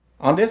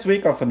On this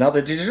week of Another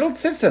Digital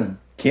Citizen,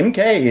 Kim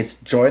K is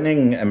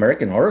joining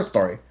American Horror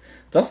Story.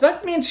 Does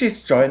that mean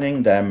she's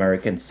joining the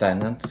American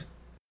Senate?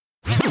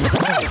 Another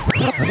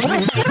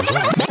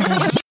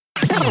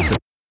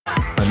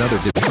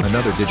digital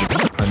citizen.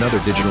 Another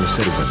digital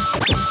citizen.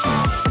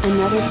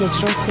 Another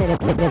digital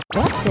citizen.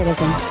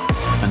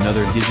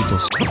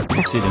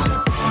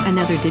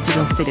 Another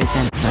digital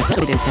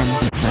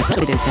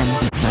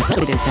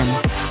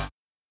citizen.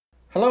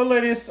 Hello,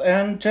 ladies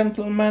and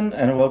gentlemen,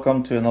 and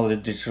welcome to Another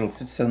Digital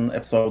Citizen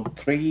episode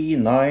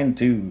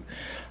 392.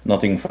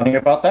 Nothing funny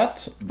about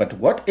that, but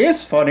what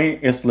is funny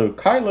is Luke.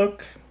 Hi,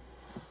 Luke.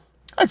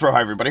 Hi, Fro.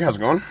 Hi, everybody. How's it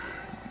going?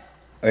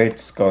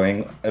 It's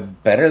going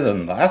better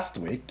than last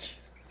week.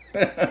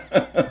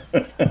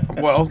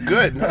 Well,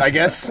 good, I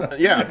guess.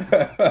 Yeah.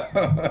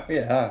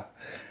 Yeah.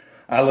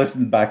 I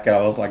listened back and I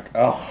was like,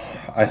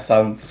 oh, I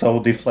sound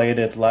so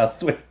deflated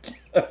last week.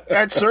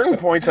 At certain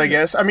points, I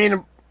guess. I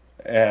mean,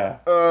 Yeah.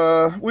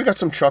 we got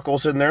some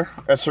chuckles in there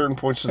at certain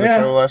points of the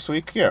show last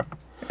week. Yeah.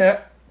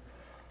 Yeah.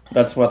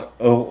 That's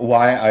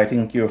why I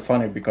think you're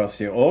funny, because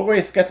you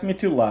always get me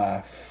to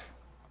laugh.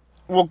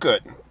 Well,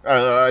 good.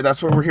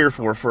 That's what we're here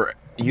for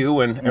you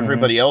and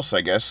everybody else,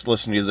 I guess,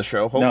 listening to the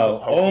show.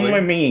 Hopefully.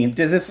 Only me.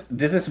 This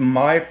is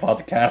my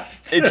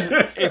podcast.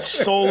 It's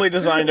solely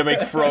designed to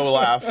make Fro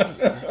laugh.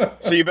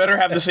 So you better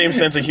have the same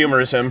sense of humor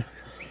as him.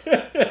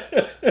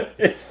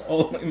 It's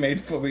only made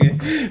for me.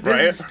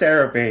 This is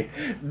therapy.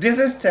 This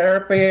is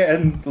therapy,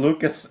 and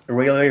Luke is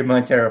really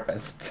my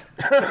therapist.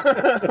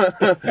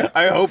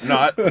 I hope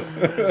not.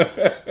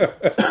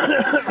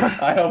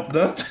 I hope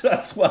not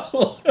as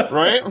well.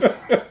 Right?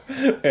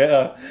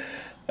 Yeah.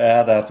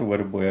 That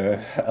would be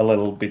a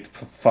little bit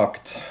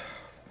fucked.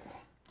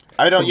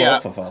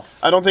 Both of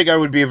us. I don't think I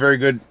would be a very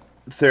good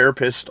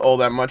therapist all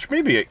that much.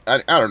 Maybe,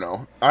 I don't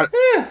know.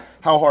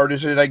 How hard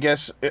is it, I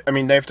guess? I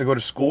mean, they have to go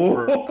to school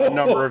for a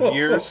number of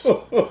years.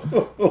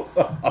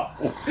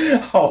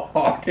 How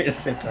hard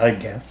is it, I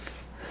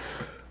guess?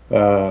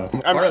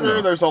 I'm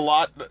sure there's a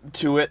lot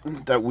to it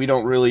that we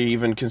don't really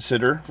even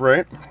consider,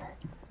 right?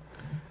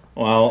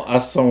 Well,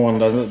 as someone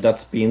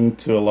that's been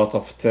to a lot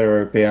of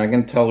therapy, I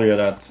can tell you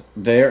that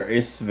there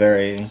is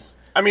very...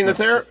 I mean,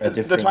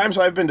 the times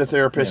I've been to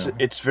therapists,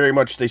 it's very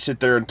much they sit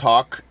there and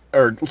talk,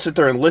 or sit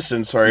there and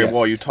listen,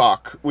 while you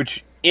talk,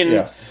 which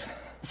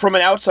from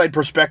an outside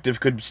perspective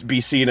could be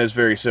seen as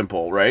very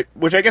simple, right?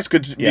 Which I guess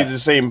could be the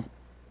same,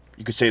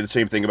 you could say the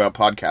same thing about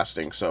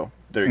podcasting, so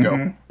there you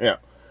go. Yeah.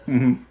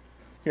 Mm-hmm.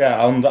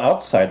 Yeah, on the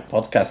outside,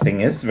 podcasting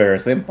is very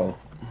simple.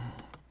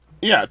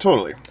 Yeah,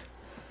 totally.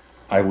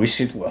 I wish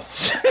it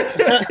was.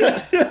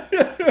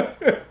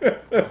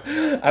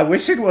 I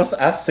wish it was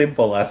as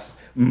simple as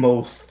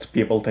most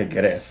people think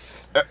it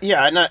is.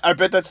 Yeah, and I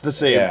bet that's the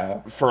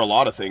same for a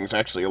lot of things,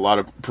 actually, a lot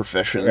of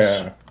professions.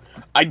 Yeah.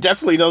 I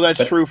definitely know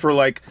that's true for,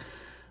 like,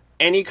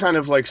 any kind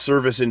of, like,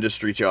 service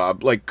industry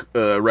job, like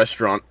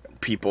restaurant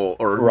people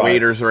or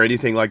waiters or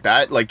anything like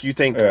that. Like, you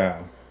think,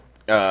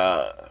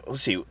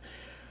 let's see,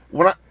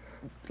 when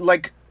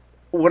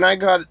I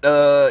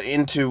got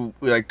into,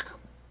 like,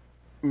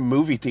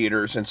 movie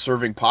theaters and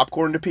serving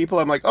popcorn to people,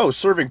 I'm like, oh,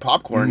 serving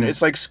popcorn,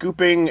 it's like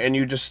scooping and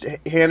you just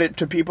hand it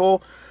to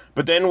people.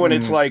 But then when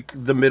it's like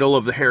the middle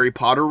of the Harry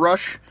Potter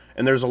rush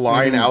and there's a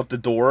line out the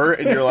door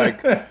and you're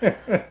like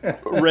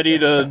ready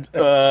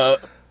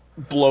to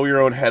blow your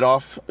own head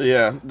off.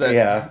 Exactly.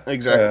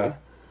 Yeah.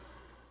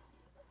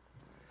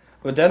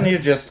 But then you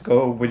just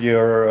go with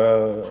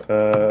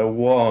your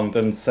wand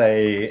and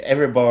say,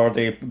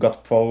 everybody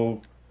got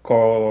popcornius.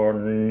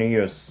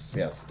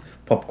 Yes.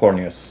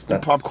 Popcornius.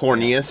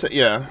 Popcornius,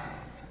 yeah.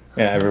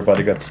 Yeah,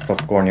 everybody gets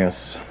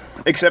popcornius.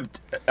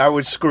 Except I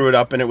would screw it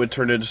up and it would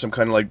turn into some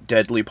kind of like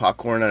deadly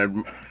popcorn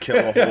and I'd kill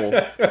a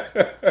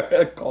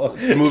whole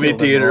movie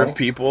theater of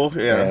people.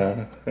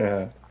 Yeah.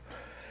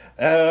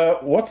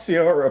 What's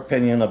your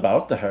opinion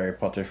about the Harry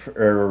Potter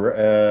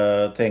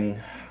thing?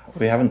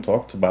 We haven't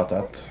talked about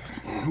that.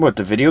 What,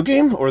 the video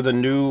game or the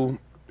new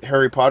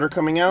Harry Potter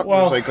coming out?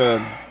 Well, there's like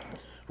a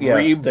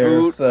reboot.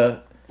 There's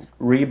a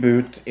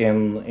reboot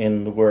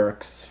in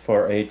works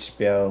for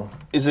HBO.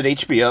 Is it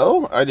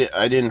HBO? I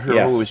didn't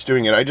hear who was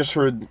doing it. I just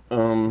heard...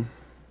 No,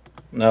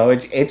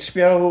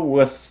 HBO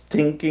was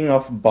thinking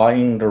of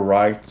buying the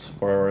rights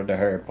for the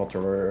Harry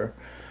Potter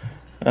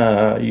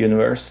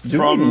universe.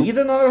 Do we need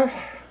another...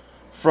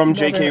 From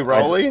J.K.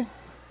 Rowling?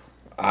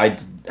 I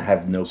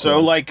have no clue.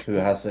 So, like, who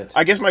has it.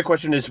 I guess my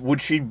question is,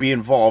 would she be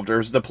involved, or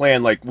is the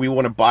plan, like, we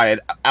want to buy it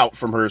out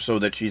from her so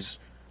that she's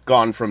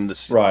gone from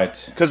this...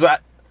 Right. Because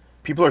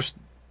people are...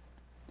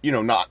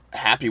 not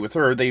happy with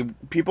her.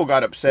 People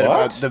got upset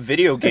about the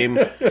video game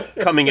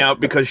coming out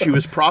because she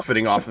was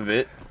profiting off of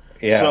it.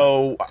 Yeah.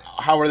 So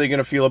how are they going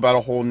to feel about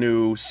a whole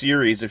new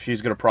series if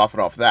she's going to profit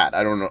off that?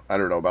 I don't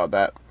know about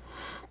that.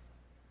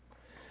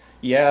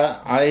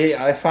 Yeah,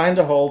 I find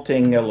the whole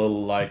thing a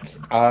little like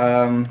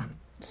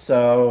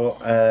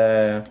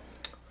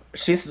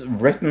she's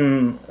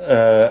written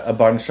a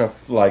bunch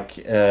of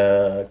like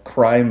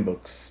crime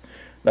books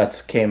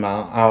that came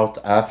out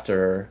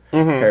after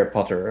Harry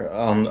Potter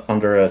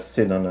under a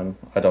synonym.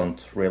 I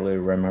don't really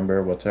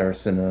remember what her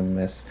synonym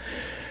is.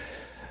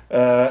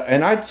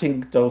 And I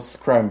think those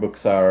crime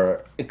books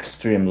are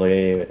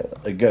extremely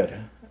good.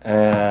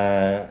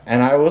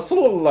 And I was a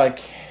little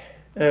like,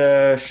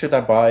 should I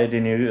buy the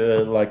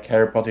new like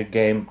Harry Potter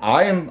game?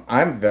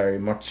 I'm very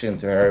much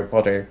into Harry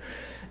Potter.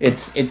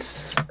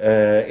 It's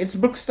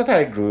books that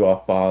I grew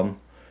up on.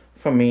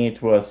 For me,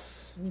 it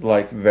was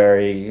like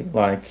very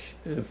like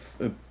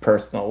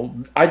personal.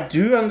 I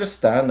do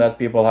understand that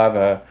people have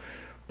a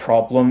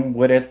problem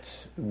with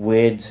it,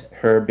 with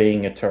her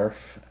being a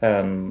TERF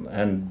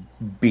and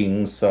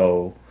being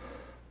so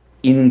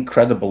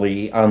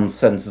incredibly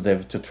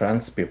unsensitive to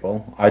trans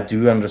people. I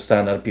do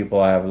understand that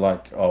people have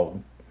like,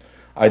 oh,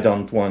 I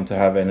don't want to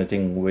have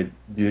anything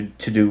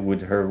to do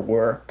with her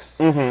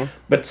works.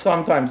 But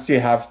sometimes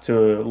you have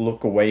to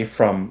look away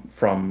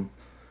from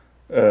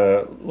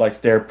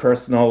like their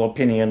personal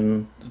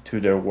opinion to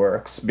their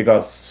works,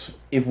 because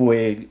if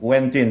we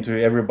went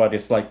into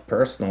everybody's like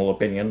personal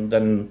opinion,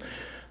 then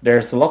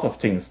there's a lot of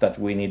things that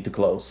we need to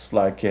close,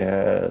 like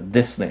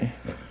Disney.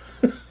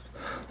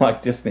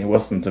 Like Disney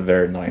wasn't a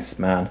very nice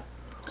man.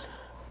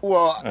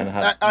 Well,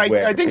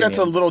 I think that's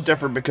a little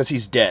different because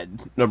he's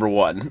dead, number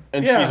one,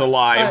 and she's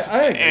alive,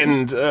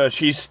 and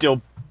she's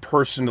still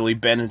personally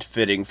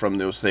benefiting from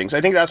those things.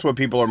 I think that's what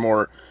people are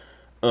more.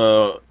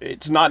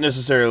 It's not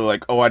necessarily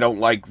like, oh, I don't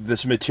like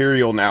this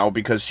material now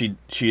because she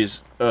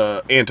is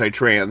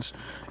anti-trans.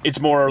 It's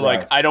more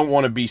like, I don't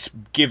want to be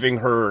giving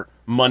her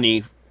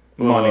money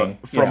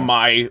from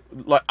my,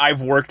 like,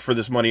 I've worked for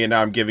this money and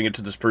now I'm giving it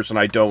to this person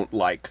I don't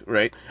like,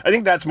 right? I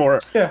think that's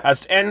more,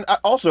 and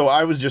also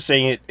I was just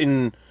saying it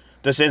in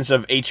the sense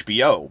of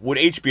HBO. Would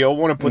HBO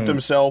want to put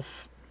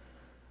themselves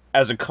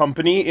as a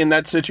company in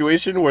that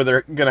situation where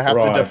they're going to have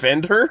to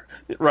defend her?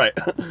 Right.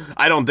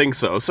 I don't think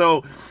so.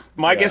 So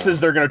my guess is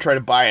they're going to try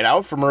to buy it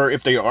out from her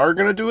if they are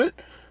going to do it.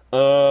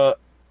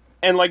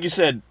 And like you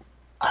said,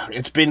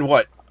 it's been,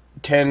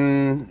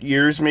 10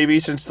 years maybe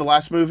since the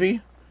last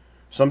movie?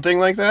 Something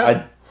like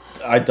that?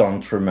 I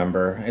don't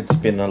remember. It's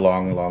been a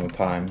long, long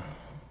time.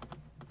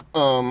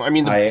 I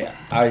mean, I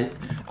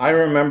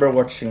remember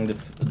watching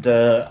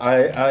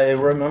I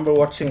remember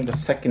watching the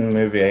second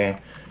movie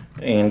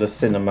in the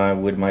cinema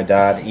with my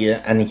dad,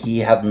 and he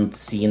hadn't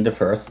seen the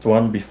first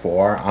one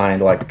before I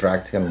like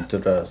dragged him to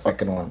the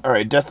second one. All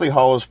right, Deathly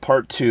Hallows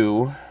Part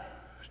 2,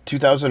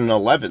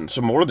 2011,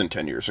 so more than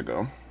 10 years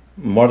ago.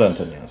 More than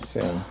 10 years,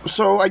 yeah.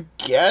 So I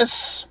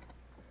guess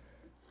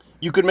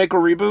you could make a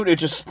reboot.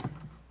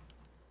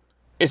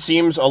 It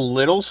seems a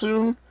little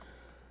soon,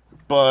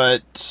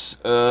 but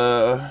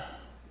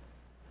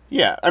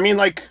yeah. I mean,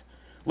 like,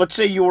 let's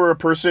say you were a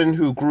person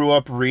who grew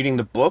up reading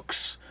the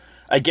books.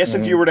 I guess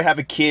if you were to have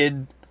a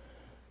kid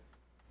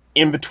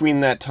in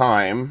between that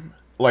time,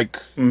 like,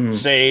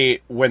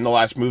 say, when the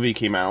last movie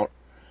came out,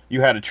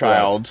 you had a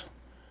child.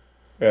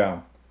 Right.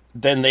 Yeah.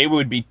 Then they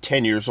would be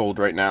 10 years old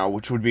right now,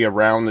 which would be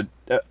around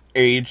the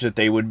age that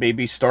they would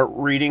maybe start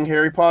reading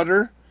Harry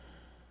Potter.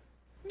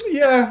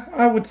 Yeah,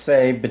 I would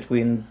say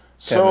between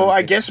 10 So and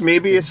I guess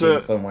maybe it's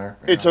a somewhere,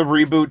 it's a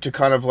reboot to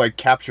kind of, like,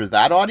 capture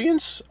that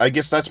audience. I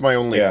guess that's my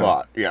only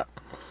thought, yeah.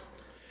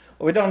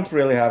 We don't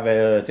really have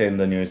it in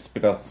the news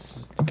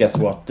because, guess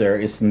what, there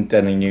isn't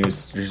any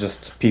news, there's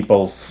just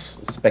people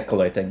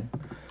speculating.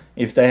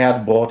 If they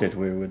had bought it,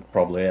 we would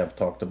probably have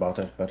talked about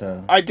it, but...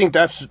 I think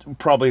that's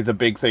probably the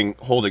big thing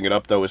holding it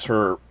up, though, is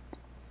her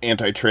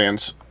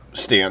anti-trans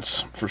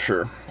stance, for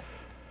sure.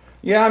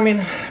 Yeah, I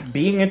mean,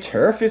 being a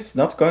TERF is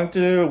not going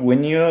to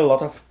win you a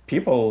lot of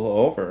people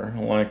over.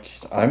 Like,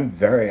 I'm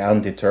very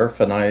anti-TERF,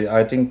 and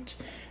I think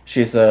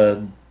she's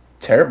a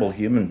terrible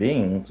human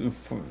being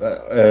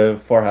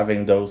for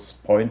having those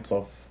points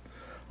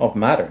of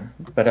matter.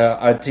 But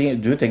I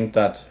do think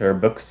that her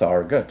books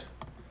are good.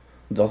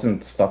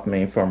 Doesn't stop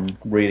me from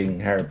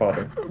reading Harry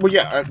Potter. Well,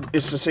 yeah,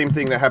 it's the same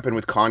thing that happened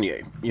with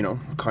Kanye. You know,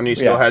 Kanye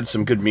still had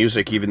some good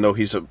music, even though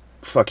he's a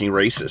fucking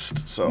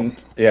racist. So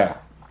yeah,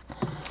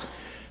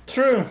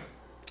 true.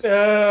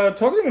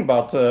 Talking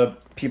about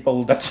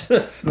people that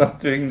is not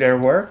doing their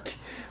work,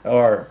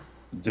 or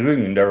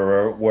doing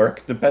their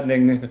work,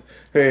 depending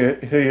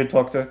who you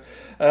talk to.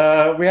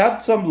 We had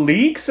some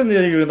leaks in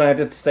the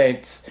United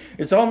States.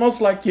 It's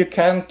almost like you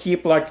can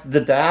keep like the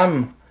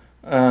dam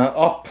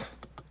up.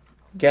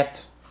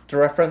 Get the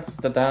reference,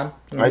 the dam?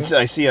 Mm-hmm.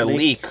 I see a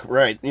leak,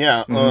 right?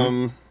 Yeah.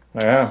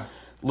 Yeah.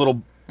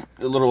 Little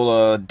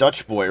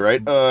Dutch boy,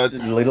 right?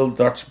 Little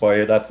Dutch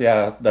boy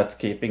that's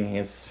keeping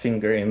his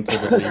finger into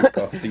the leak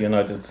of the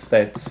United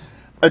States.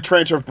 A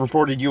tranche of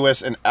reported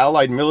U.S. and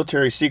allied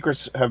military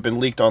secrets have been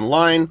leaked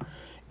online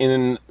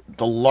in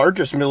the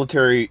largest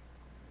military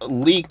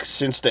leak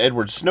since the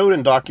Edward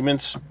Snowden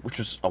documents, which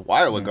was a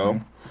while ago.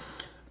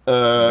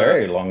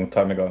 Very long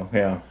time ago,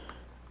 yeah.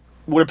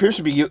 What appears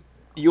to be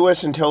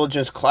U.S.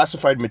 intelligence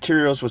classified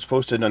materials was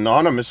posted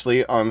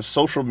anonymously on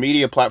social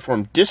media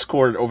platform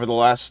Discord over the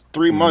last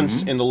 3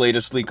 months in the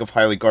latest leak of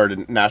highly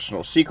guarded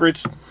national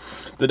secrets.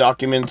 The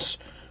documents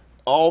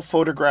all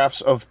photographs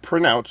of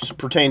printouts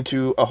pertain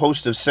to a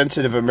host of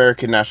sensitive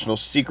American national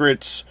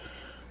secrets,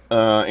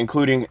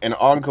 including an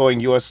ongoing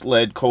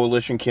U.S.-led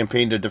coalition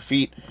campaign to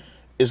defeat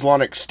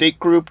Islamic State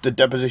group, the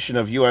deposition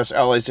of U.S.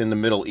 allies in the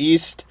Middle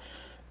East,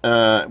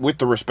 with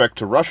the respect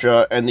to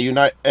Russia, and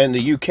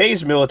the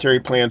UK's military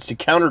plans to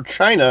counter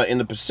China in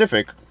the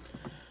Pacific.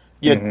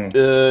 Yet,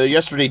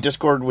 yesterday,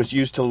 Discord was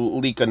used to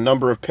leak a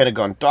number of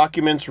Pentagon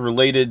documents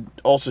related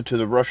also to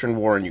the Russian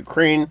war in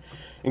Ukraine,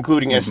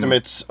 including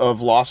estimates of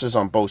losses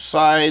on both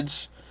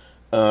sides.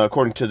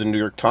 According to the New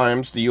York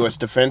Times, the U.S.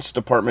 Defense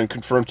Department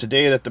confirmed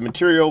today that the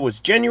material was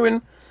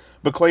genuine,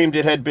 but claimed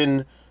it had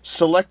been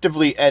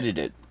selectively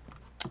edited.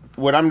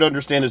 What I'm to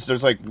understand is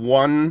there's like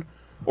 1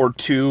 or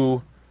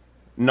 2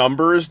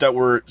 numbers that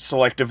were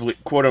selectively,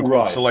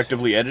 quote-unquote,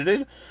 selectively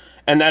edited.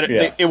 And that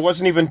it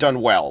wasn't even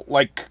done well.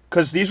 Like,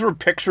 because these were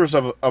pictures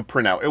of a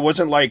printout. It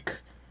wasn't like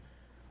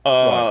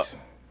a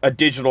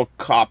digital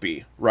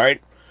copy,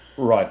 right?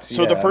 Right.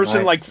 So the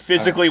person, like,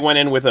 physically went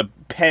in with a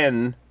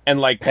pen and,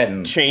 like,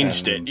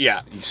 changed it.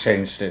 Yeah. You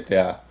changed it,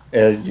 yeah.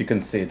 You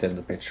can see it in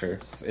the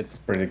pictures. It's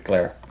pretty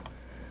clear.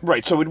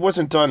 Right, so it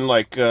wasn't done,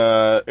 like,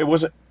 it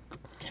wasn't...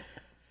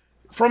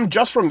 From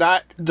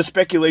that, the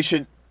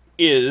speculation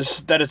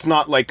is that it's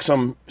not like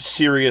some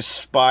serious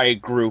spy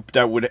group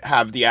that would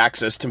have the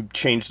access to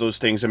change those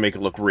things and make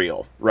it look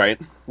real, right?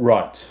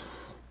 Right.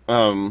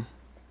 Other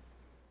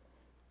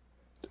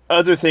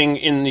thing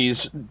in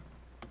these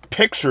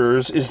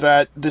pictures is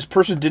that this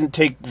person didn't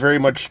take very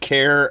much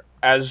care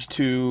as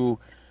to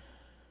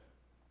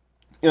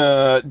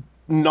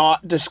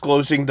not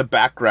disclosing the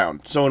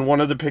background. So in one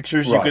of the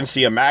pictures you can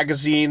see a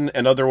magazine,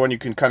 another one you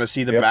can kind of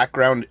see the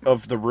background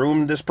of the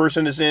room this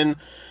person is in.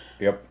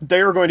 Yep. They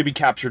are going to be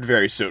captured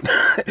very soon.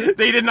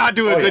 They did not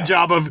do a good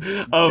job of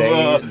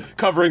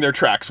covering their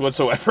tracks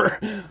whatsoever.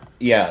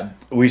 Yeah,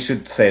 we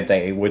should say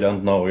they. We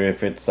don't know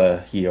if it's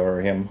he or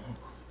him.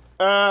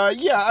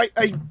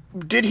 I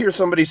did hear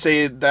somebody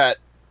say that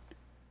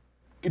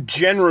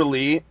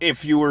generally,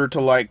 if you were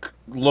to, like,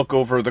 look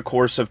over the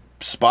course of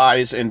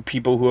spies and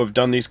people who have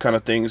done these kind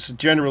of things,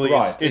 generally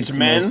it's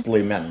men.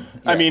 Mostly men.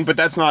 Yes. I mean, but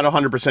that's not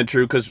 100%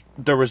 true, because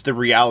there was the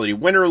reality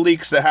winter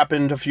leaks that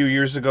happened a few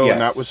years ago,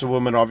 and that was a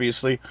woman,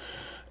 obviously.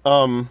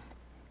 The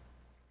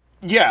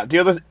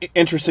other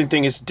interesting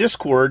thing is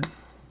Discord.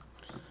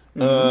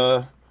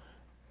 Another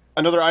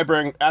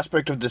eye-browing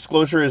aspect of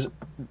disclosure is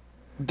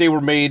they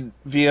were made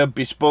via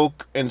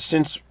bespoke and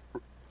since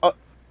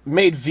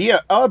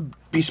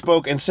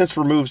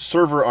removed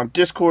server on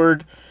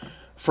Discord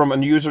from a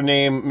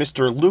username,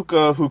 Mr.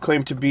 Luca, who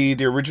claimed to be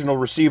the original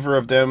receiver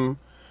of them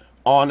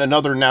on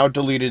another now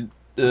deleted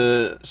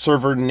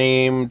server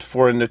named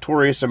for a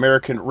notorious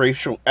American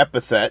racial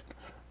epithet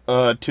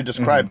to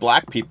describe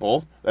black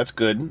people. That's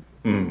good.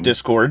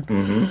 Discord.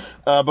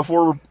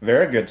 Before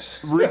very good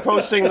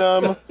reposting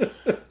them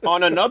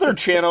on another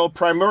channel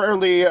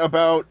primarily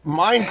about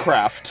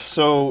Minecraft.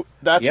 So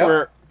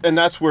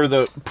that's where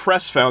the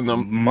press found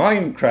them.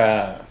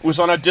 Minecraft was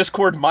on a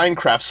Discord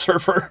Minecraft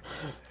server.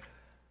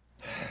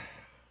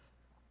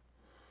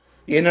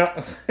 You know,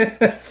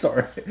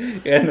 sorry.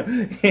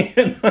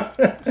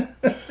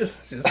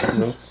 It's just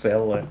so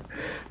silly.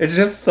 It's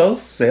just so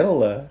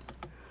silly.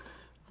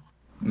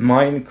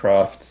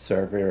 Minecraft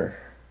server.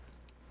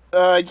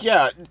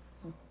 The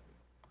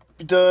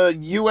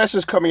U.S.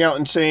 is coming out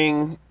and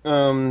saying,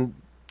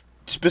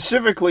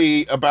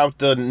 specifically about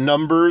the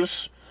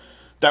numbers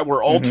that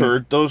were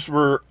altered. Those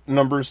were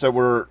numbers that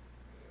were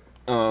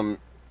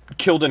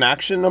killed in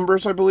action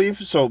numbers, I believe.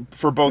 So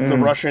for both the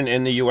Russian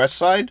and the U.S.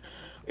 side,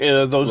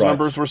 those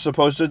numbers were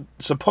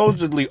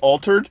supposedly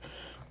altered.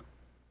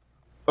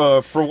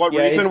 For what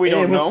reason, we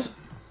don't know.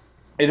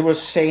 It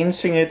was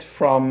changing it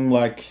from,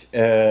 like,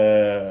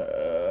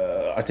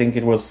 I think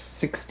it was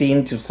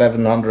 16 to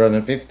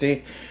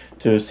 750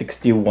 to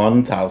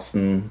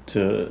 61,000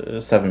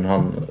 to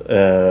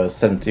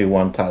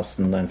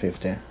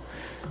 71,050.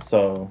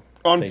 So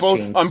on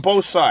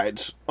both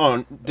sides,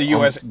 on the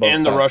U.S.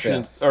 and the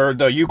Russian, or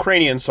the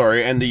Ukrainian,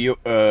 and the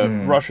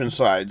Russian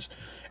sides,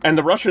 and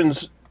the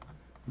Russians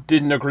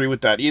didn't agree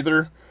with that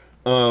either.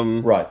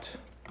 Right.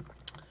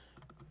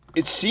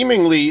 It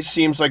seemingly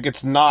seems like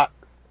it's not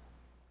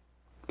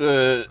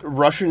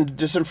Russian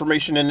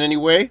disinformation in any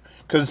way,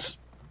 because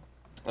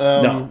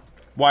no.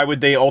 Why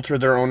would they alter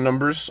their own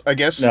numbers, I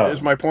guess,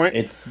 is my point.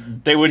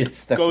 They would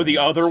go the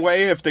other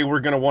way if they were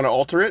going to want to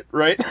alter it,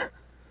 right?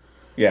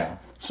 Yeah.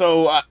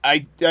 So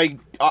I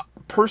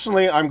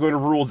personally, I'm going to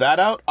rule that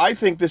out. I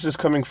think this is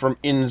coming from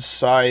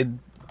inside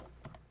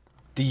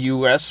the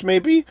U.S.,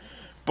 maybe,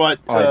 but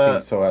I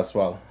think so as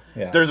well.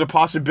 Yeah. There's a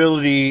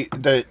possibility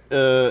that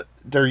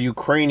they're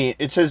Ukrainian.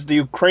 It says the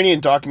Ukrainian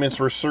documents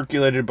were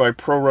circulated by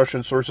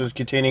pro-Russian sources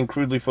containing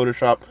crudely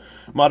photoshopped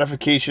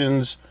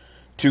modifications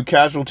to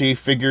casualty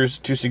figures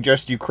to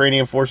suggest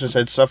Ukrainian forces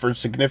had suffered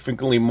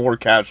significantly more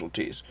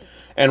casualties,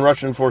 and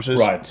Russian forces.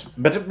 Right,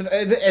 but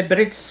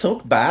it's so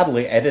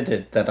badly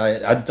edited that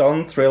I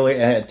don't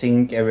really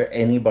think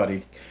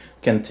anybody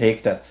can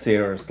take that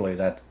seriously.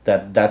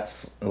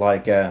 That's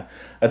like a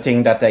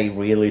thing that they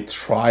really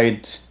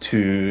tried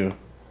to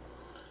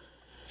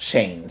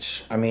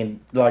change. I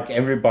mean, like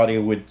everybody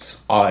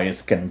with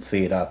eyes can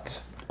see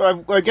that.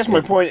 I guess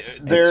my point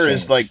there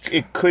is like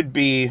it could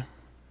be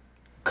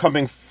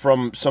coming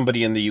from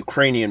somebody in the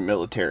Ukrainian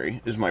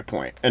military is my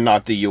point, and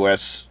not the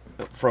U.S.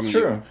 from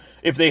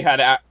if they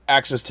had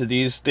access to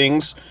these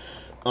things.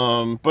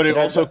 But it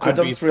also could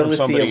be from somebody. I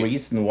don't really see a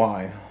reason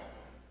why.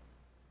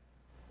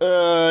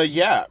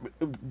 Yeah,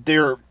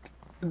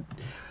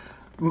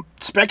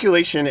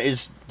 speculation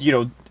is,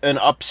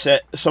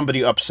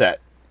 somebody upset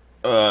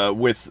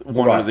with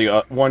one or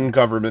the one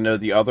government or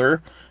the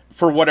other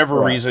for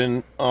whatever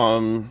reason.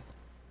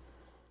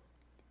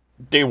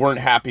 They weren't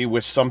happy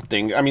with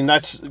something. I mean,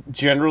 that's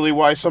generally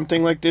why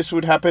something like this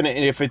would happen,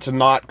 and if it's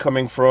not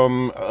coming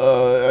from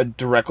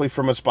directly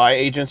from a spy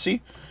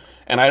agency,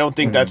 and I don't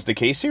think that's the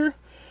case here.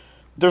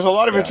 There's a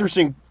lot of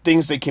interesting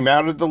things that came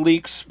out of the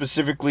leaks.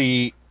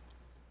 Specifically,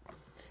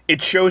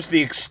 it shows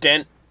the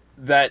extent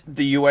that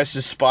the U.S.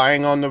 is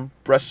spying on the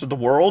rest of the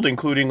world,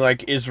 including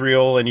like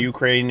Israel and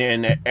Ukraine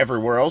and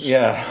everywhere else.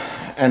 Yeah,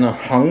 and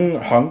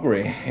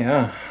Hungary.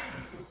 Yeah.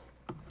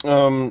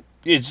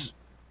 It's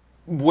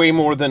way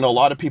more than a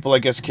lot of people, I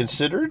guess,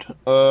 considered.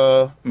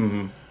 Another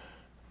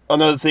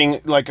thing,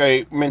 like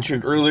I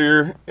mentioned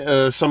earlier,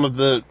 some of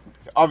the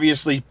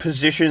obviously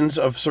positions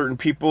of certain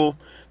people.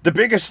 The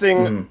biggest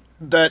thing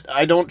that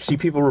I don't see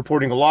people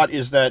reporting a lot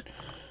is that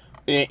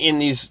in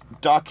these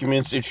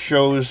documents it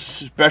shows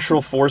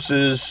special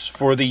forces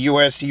for the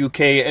US,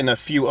 UK, and a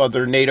few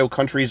other NATO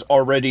countries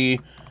already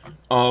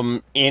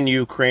in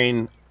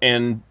Ukraine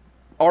and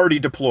already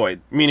deployed,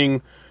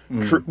 meaning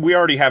we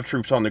already have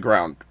troops on the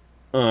ground.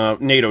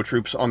 NATO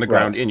troops on the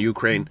ground in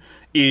Ukraine.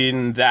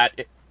 In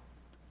that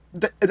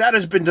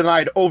has been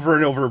denied over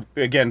and over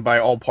again by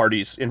all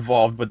parties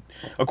involved. But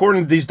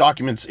according to these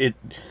documents,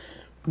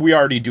 we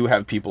already do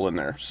have people in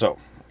there. So,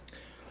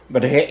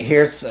 but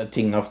here's a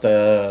thing of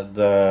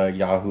the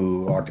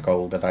Yahoo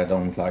article that I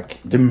don't like: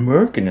 the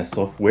murkiness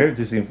of where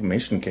this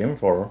information came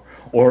from,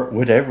 or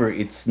whatever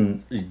it's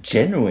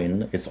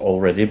genuine. It's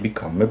already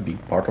become a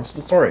big part of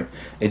the story.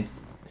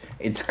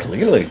 It's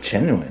clearly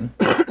genuine.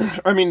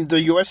 I mean, the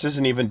U.S.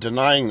 isn't even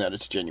denying that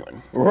it's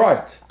genuine.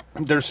 Right.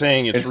 They're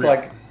saying it's real.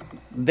 Like,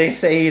 they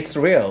say it's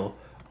real.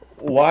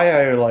 Why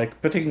are you,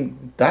 like,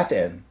 putting that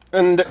in?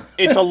 And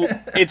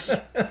it's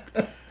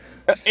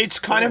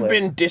kind of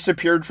been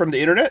disappeared from the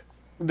internet.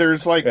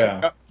 There's, like,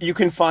 you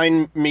can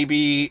find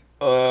maybe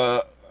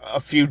a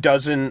few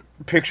dozen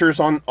pictures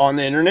on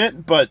the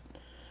internet, but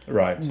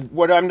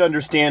what I'm to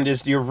understand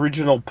is the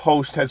original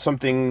post had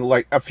something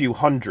like a few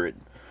hundred.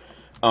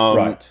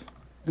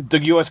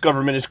 The U.S.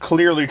 government is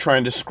clearly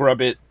trying to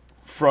scrub it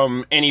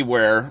from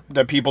anywhere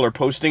that people are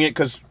posting it,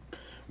 because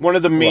one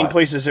of the main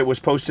places it was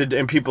posted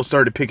and people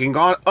started picking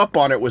up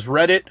on it was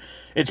Reddit.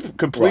 It's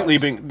completely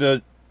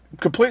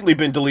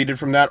been deleted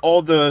from that.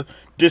 All the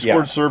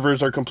Discord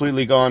servers are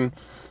completely gone.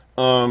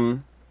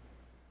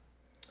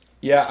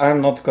 Yeah, I'm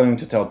not going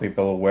to tell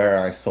people where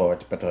I saw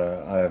it, but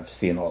I've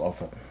seen all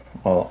of it,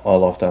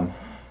 all of them.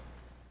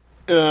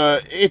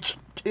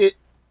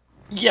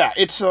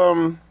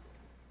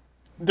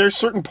 There's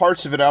certain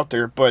parts of it out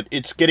there, but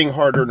it's getting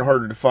harder and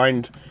harder to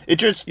find.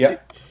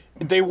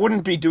 They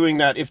wouldn't be doing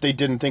that if they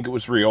didn't think it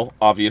was real,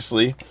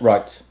 obviously.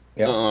 Right.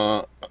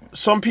 Yeah.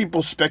 Some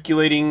people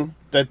speculating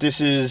that this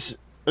is,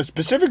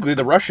 specifically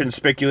the Russians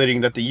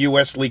speculating that the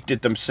U.S. leaked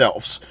it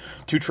themselves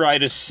to try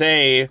to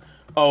say,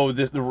 oh,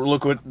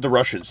 look what the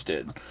Russians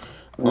did.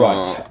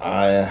 Right.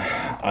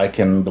 I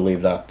can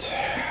believe that.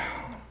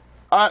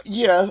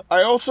 Yeah,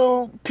 I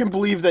also can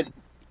believe that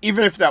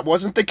even if that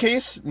wasn't the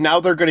case, now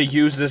they're going to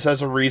use this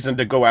as a reason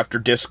to go after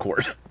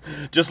Discord.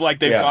 Just like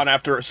they've gone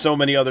after so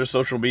many other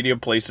social media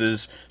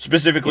places,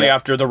 specifically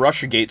after the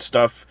Russiagate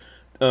stuff.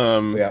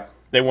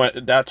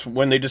 That's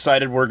when they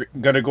decided we're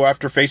going to go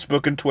after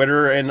Facebook and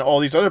Twitter and all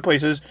these other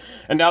places.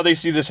 And now they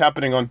see this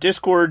happening on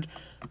Discord.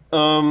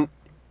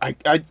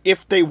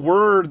 If they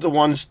were the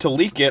ones to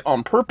leak it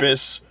on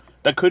purpose,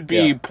 that could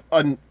be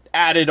an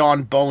added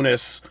on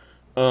bonus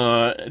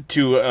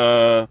to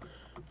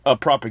a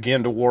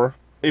propaganda war.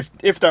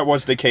 If that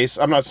was the case.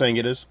 I'm not saying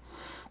it is.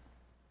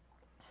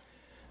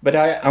 But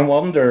I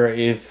wonder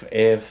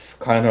if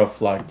kind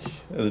of like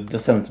the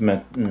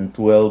sentiment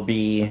will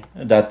be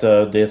that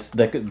these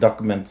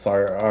documents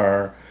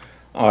are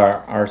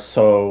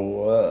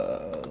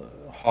so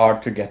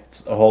hard to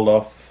get a hold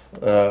of.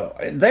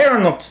 They are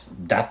not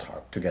that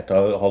hard to get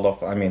a hold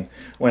of. I mean,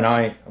 when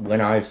I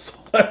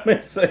saw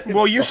them,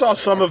 well, you saw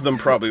some of them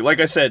probably. Like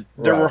I said,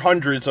 there were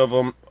hundreds of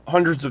them.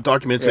 Hundreds of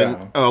documents,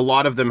 and a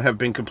lot of them have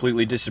been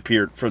completely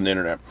disappeared from the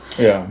internet.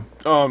 Yeah.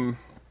 I'm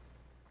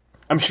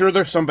sure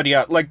there's somebody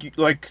out,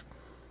 like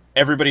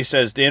everybody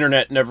says, the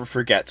internet never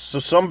forgets. So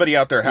somebody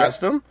out there has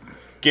them,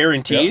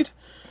 guaranteed.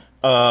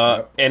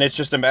 And it's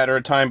just a matter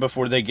of time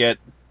before they get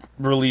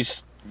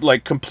released,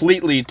 like,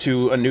 completely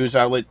to a news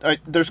outlet.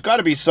 There's got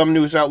to be some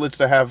news outlets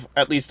that have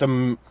at least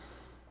a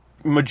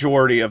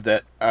majority of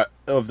that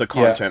of the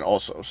content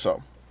also.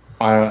 So.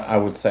 I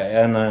would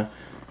say, and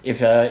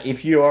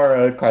if you are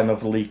a kind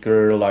of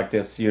leaker like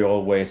this, you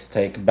always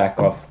take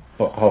backup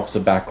of the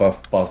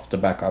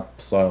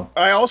backup. So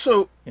I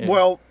also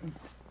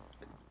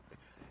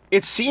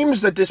it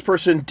seems that this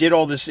person did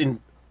all this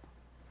in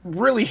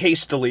really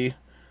hastily.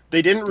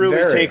 They didn't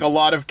really take a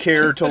lot of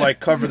care to like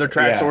cover their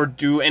tracks or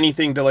do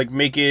anything to like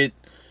make it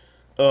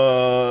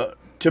to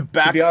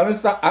be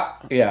honest,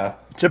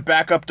 to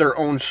back up their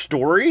own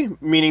story,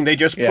 meaning they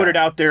just put it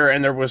out there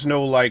and there was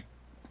no like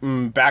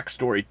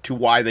backstory to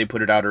why they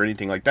put it out or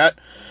anything like that,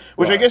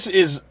 which I guess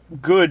is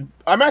good.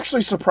 I'm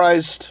actually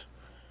surprised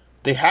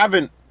we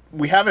haven't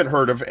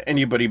heard of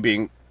anybody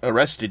being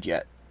arrested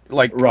yet.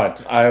 Like,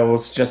 right, I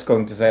was just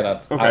going to say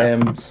that. Okay. I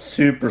am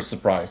super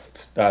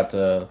surprised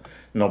that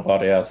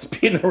nobody has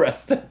been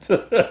arrested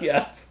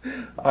yet.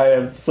 I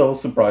am so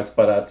surprised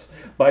by that,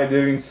 by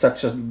doing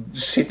such a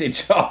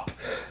shitty job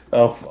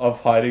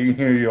of hiding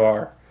who you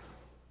are.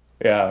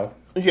 Yeah.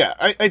 Yeah,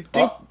 I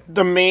think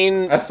the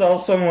main... I saw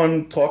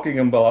someone talking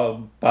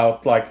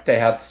about like they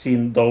had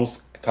seen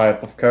those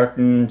type of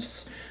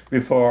curtains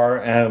before,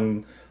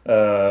 and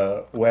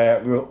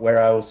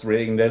where I was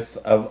reading this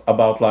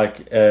about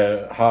like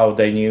how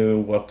they knew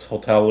what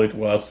hotel it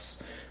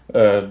was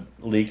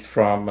leaked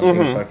from and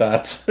things like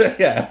that.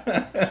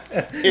 Yeah,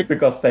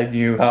 because they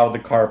knew how the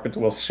carpet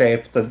was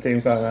shaped and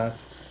things like that.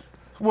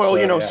 Well,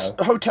 so,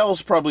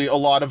 hotels probably, a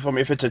lot of them,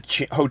 if it's a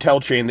hotel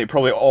chain, they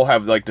probably all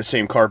have like the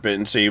same carpet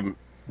and same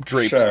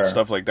drapes and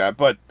stuff like that.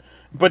 But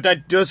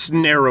that does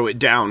narrow it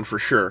down for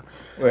sure.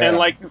 Yeah. And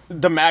like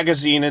the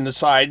magazine in the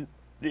side,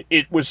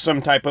 it was some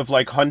type of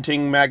like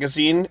hunting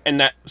magazine, and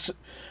that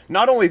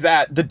not only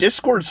that, the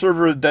Discord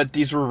server that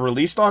these were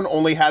released on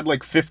only had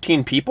like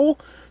 15 people.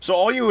 So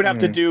all you would have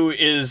to do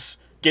is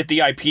get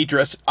the IP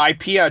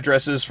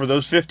addresses for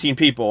those 15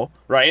 people,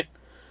 right?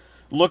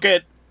 Look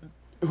at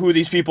who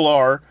these people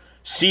are,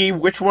 see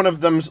which one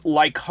of them's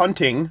like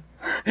hunting.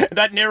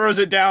 That narrows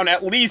it down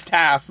at least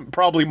half,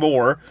 probably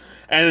more,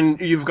 and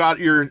you've got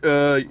your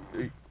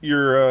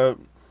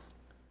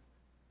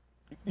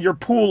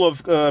pool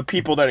of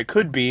people that it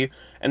could be,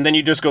 and then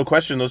you just go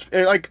question those.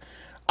 Like,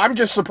 I'm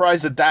just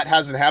surprised that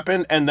hasn't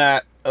happened, and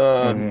that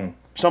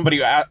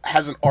somebody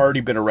hasn't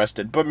already been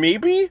arrested. But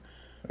maybe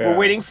we're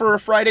waiting for a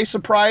Friday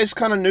surprise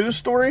kind of news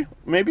story.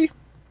 Maybe.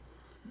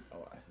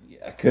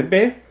 Yeah, could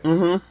be.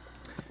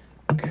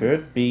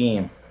 Could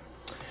be.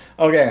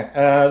 Okay,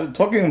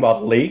 talking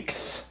about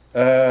leaks.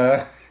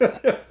 Another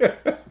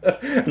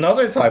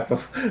type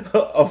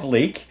of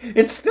leak.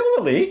 It's still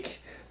a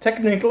leak,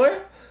 technically.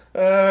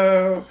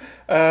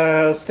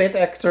 State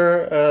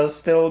actor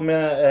still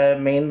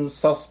main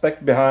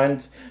suspect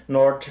behind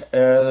Nord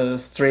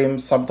Stream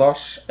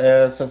sabotage,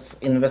 says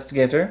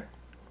investigator.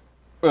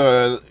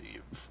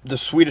 The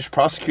Swedish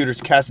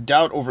prosecutors cast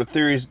doubt over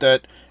theories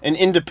that an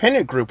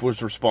independent group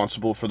was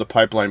responsible for the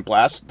pipeline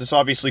blast. This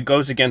obviously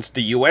goes against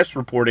the U.S.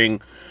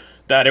 reporting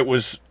that it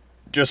was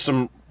just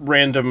some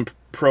random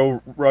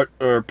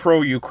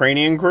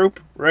pro-Ukrainian group,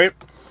 right?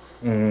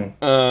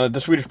 The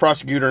Swedish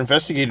prosecutor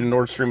investigated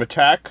Nord Stream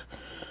attack,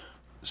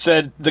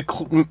 said the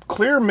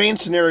clear main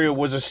scenario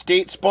was a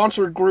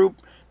state-sponsored group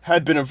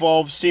had been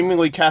involved,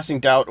 seemingly casting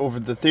doubt over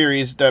the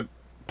theories that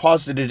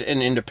posited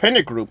an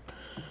independent group.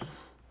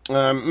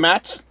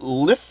 Mats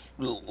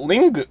Lindqvist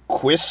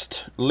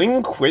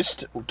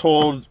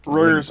told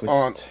Reuters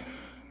on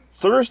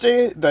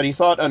Thursday that he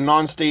thought a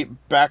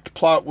non-state-backed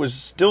plot was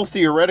still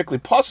theoretically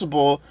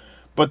possible,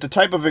 but the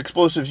type of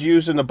explosives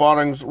used in the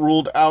bombings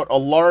ruled out a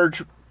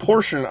large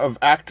portion of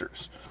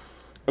actors.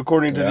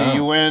 According to the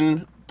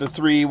UN, the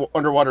three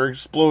underwater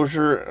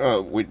explosion...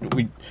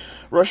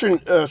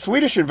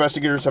 Swedish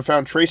investigators have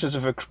found traces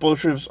of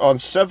explosives on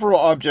several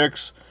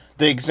objects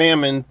they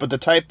examined, but the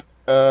type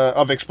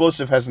of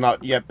explosive has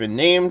not yet been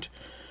named.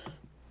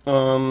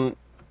 So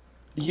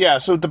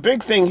the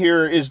big thing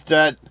here is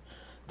that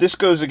this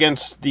goes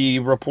against the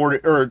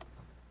report, or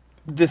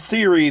the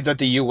theory that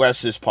the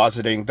U.S. is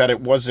positing, that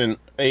it wasn't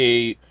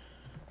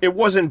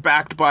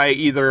backed by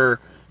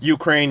either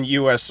Ukraine,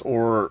 U.S.,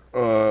 or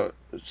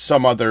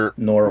some other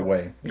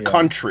Norway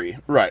country.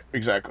 Right,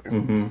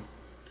 exactly.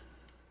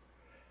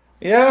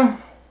 Yeah,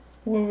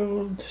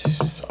 well,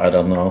 I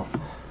don't know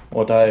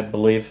what I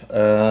believe.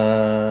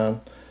 I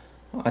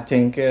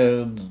think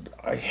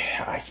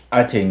I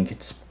think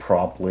it's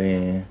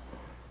probably...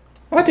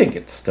 I think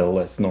it still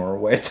is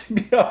Norway, to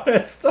be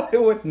honest.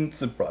 It wouldn't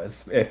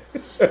surprise me.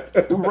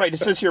 Right, it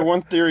says here,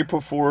 one theory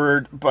put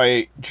forward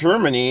by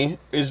Germany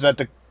is that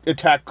the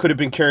attack could have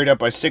been carried out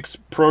by 6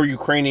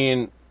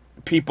 pro-Ukrainian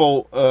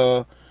people,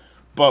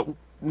 but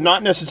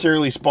not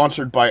necessarily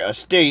sponsored by a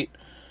state,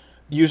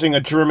 using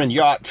a German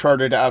yacht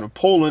chartered out of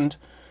Poland.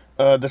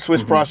 The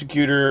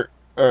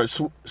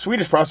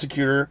Swedish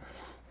prosecutor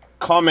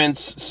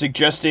comments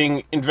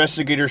suggesting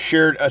investigators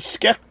shared a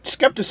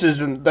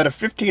skepticism that a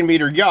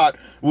 15-meter yacht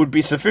would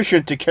be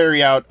sufficient to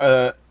carry out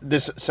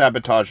this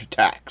sabotage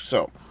attack.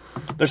 So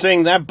they're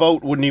saying that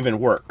boat wouldn't even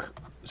work.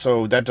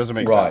 So that doesn't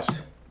make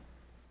sense.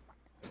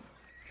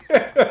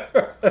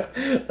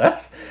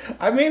 That's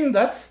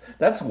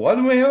that's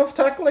one way of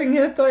tackling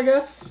it, I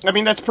guess. I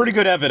mean, that's pretty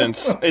good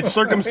evidence. It's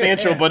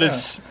circumstantial, but it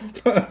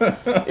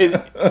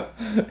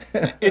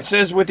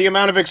says with the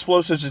amount of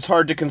explosives, it's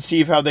hard to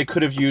conceive how they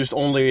could have used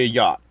only a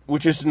yacht.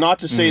 Which is not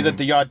to say that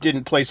the yacht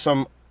didn't play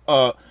some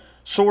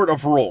sort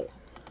of role,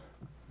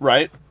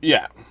 right?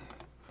 Yeah.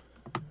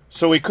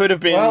 So it could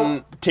have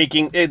been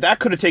that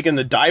could have taken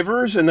the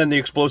divers, and then the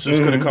explosives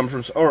could have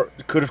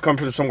come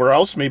from somewhere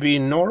else, maybe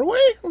Norway,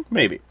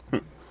 maybe.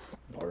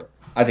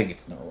 I think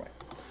it's Norway.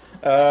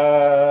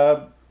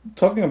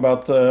 Talking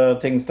about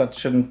things that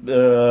shouldn't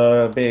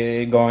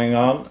be going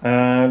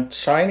on,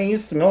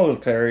 Chinese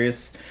military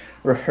is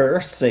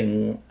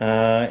rehearsing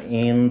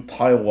in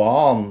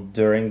Taiwan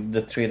during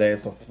the 3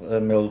 days of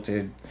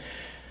military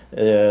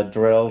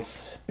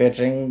drills.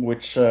 Beijing,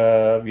 which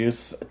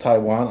views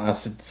Taiwan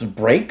as its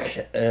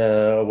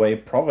breakaway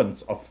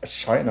province of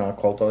China,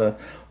 called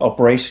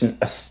Operation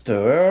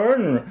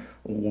Stern,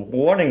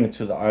 warning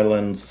to the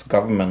island's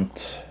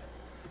government.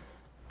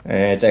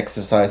 The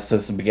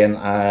exercises began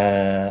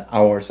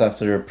hours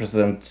after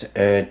President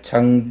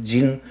Tang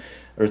Jin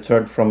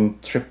returned from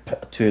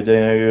trip to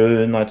the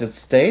United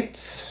States.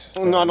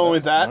 So not only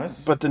that,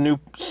 nice. But the new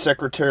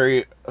Speaker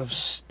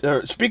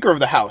of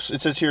the House.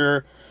 It says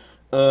here,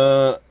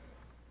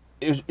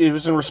 it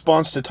was in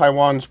response to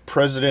Taiwan's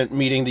president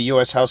meeting the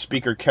U.S. House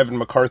Speaker Kevin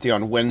McCarthy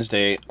on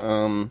Wednesday.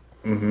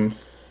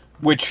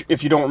 Which,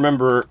 if you don't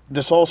remember,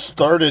 the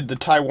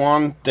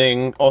Taiwan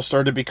thing all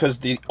started because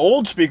the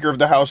old Speaker of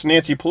the House,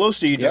 Nancy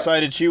Pelosi,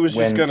 decided she was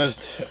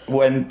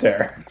went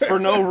there for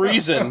no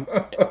reason,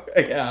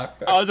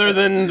 other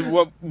than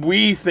what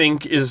we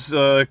think is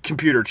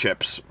computer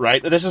chips.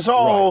 Right? This is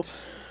all.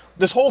 Right.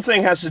 This whole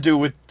thing has to do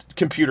with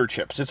computer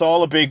chips. It's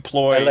all a big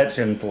ploy.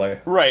 Allegedly.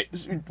 Right.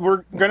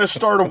 We're going to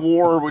start a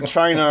war with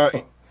China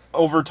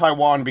over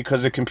Taiwan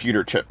because of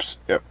computer chips.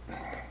 Yep.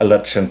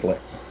 Allegedly.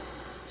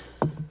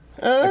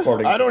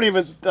 I don't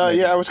even...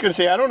 I was going to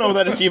say, I don't know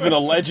that it's even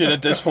alleged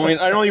at this point.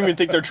 I don't even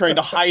think they're trying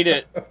to hide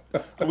it.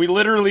 We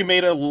literally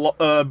made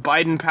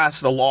Biden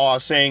passed a law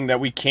saying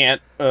that we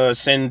can't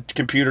send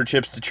computer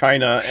chips to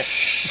China.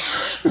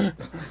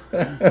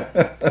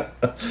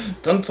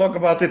 Don't talk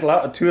about it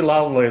too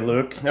loudly,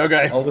 Luke.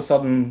 Okay. All of a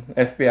sudden,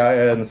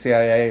 FBI and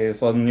CIA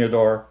is on your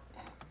door.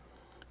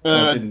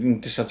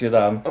 To shut you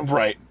down.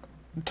 Right.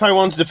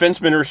 Taiwan's defense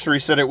ministry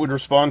said it would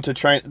respond to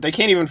China. They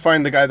can't even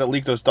find the guy that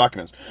leaked those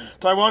documents.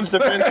 Taiwan's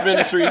defense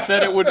ministry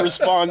said it would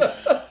respond,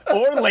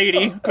 or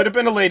lady, could have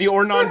been a lady,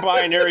 or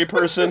non-binary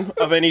person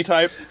of any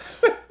type.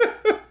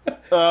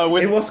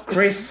 It was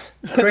Chris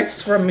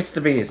from Mr.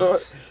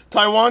 Beast.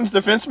 Taiwan's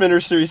defense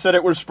ministry said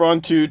it would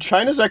respond to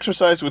China's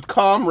exercise with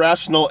calm,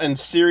 rational, and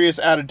serious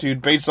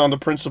attitude based on the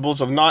principles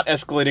of not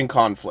escalating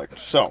conflict.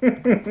 So,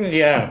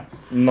 yeah,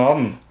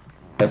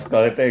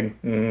 non-escalating.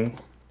 Mm-hmm.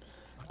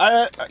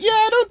 I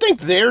don't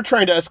think they're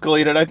trying to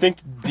escalate it. I think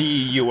the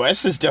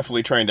U.S. is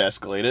definitely trying to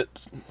escalate it.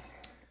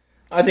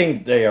 I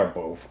think they are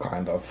both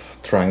kind of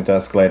trying to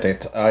escalate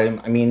it. I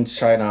mean,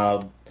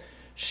 China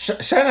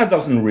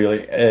doesn't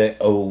really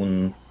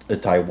own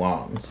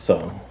Taiwan,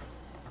 so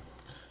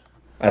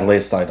at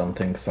least I don't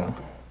think so.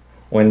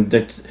 When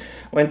the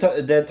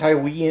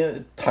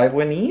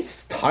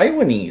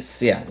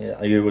Taiwanese,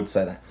 yeah, you would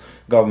say that.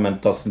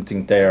 Government doesn't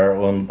think they are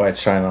owned by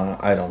China.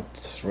 I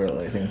don't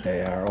really think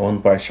they are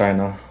owned by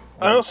China.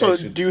 I also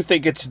do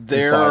think it's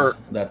their...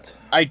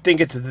 I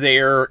think it's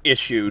their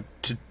issue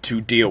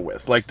to deal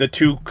with. Like, the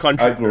two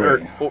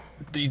countries...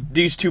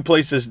 these two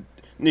places...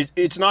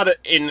 It's not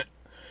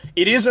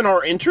it is in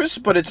our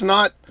interest, but it's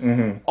not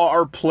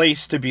our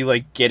place to be,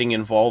 like, getting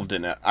involved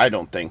in it. I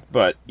don't think.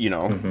 But,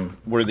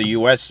 we're the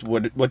U.S.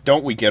 What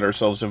don't we get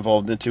ourselves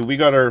involved into? We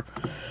got our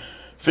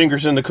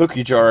fingers in the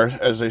cookie jar,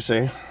 as they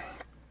say.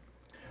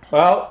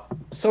 Well,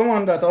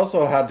 someone that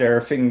also had their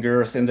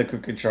fingers in the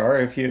cookie jar,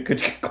 if you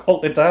could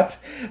call it that,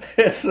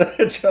 is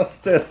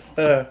Justice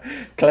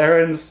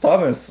Clarence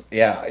Thomas.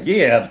 Yeah, he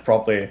had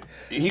probably...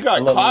 He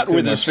got caught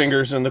with his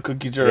fingers in the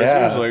cookie jar. Yeah, so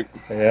he was like...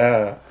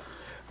 Yeah.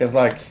 He's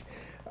like,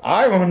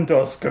 I want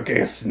those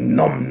cookies.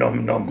 Nom,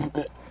 nom, nom.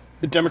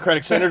 The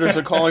Democratic senators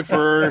are calling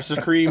for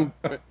Supreme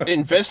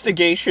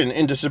investigation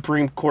into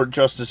Supreme Court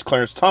Justice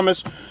Clarence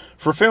Thomas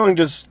for failing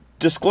to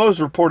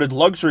disclose reported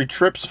luxury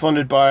trips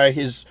funded by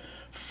his...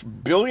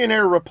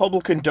 billionaire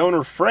Republican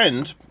donor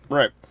friend,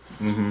 right?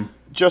 Mm-hmm.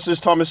 Justice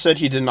Thomas said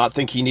he did not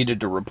think he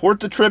needed to report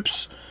the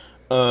trips.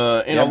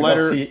 In a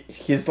letter,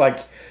 he's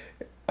like,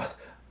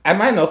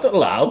 "Am I not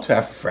allowed to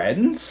have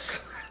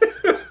friends?"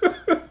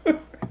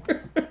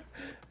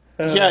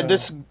 Yeah,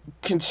 this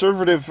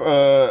conservative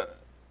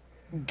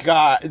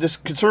guy, this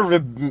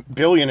conservative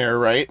billionaire,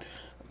 right?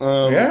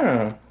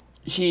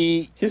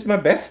 He's my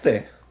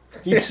bestie.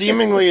 He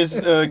seemingly has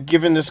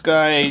given this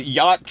guy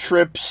yacht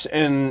trips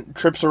and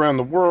trips around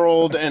the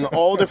world and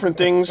all different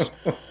things,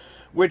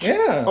 which,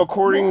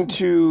 according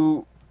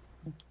to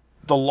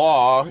the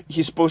law,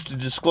 he's supposed to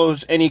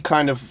disclose any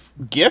kind of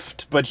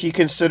gift, but he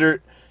said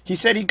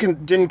he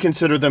didn't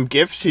consider them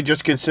gifts. He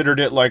just considered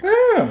it like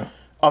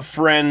a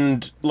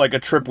friend, like a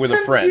trip with a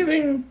friend.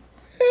 Giving.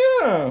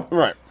 Yeah.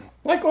 Right.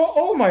 like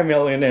all my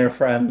millionaire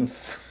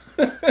friends.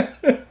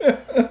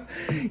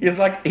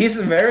 He's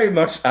very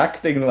much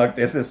acting like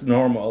this is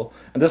normal.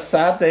 And the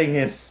sad thing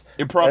is,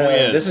 it probably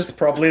is. This is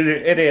probably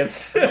it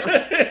is.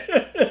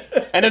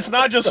 And it's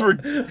not just for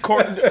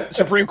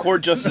Supreme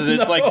Court justices.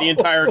 It's like the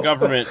entire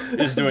government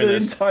is doing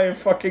this. The entire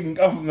fucking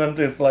government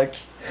is like.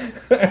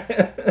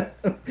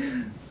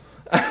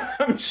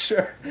 I'm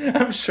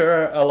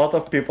sure a lot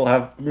of people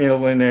have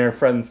millionaire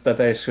friends that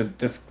they should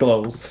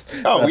disclose.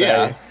 Oh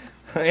yeah,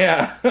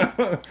 yeah,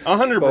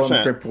 100%. Go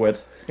on trip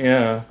with.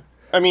 Yeah,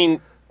 I mean,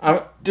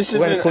 this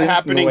isn't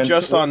happening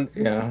just on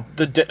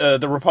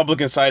the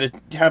Republican side;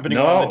 it's happening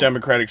on the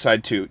Democratic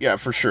side too. Yeah,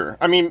 for sure.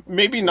 I mean,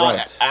 maybe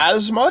not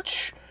as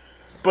much,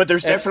 but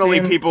there's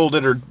definitely people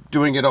that are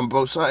doing it on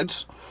both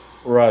sides.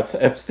 Right,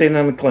 Epstein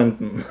and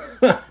Clinton.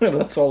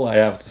 That's all I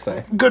have to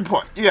say. Good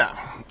point. Yeah.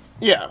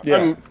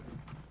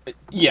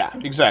 Yeah,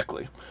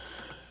 exactly.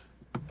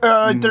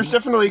 There's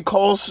definitely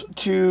calls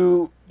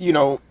to,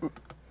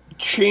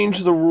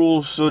 change the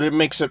rules so that it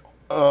makes it,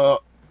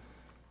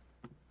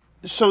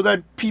 so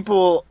that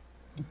people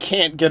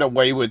can't get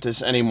away with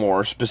this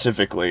anymore,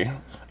 specifically.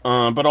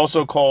 But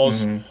also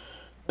calls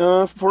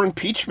for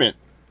impeachment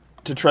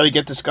to try to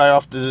get this guy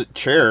off the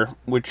chair,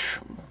 which,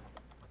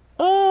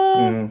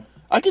 I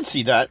can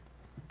see that.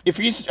 If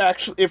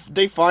if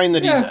they find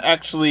that he's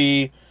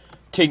actually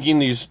taking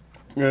these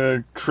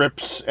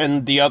trips,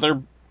 and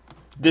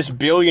this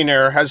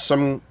billionaire has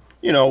some,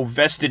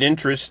 vested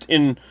interest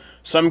in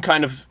some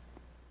kind of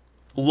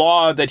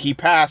law that he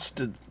passed,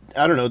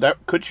 I don't know,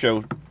 that could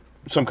show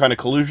some kind of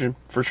collusion,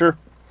 for sure.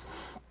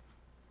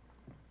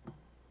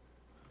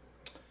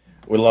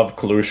 We love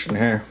collusion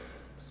here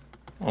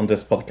on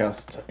this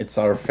podcast. It's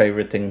our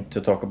favorite thing to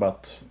talk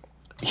about.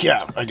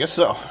 Yeah, I guess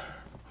so.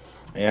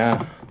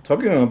 Yeah,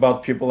 talking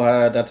about people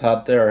that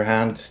had their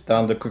hand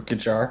down the cookie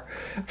jar.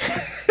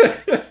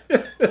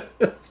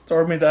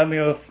 Stormy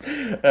Daniels,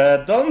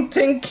 don't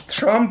think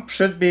Trump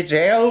should be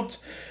jailed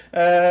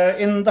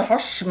in the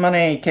hush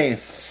money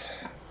case.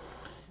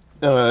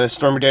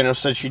 Stormy Daniels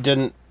said she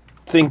didn't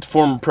think the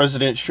former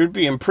president should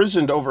be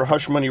imprisoned over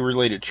hush money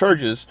related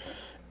charges.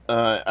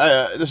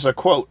 This is a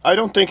quote. "I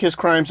don't think his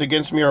crimes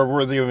against me are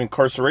worthy of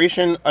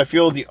incarceration. I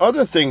feel the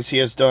other things he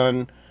has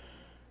done,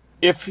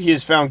 if he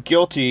is found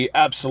guilty,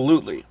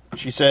 absolutely,"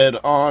 she said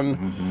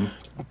on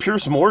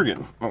Piers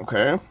Morgan.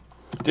 Okay.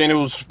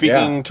 Daniel was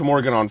speaking to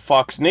Morgan on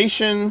Fox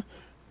Nation,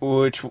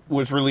 which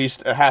was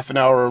released a half an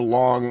hour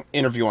long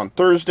interview on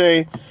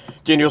Thursday.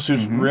 Daniels,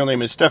 whose real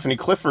name is Stephanie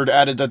Clifford,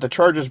 added that the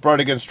charges brought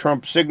against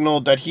Trump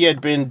signaled that he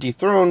had been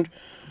dethroned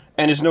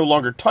and is no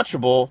longer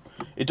touchable.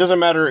 "It doesn't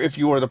matter if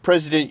you are the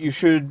president, you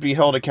should be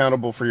held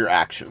accountable for your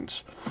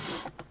actions."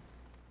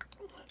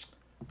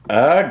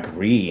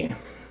 Agree.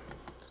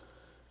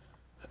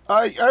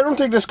 I don't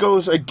think this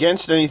goes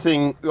against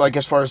anything, like,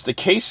 as far as the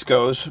case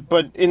goes,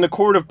 but in the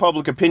court of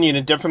public opinion,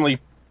 it definitely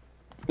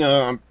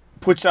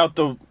puts out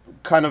the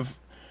kind of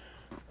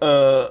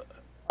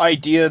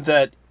idea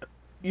that,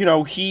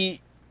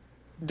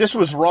 this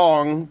was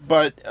wrong,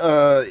 but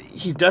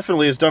he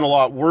definitely has done a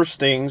lot worse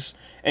things,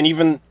 and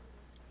even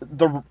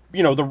the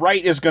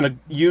right is going to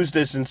use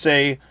this and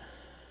say,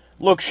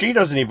 look, she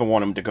doesn't even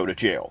want him to go to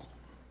jail.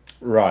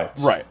 Right.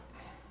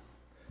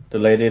 The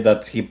lady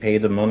that he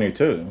paid the money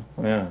to,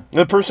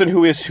 the person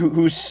who he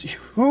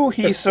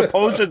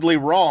supposedly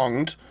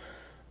wronged,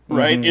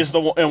 right, is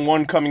the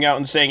one coming out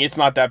and saying it's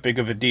not that big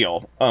of a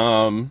deal.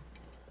 I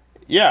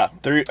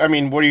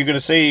mean, what are you going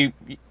to say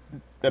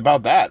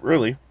about that,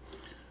 really?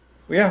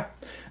 Yeah,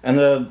 and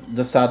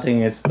the sad thing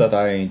is that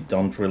I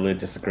don't really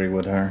disagree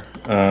with her.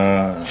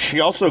 She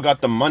also got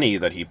the money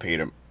that he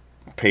paid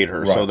her,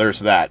 right. So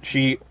there's that.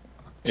 She's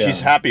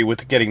happy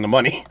with getting the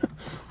money.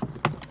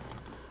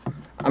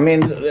 I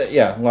mean,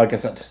 like I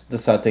said, the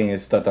sad thing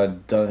is that I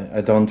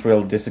don't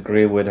really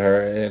disagree with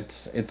her.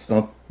 It's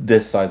not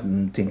this I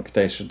think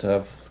they should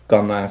have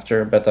gone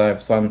after, but I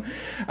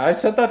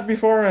said that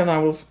before, and I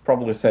will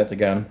probably say it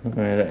again.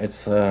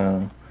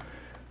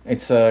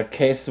 It's a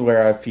case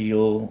where I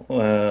feel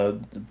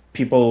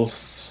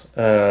people's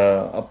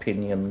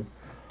opinion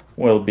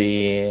will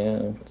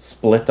be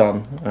split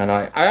on, and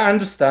I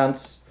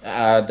understand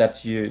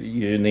that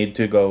you need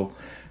to go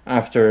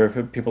after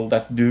people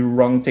that do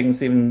wrong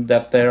things, even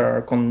that they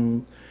are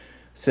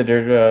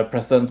considered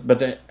president,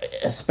 but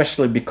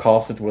especially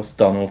because it was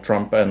Donald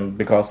Trump and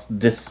because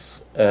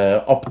this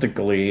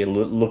optically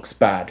looks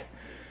bad.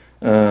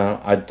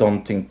 I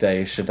don't think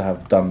they should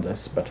have done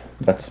this, but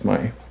that's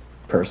my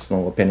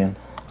personal opinion.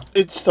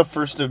 It's the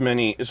first of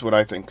many, is what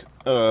I think.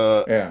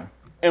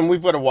 And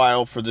we've got a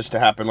while for this to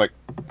happen. Like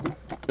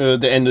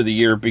the end of the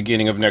year,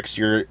 beginning of next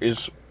year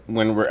is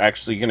when we're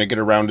actually going to get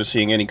around to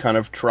seeing any kind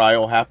of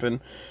trial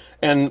happen.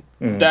 And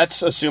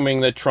that's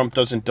assuming that Trump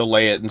doesn't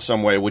delay it in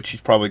some way, which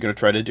he's probably going to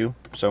try to do.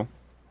 So,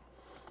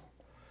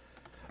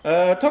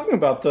 talking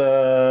about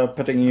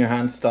putting your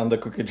hands down the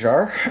cookie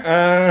jar.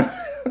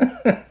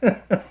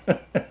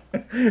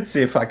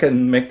 See if I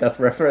can make that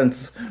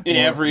reference in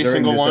every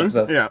single one.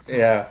 Episode.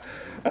 Yeah.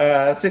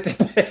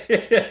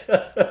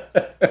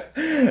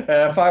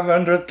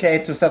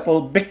 500K to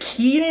settle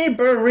bikini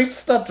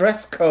barista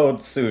dress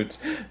code suit.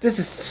 This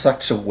is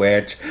such a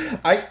weird.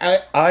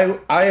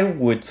 I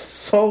would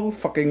so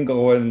fucking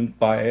go and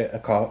buy a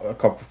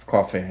cup of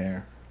coffee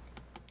here.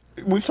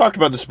 We've talked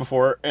about this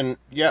before, and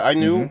yeah, I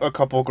knew a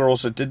couple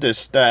girls that did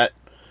this, that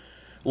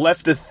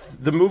left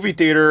the movie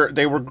theater.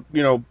 They were,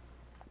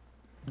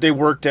 they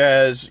worked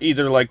as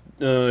either like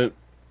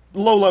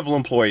low-level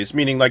employees,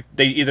 meaning like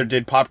they either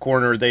did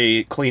popcorn or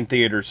they cleaned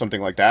theater or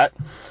something like that.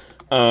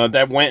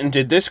 That went and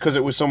did this because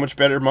it was so much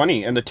better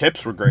money, and the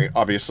tips were great,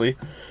 obviously.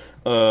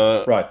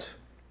 Right.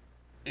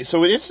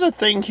 So it's a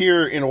thing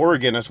here in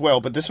Oregon as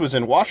well, but this was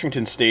in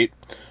Washington State.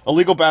 A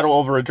legal battle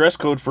over a dress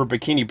code for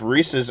bikini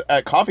baristas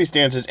at coffee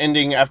stands is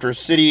ending after a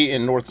city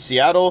in North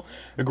Seattle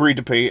agreed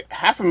to pay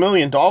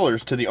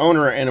 $500,000 to the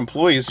owner and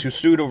employees who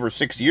sued over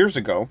 6 years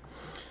ago.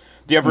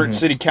 The Everett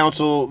City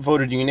Council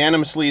voted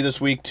unanimously this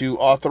week to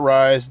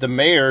authorize the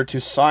mayor to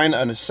sign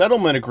a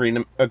settlement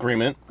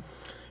agreement.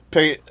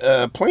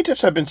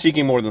 Plaintiffs have been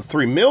seeking more than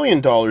 $3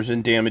 million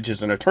in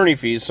damages and attorney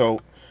fees,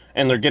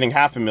 and they're getting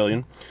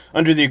 $500,000.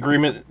 Under the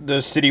agreement,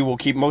 the city will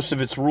keep most of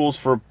its rules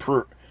for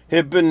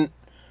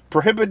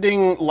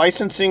prohibiting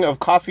licensing of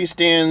coffee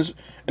stands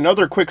and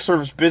other quick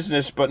service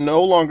business, but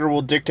no longer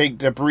will dictate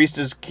that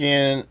baristas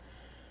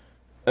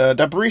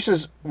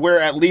wear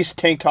at least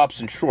tank tops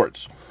and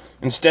shorts.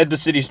 Instead, the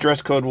city's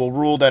dress code will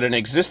rule that an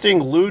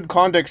existing lewd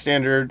conduct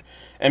standard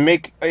and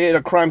make it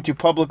a crime to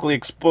publicly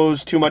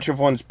expose too much of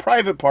one's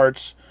private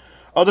parts.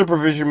 Other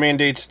provision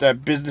mandates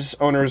that business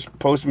owners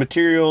post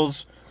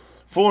materials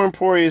for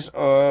employees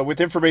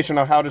with information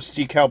on how to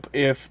seek help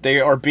if they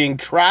are being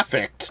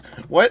trafficked.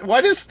 What?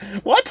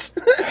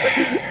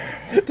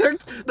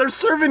 They're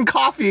serving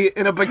coffee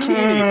in a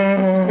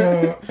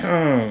bikini.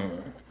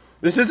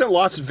 This isn't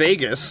Las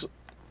Vegas.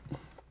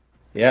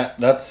 Yeah,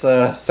 that's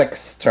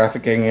sex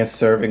trafficking is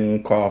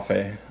serving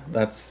coffee.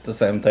 That's the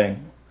same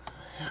thing.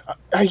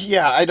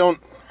 Yeah, I don't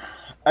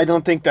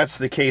think that's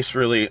the case,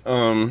 really.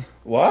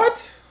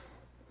 What?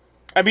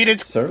 I mean,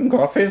 it's serving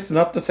coffee is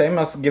not the same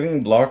as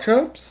giving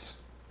blowjobs.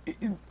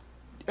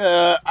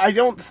 I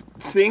don't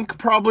think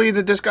probably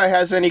that this guy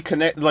has any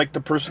like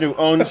the person who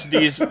owns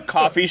these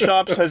coffee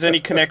shops has any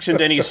connection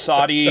to any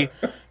Saudi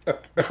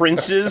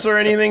princes or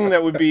anything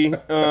that would be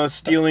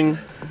stealing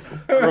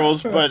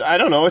girls, but I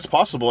don't know. It's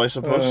possible, I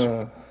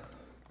suppose.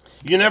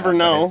 You never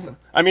know.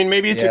 I mean,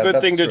 maybe it's a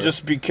good thing to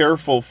just be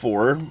careful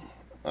for.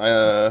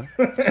 True.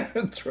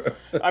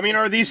 I mean,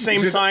 are these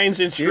same signs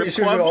in strip clubs?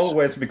 You should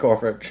always be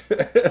careful.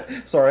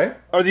 Sorry?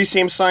 Are these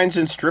same signs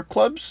in strip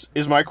clubs?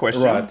 Is my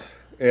question. Right.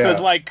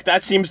 Because, like,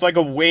 that seems like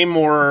a way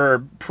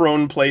more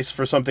prone place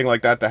for something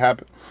like that to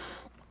happen.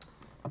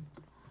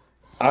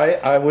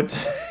 I would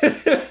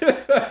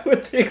I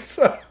would think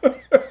so.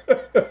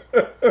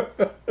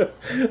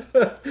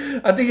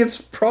 I think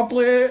it's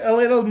probably a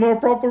little more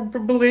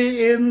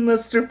probably in a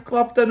strip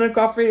club than a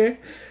coffee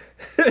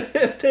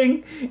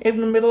thing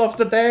in the middle of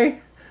the day.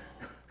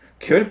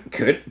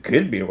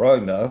 Could be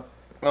wrong though.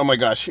 Oh my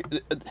gosh.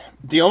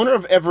 The owner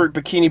of Everett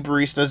Bikini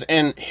Baristas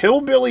and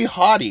Hillbilly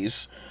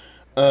Hotties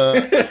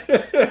Hillbilly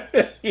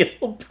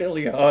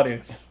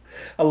Hotties.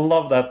 I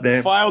love that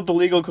name. Filed the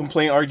legal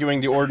complaint arguing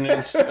the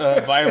ordinance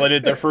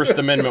violated their First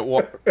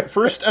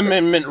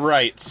Amendment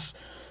rights.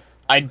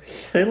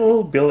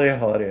 Hillbilly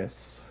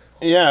Hotties.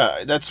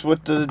 Yeah, that's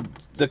what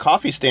the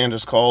coffee stand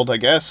is called, I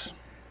guess.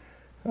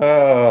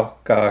 Oh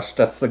gosh,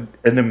 that's an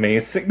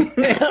amazing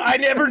name. I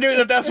never knew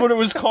that that's what it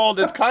was called.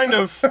 It's kind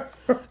of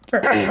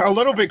a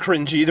little bit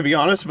cringy, to be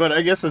honest, but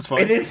I guess it's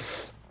fine.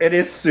 It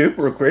is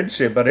super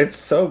cringy, but it's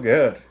so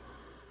good.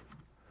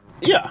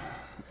 Yeah.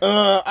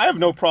 I have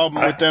no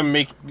problem with them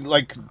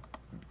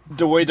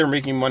the way they're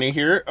making money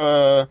here.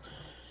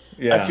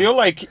 Yeah. I feel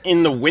like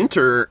in the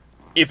winter,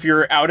 if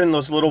you're out in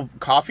those little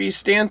coffee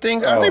stand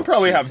things, they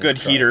probably have good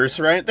heaters,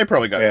 right? They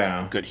probably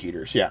got good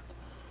heaters, yeah.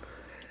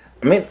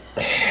 I mean,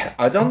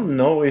 I don't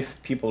know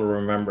if people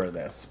remember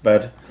this,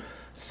 but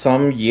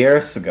some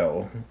years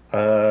ago,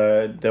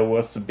 there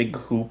was a big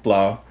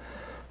hoopla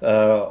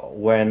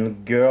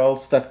when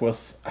girls that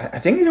was, I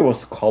think it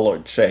was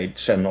college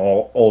age and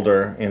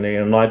older in the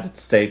United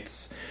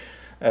States,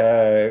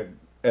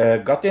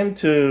 got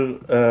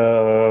into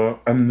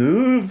a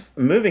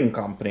moving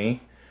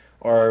company,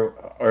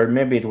 or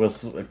maybe it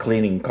was a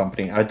cleaning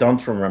company. I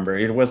don't remember.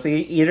 It was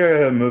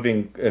either a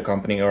moving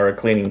company or a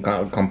cleaning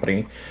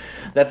company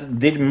that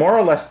did more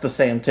or less the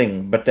same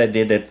thing, but they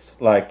did it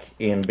like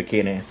in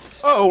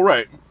bikinis. Oh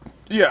right,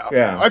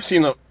 yeah. I've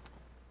seen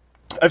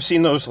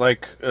those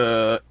like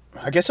I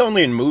guess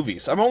only in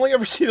movies. I've only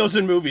ever seen those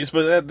in movies,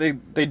 but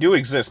they do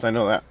exist. I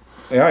know that.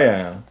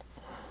 Yeah.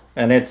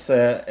 And it's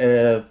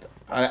I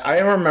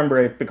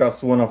remember it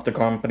because one of the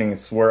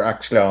companies were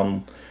actually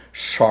on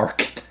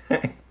Shark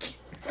Tank.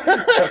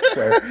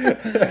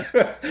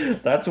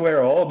 That's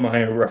where all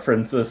my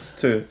references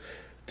to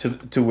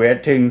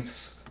weird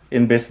things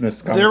in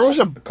business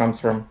comes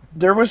from.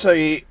 There was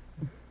a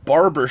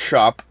barber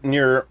shop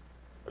near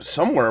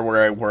somewhere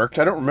where I worked.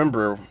 I don't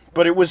remember,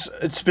 but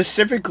it's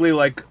specifically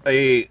like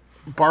a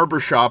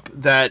barbershop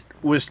that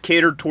was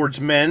catered towards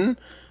men,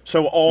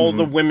 so all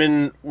the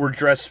women were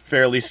dressed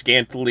fairly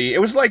scantily. It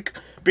was like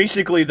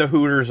basically the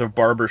Hooters of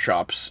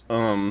barbershops.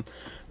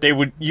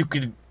 You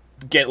could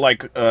get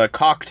like a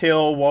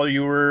cocktail while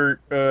you were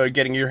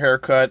getting your hair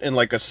cut and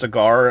like a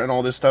cigar and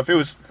all this stuff. It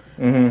was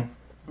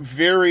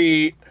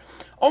very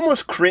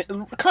almost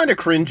kind of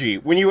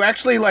cringy when you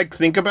actually like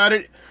think about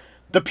it.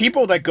 The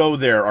people that go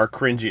there are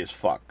cringy as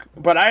fuck.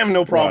 But I have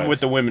no problem with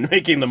the women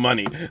making the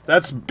money.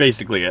 That's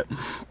basically it.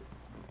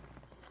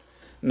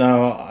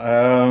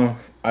 No,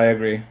 I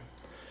agree.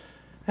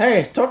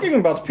 Hey, talking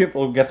about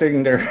people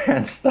getting their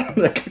hands down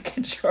the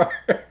cookie jar,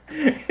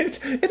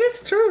 it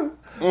is true.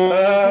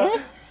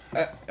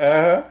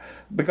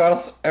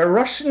 Because a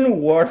Russian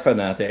war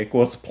fanatic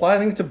was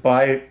planning to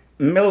buy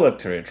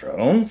military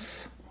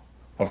drones,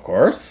 of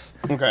course.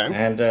 Okay.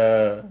 And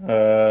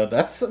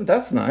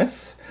that's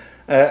nice.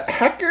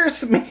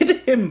 Hackers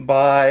made him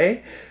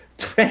buy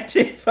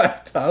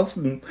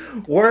 25,000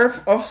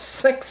 worth of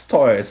sex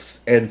toys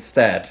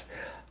instead.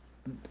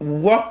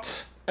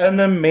 What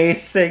an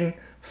amazing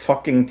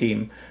fucking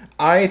team.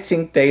 I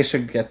think they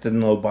should get the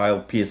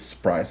Nobel Peace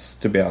Prize,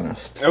 to be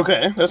honest.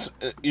 Okay, that's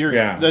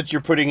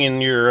you're putting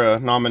in your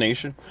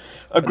nomination.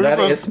 That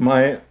is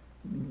my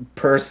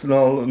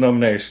personal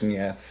nomination,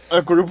 yes.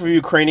 A group of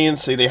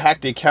Ukrainians say they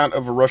hacked the account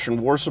of a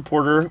Russian war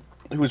supporter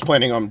who was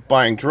planning on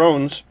buying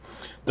drones.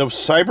 The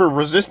cyber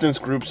resistance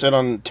group said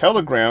on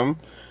Telegram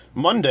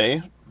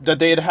Monday that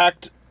they had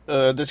hacked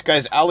this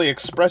guy's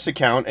AliExpress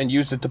account and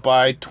used it to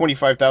buy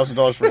 $25,000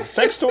 worth of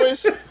sex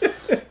toys.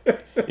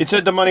 It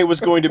said the money was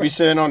going to be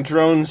sent on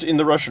drones in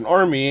the Russian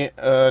army.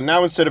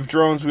 Now, instead of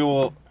drones, we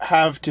will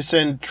have to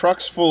send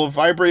trucks full of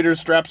vibrators,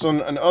 straps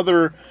on, and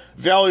other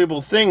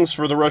valuable things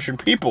for the Russian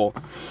people.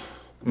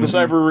 The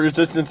cyber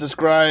resistance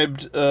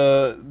described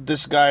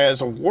this guy as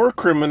a war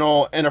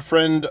criminal and a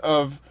friend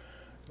of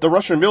the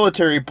Russian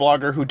military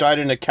blogger who died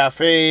in a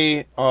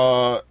cafe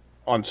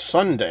on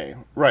Sunday.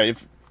 Right.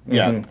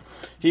 Yeah.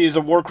 He is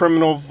a war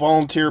criminal,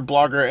 volunteer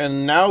blogger,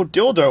 and now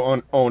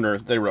dildo owner,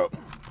 they wrote.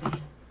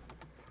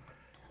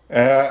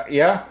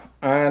 Yeah.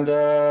 And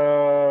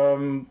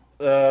the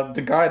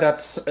guy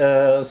that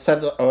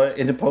said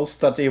in the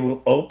post that he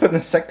will open a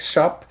sex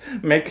shop,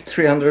 make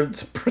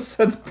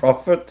 300%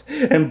 profit,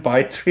 and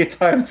buy 3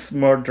 times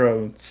more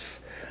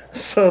drones.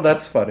 So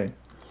that's funny.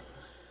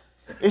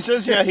 It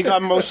says, yeah, he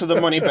got most of the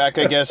money back,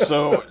 I guess,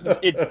 so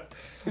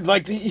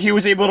he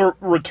was able to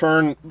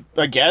return,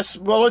 I guess.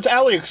 Well, it's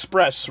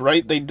AliExpress,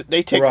 right?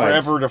 They take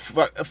forever to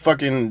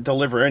fucking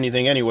deliver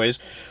anything anyways.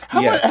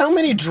 How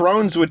many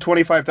drones would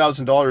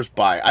 $25,000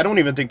 buy? I don't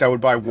even think that would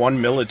buy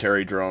one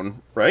military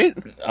drone, right?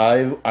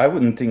 I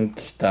wouldn't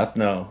think that,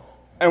 no.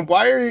 And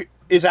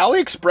is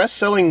AliExpress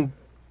selling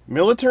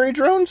military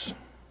drones?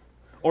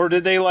 Or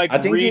did they,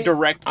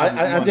 redirect the money?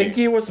 I think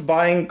he was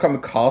buying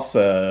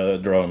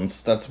kamikaze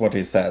drones. That's what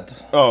he said.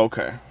 Oh,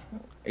 okay.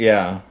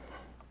 Yeah.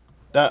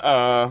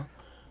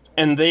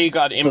 And they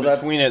got in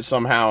between it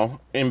somehow,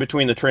 in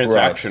between the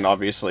transaction,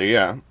 obviously,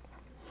 yeah.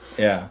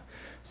 Yeah.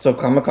 So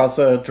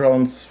kamikaze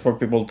drones, for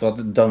people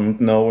that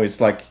don't know, it's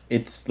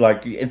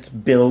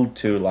built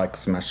to,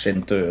 smash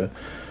into...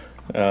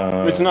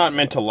 it's not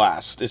meant to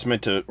last. It's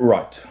meant to...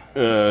 Right.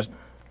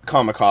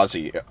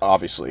 Kamikaze,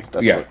 obviously.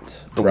 That's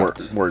what the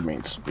word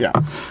means. Yeah.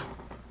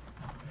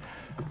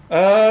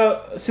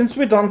 Since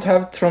we don't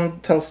have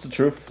Trond Tells the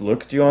Truth,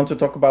 Luke, do you want to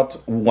talk about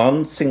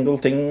one single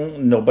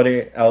thing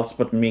nobody else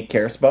but me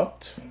cares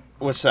about?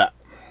 What's that?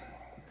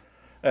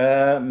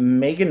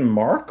 Meghan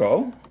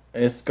Markle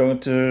is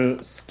going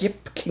to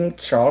skip King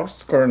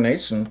Charles'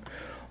 coronation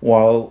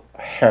while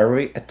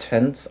Harry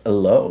attends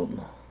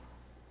alone.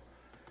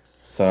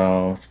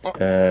 So,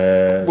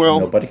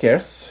 nobody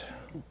cares.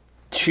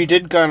 She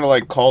did kind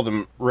of call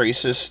them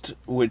racist,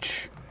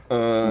 which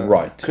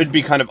could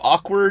be kind of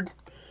awkward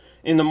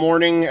in the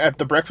morning at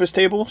the breakfast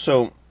table.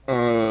 So,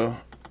 yeah,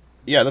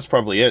 that's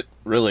probably it,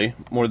 really,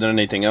 more than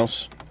anything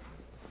else.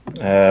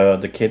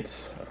 The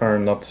kids are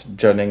not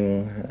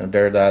judging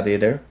their dad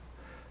either.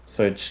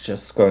 So it's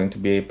just going to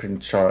be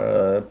Prince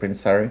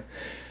Harry.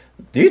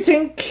 Do you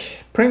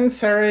think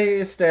Prince Harry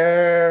is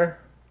there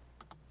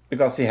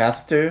because he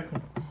has to?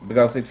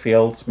 Because it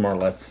feels more or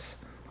less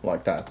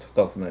like that,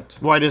 doesn't it?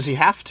 Why does he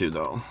have to,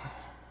 though?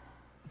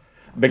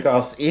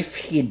 Because if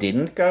he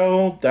didn't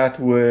go, that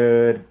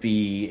would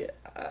be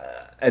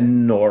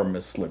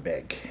enormously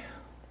big.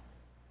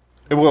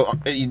 Well,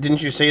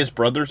 didn't you say his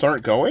brothers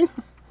aren't going?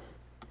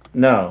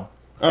 No,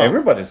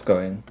 everybody's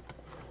going.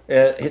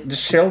 The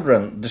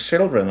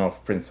children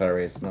of Prince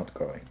Harry is not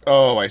going.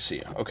 Oh, I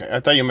see. Okay, I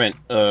thought you meant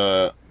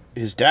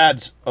his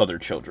dad's other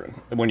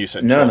children. When you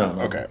said no.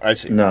 Okay, I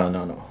see.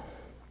 No.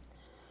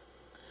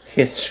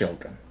 His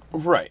children.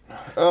 Right.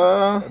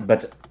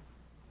 But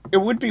it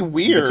would be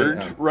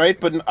weird, right?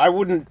 But I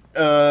wouldn't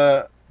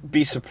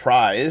be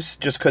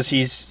surprised just because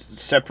he's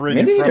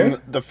separated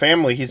from the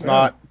family. He's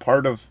not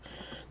part of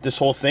this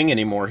whole thing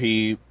anymore.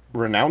 He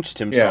renounced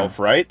himself,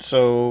 right?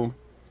 So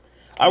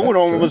I would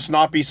almost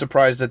not be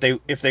surprised that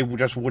if they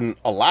just wouldn't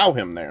allow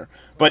him there.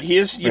 But he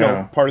is, you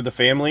know, part of the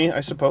family,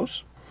 I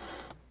suppose.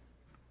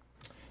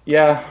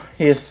 Yeah,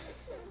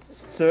 he's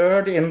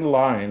third in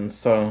line,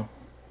 so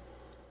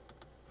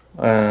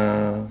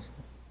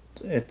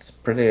it's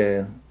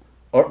pretty.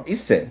 Or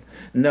is it?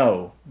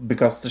 No,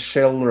 because the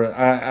children.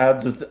 I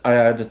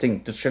had to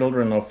think the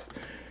children of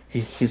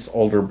his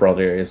older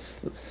brother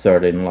is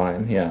third in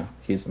line. Yeah,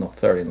 he's not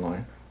third in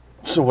line.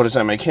 So what does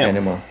that make him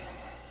anymore?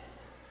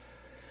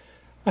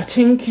 I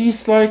think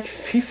he's like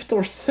fifth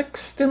or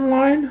sixth in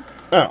line.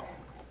 Oh,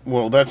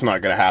 well, that's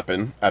not going to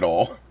happen at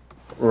all.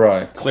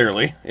 Right.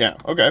 Clearly, yeah.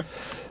 Okay.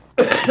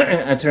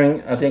 I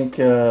think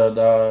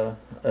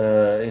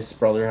his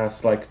brother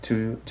has like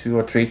two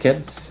or three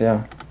kids.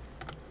 Yeah.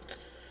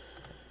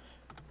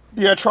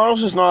 Yeah,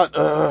 Charles is not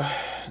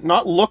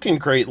looking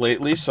great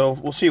lately, so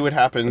we'll see what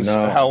happens.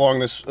 No. How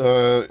long this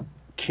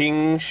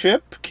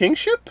kingship?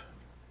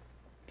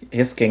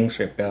 His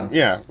kingship, yes.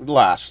 Yeah,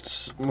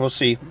 lasts. We'll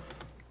see.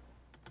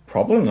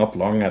 Probably not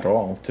long at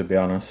all, to be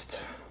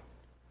honest.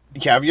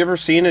 Yeah, have you ever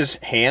seen his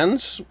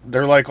hands?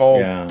 They're like all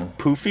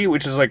poofy,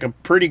 which is like a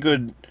pretty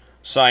good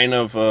sign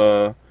of,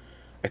 I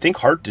think,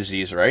 heart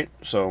disease, right?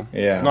 So,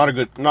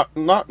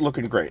 not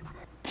looking great.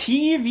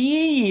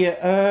 TV!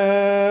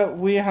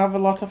 We have a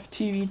lot of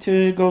TV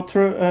to go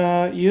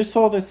through. You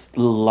saw this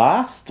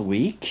last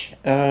week.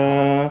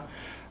 I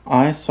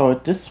saw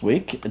it this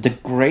week. The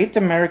Great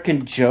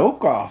American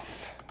Joke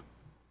Off.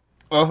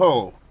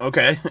 Oh,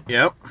 okay.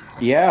 Yep.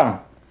 Yeah.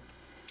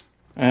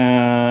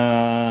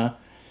 I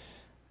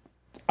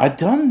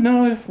don't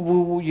know if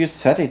you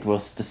said it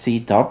was the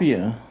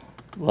CW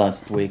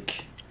last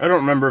week. I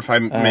don't remember if I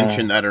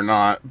mentioned that or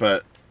not,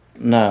 but...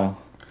 No.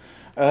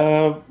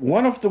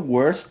 One of the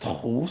worst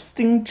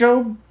hosting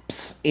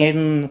jobs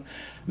in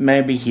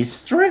maybe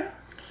history.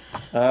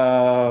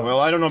 Well,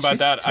 I don't know about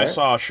that. I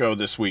saw a show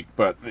this week,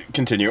 but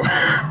continue.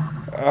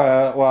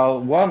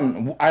 Well,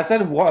 one. I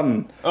said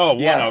one. Oh,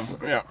 yes.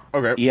 One of. Yeah,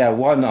 okay. Yeah,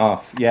 one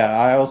off. Yeah,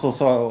 I also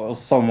saw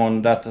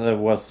someone that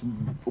was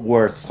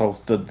worst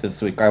hosted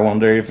this week. I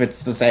wonder if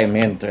it's the same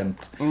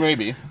intent.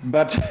 Maybe.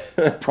 But,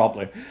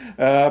 probably.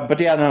 But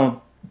yeah,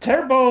 no.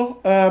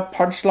 Terrible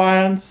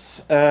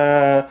punchlines.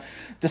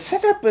 The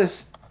setup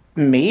is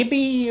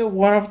maybe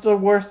one of the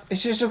worst.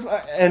 It's just,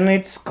 and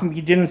it's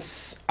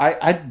comedians.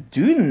 I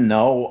do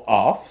know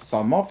of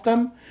some of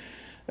them.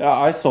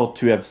 I saw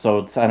 2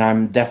 episodes, and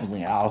I'm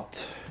definitely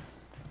out.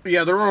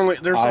 Yeah,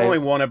 there's only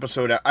one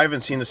episode. I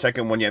haven't seen the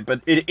second one yet,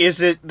 but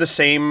is it the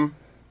same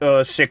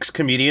 6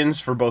 comedians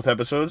for both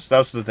episodes? That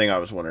was the thing I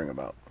was wondering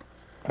about.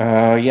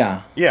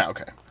 Yeah. Yeah,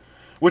 okay.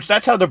 Which,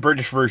 that's how the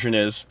British version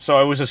is, so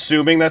I was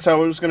assuming that's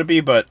how it was going to be,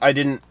 but I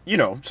didn't,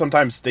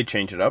 sometimes they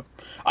change it up.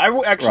 I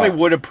actually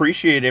would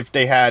appreciate if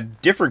they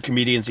had different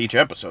comedians each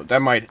episode.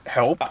 That might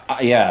help.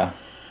 Yeah.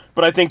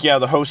 But I think,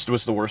 the host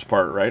was the worst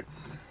part, right?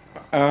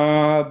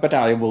 But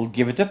I will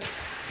give it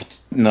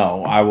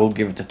I will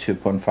give it a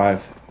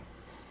 2.5.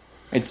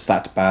 It's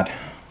that bad.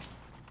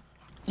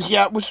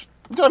 Yeah, it was...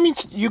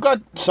 you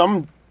got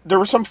there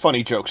were some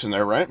funny jokes in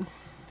there, right?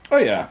 Oh,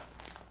 yeah.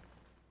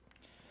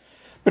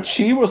 But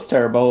she was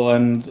terrible,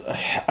 and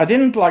I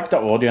didn't like the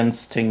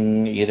audience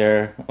thing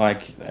either.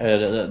 Like,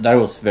 that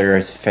was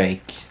very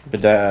fake,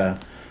 with the,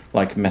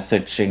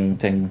 messaging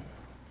thing.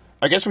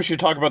 I guess we should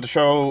talk about the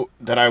show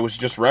that I was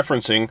just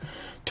referencing,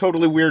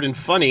 Totally Weird and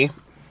Funny.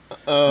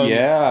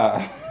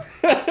 Yeah.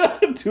 2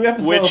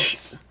 episodes.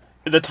 Which,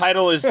 the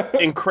title is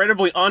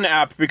incredibly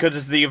unapt because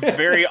it's the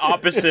very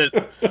opposite.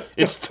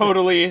 It's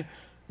totally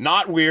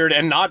not weird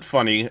and not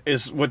funny,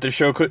 is what the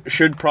show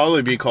should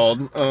probably be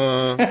called.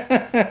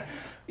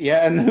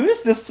 Yeah, and who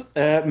is this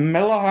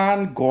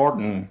Mellahan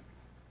Gordon?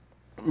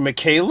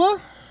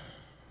 Michaela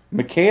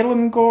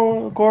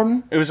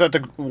Gordon? It was that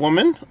the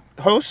woman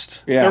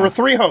host? Yeah. There were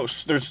 3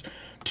 hosts. There's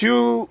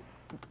 2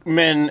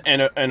 men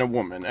and a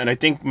woman, and I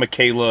think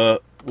Michaela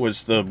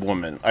was the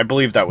woman. I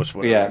believe that was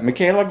what. Yeah,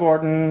 Michaela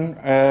Gordon,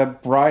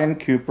 Brian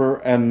Cooper,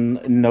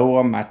 and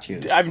Noah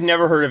Matthews. I've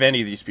never heard of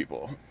any of these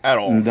people at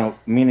all. No,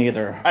 me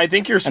neither. I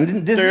think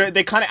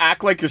they kind of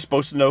act like you're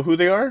supposed to know who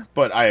they are,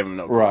 but I have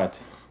no clue. Right.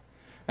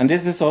 And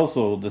this is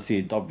also the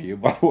CW,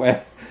 by the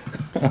way.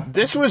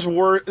 This was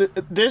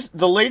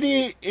the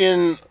lady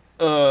in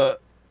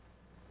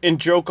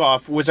Joke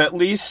Off was at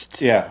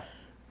least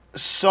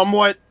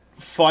somewhat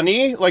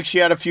funny. Like, she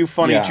had a few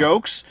funny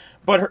jokes,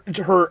 but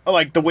her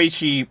like the way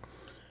she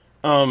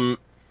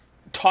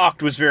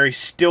talked was very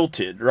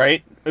stilted,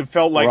 right? It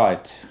felt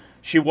like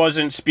she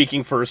wasn't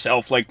speaking for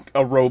herself, like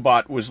a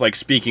robot was like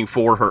speaking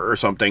for her or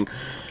something.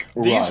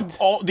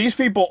 These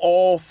people,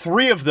 all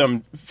 3 of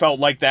them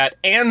felt like that,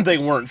 and they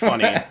weren't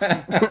funny.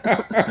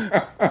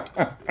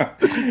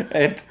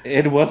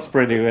 It was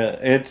pretty weird.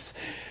 It's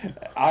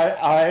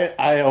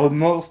I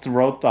almost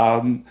wrote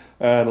down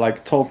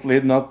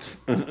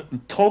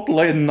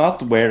totally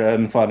not weird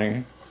and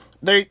funny.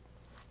 The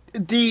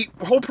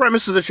whole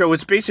premise of the show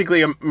is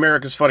basically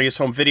America's Funniest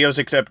Home Videos,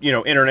 except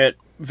internet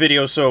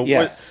videos, so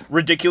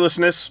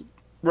ridiculousness,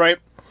 right?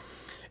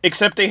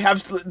 except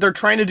they're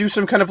trying to do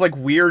some kind of like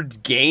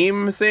weird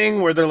game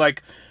thing where they're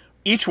like,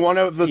 each one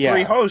of the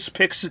three hosts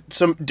picks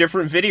some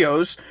different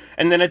videos,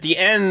 and then at the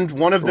end,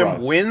 one of them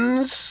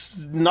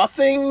wins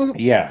nothing.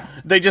 Yeah.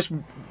 They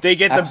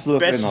get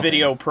Absolutely the best nothing.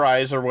 video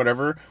prize or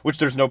whatever, which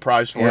there's no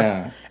prize for.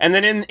 Yeah. And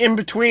then in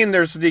between,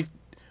 there's the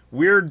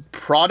weird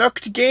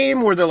product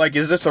game where they're like,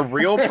 is this a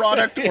real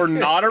product or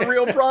not a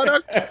real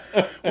product?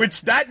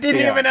 Which that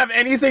didn't even have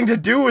anything to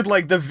do with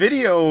like the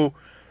video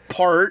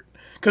part,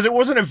 because it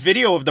wasn't a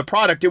video of the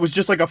product, it was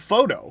just like a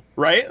photo,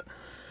 right?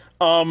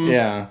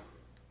 Yeah.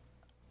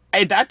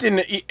 That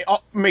didn't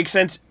make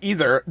sense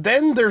either.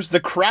 Then there's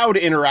the crowd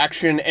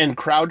interaction and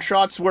crowd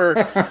shots where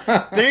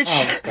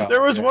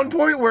there was one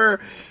point where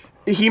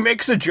he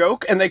makes a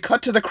joke and they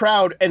cut to the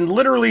crowd and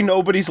literally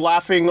nobody's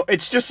laughing.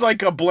 It's just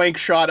like a blank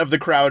shot of the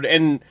crowd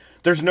and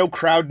there's no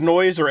crowd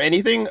noise or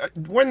anything.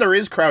 When there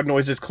is crowd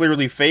noise, it's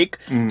clearly fake.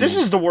 This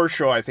is the worst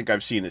show I think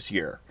I've seen this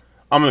year.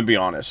 I'm going to be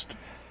honest.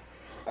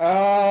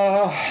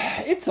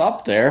 It's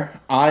up there.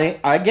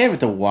 I gave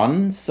it a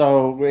 1,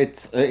 so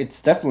it's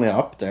definitely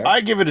up there.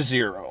 I give it a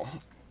 0.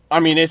 I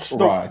mean, it's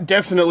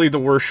definitely the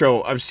worst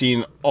show I've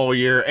seen all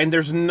year, and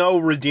there's no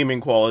redeeming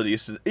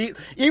qualities.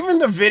 Even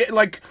the video,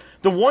 like,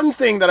 the one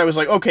thing that I was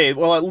like, okay,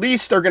 well, at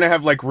least they're gonna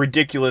have, like,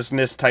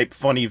 ridiculousness type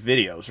funny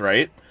videos,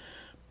 right?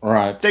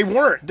 Right. They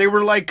weren't. They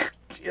were, like,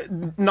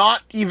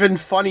 not even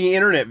funny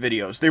internet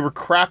videos. They were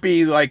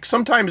crappy, like,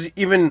 sometimes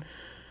even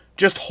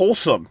just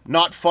wholesome,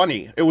 not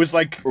funny. It was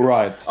like,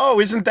 oh,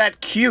 isn't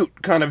that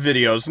cute kind of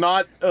videos,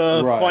 not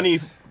funny,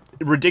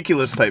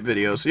 ridiculous type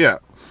videos. Yeah.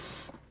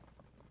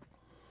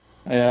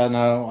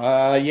 No,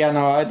 I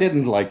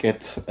didn't like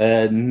it.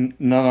 None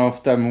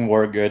of them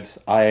were good.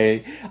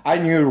 I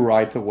knew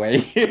right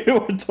away you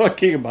were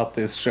talking about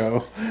this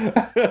show.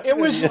 It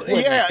was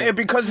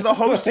because the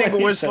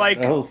hosting was like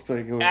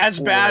as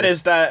bad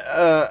as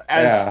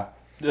that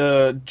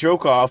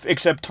Joke Off,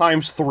 except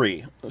times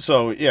 3.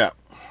 So yeah.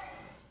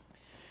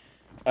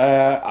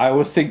 I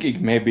was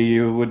thinking maybe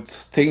you would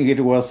think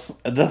it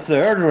was the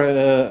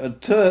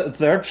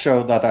third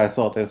show that I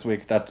saw this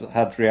week that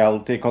had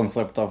reality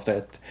concept of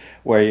it,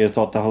 where you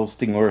thought the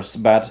hosting was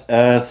bad.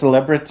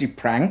 Celebrity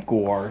Prank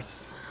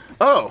Wars.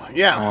 Oh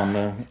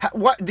yeah.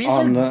 What? These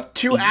are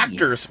two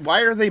actors.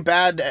 Why are they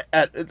bad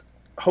at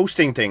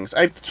hosting things?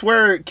 I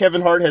swear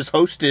Kevin Hart has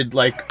hosted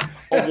like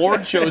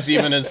award shows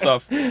even and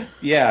stuff.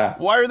 Yeah.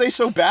 Why are they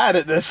so bad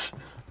at this?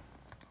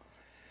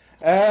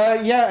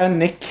 And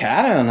Nick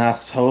Cannon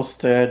has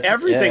hosted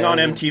everything on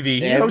MTV.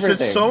 He hosted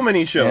so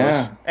many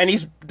shows,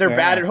 and they're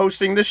bad at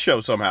hosting this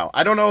show somehow.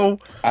 I don't know.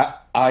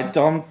 I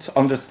don't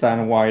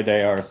understand why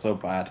they are so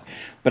bad,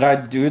 but I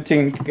do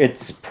think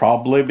it's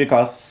probably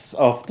because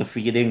of the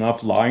feeding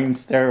of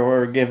lines they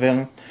were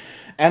given,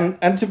 and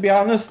to be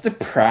honest, the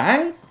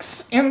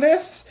pranks in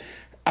this,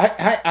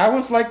 I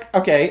was like,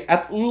 okay,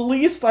 at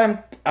least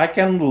I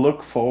can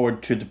look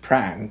forward to the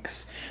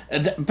pranks,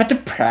 but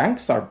the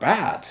pranks are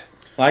bad.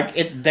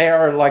 Like they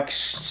are like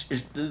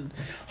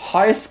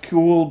high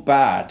school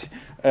bad.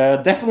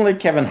 Definitely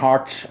Kevin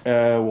Hart's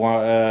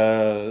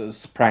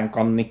prank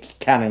on Nick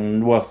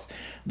Cannon was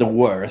the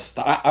worst.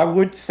 I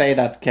would say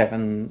that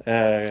Kevin.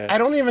 I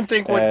don't even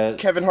think what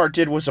Kevin Hart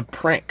did was a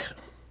prank.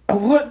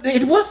 What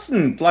it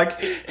wasn't like.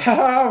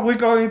 We're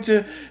going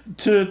to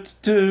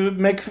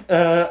make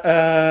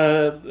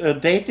a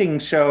dating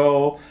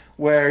show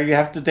where you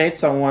have to date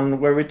someone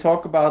where we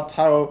talk about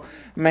how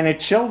many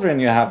children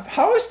you have.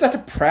 How is that a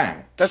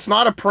prank? That's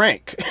not a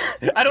prank.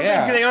 I don't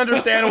think they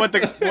understand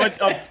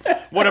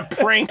what a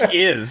prank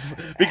is,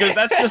 because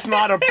that's just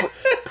not a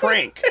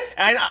prank.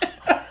 And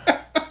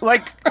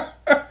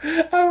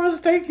I was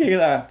thinking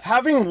that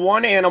having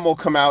one animal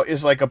come out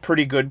is like a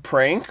pretty good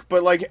prank,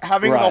 but like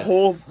having the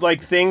whole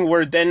like thing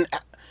where then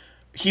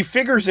he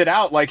figures it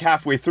out like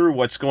halfway through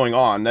what's going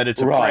on, that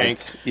it's a prank.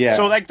 Yeah.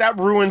 So like that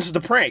ruins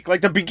the prank. Like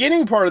the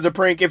beginning part of the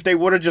prank, if they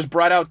would have just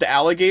brought out the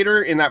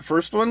alligator in that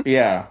first one.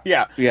 Yeah.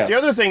 Yeah. Yes. The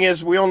other thing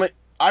is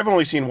I've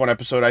only seen one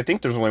episode. I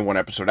think there's only one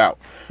episode out.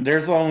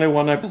 There's only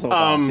one episode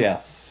out,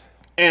 yes.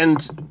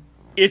 And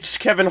it's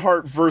Kevin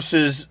Hart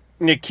versus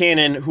Nick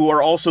Cannon, who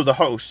are also the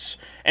hosts.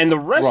 And the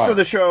rest of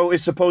the show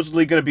is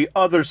supposedly going to be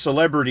other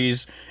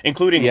celebrities,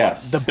 including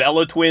the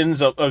Bella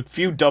Twins, a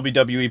few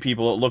WWE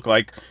people it looked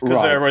like.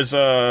 Because there was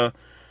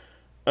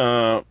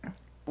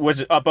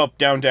it Up, Up,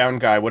 Down, Down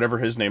guy, whatever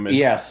his name is.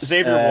 Yes.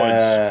 Xavier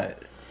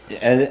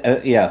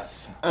Woods.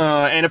 Yes.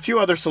 And a few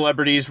other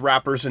celebrities,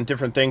 rappers, and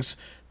different things.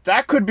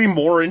 That could be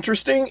more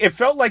interesting. It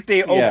felt like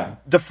they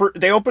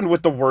opened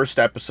with the worst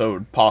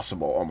episode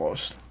possible,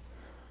 almost.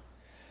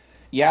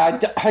 Yeah,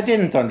 I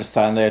didn't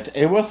understand it.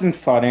 It wasn't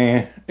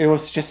funny. It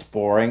was just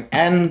boring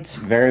and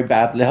very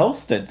badly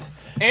hosted.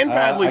 And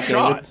badly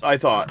shot, I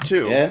thought,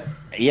 too. Yeah,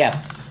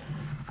 yes.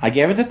 I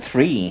gave it a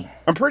 3.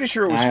 I'm pretty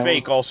sure it was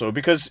fake also,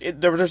 because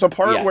there's a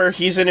part where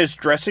he's in his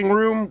dressing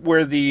room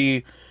where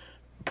the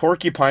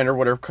porcupine or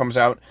whatever comes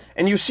out,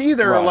 and you see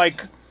there are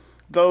like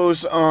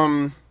those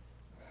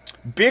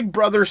Big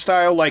Brother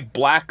style like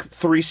black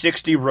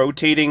 360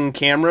 rotating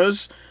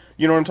cameras.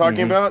 You know what I'm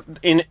talking about?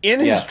 In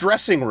his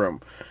dressing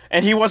room.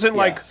 And he wasn't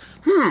Yes.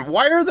 like,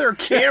 why are there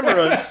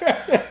cameras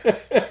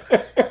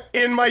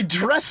in my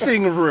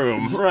dressing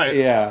room? Right.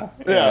 Yeah.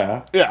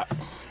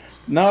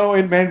 No,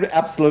 it made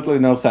absolutely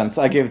no sense.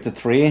 I give it a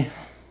 3.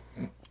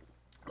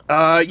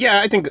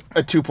 Yeah, I think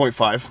a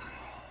 2.5.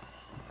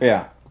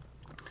 Yeah.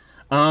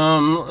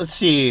 Let's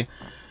see.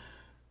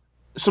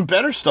 Some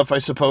better stuff, I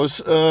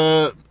suppose.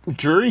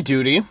 Jury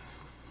Duty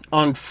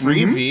on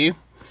Freevee.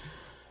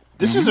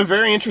 This is a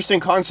very interesting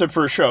concept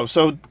for a show.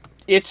 So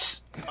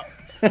it's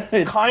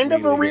kind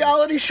of a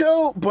reality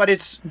show, but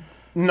it's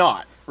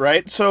not,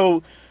 right?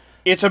 So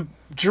it's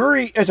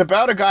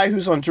about a guy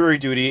who's on jury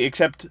duty,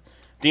 except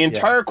the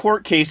entire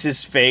court case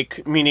is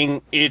fake,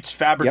 meaning it's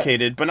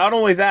fabricated. Yep. But not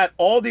only that,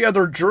 all the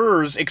other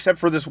jurors, except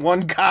for this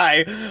one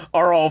guy,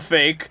 are all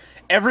fake.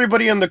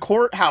 Everybody in the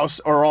courthouse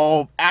are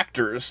all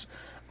actors,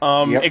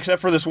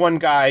 except for this one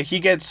guy. He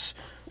gets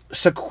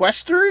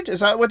sequestered?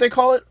 Is that what they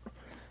call it?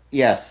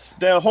 Yes.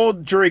 The whole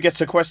jury gets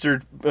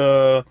sequestered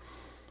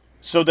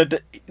so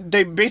that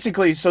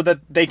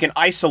they can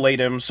isolate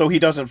him so he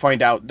doesn't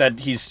find out that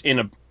he's in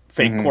a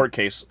fake court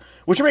case,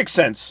 which makes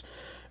sense.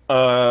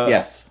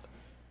 Yes.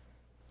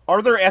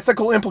 Are there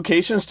ethical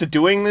implications to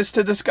doing this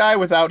to this guy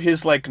without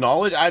his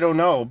knowledge? I don't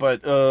know,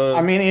 but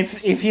I mean,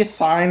 if he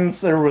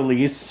signs a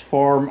release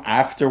form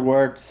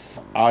afterwards,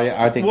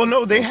 I think. Well,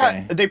 no,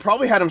 they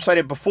probably had him sign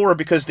it before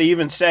because they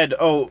even said,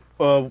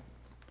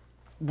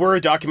 we're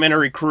a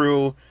documentary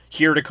crew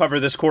here to cover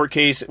this court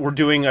case. We're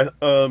doing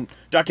a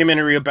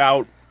documentary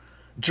about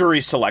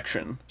jury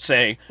selection,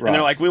 say, right. And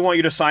they're like, we want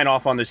you to sign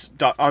off on this,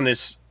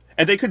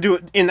 and they could do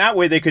it in that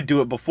way. They could do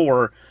it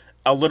before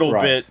a little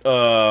bit.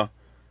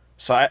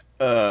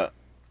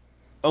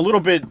 A little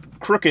bit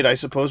crooked, I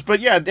suppose.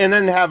 But yeah, and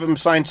then have him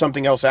sign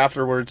something else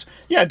afterwards.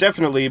 Yeah,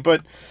 definitely.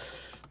 But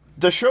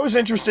the show's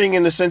interesting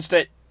in the sense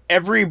that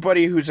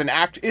everybody who's an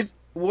actor, it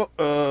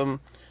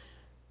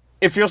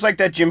feels like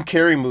that Jim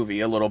Carrey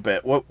movie a little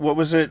bit. What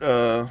was it?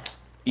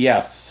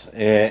 Yes,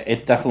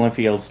 it definitely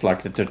feels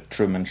like the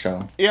Truman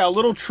Show. Yeah, a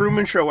little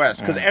Truman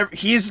Show-esque, because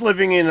he's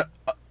living in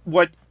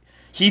what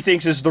he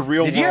thinks is the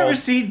real world. Did you ever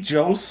see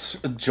Joe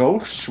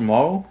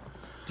Schmo?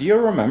 Do you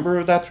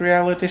remember that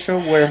reality show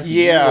where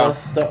he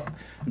was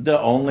the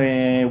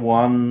only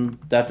one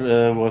that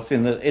was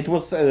in it? It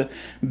was a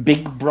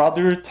Big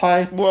Brother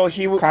type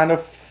kind of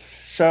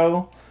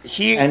show.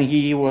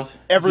 He was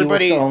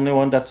the only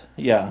one that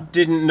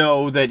didn't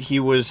know that he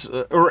was,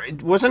 or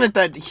wasn't it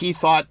that he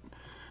thought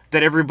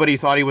that everybody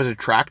thought he was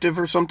attractive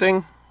or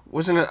something?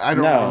 Wasn't it? I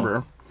don't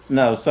remember.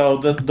 No, so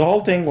the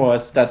whole thing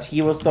was that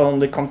he was the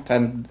only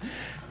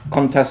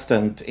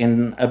contestant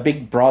in a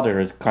Big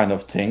Brother kind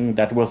of thing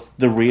that was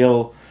the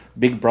real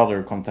Big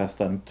Brother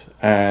contestant,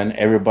 and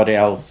everybody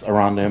else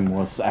around him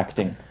was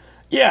acting.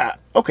 Yeah,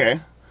 okay.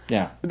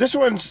 Yeah. This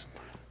one's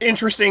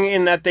interesting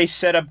in that they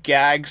set up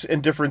gags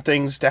and different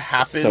things to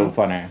happen. So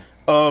funny.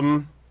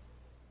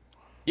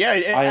 Yeah,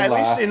 at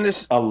least in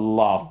this a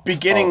lot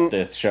beginning of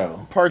this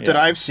show part that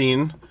I've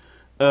seen,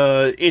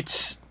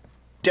 it's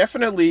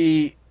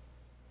definitely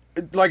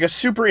like a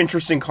super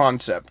interesting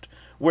concept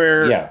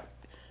where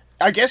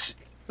I guess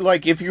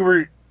if you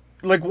were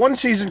one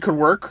season could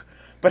work,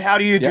 but how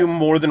do you do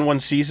more than one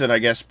season? I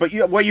guess, but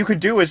what you could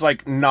do is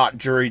not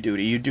jury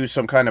duty. You do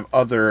some kind of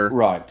other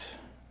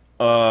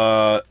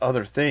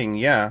other thing.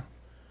 Yeah.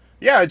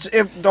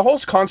 The whole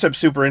concept's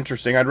super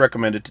interesting. I'd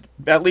recommend it.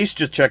 At least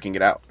just checking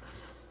it out.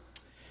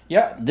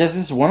 Yeah, this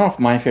is one of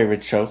my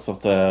favorite shows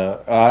of the.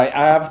 I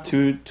have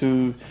two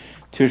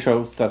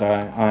shows that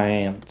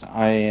I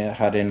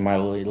had in my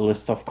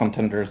list of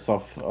contenders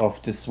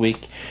of this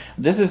week.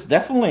 This is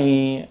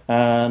definitely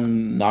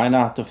 9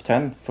 out of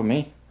 10 for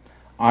me.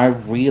 I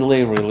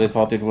really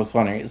thought it was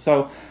funny.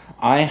 So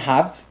I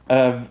have,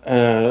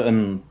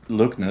 and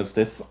Luke knows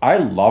this, I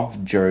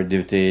love jury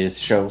duty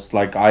shows.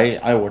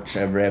 I watch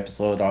every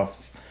episode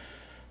of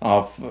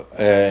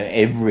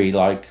every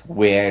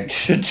weird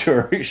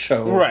jury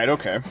show. Right,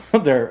 okay.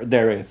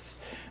 there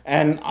is.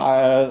 And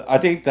I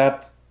think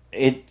that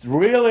it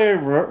really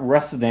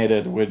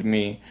resonated with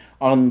me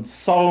on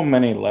so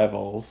many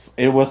levels.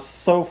 It was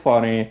so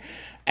funny,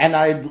 and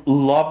I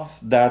love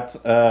that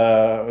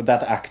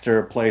that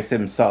actor plays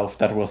himself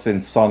that was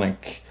in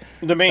Sonic.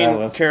 The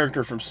main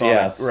character from Sonic,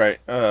 yes, right?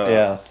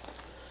 Yes,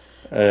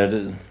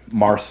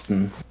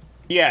 Marston.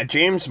 Yeah,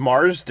 James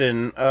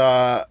Marsden.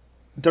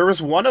 There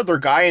was one other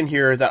guy in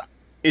here that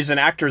is an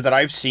actor that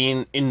I've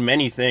seen in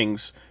many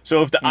things.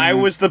 So if I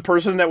was the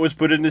person that was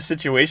put in this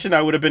situation,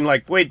 I would have been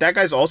like, wait, that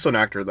guy's also an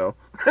actor, though.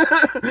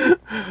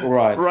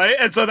 Right. Right?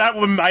 And so that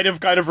one might have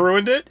kind of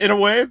ruined it in a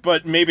way,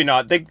 but maybe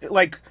not. They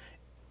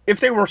if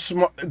they were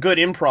good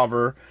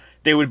improver,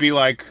 they would be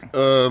like,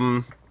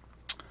 oh,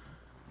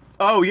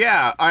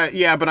 yeah,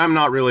 but I'm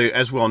not really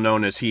as well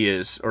known as he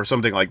is, or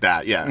something like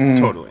that. Yeah,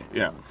 totally.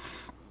 Yeah.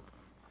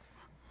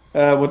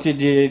 What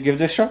did you give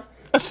this show?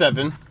 A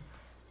 7.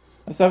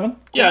 A 7?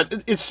 Yeah,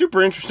 it's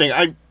super interesting.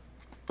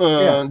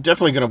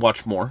 Definitely going to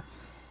watch more.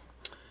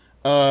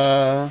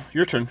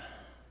 Your turn.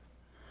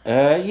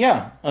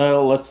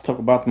 Let's talk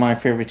about my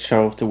favorite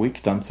show of the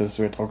week then, since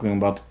we're talking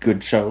about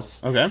good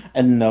shows. Okay.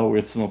 And no,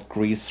 it's not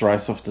Grease,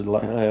 Rise of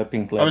the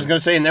Pink Lady. I was going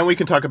to say, and then we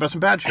can talk about some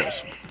bad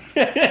shows.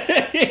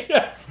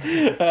 Yes.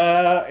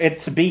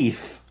 It's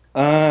Beef.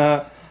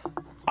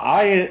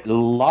 I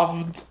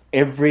loved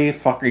every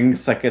fucking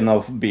second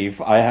of Beef.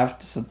 I have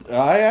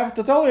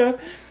to tell you,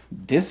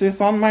 this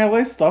is on my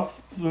list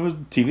of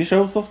TV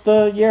shows of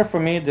the year for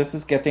me. This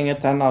is getting a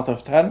 10 out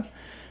of 10.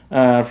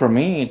 For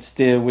me, it's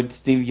with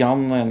Steve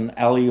Yeun and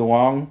Ali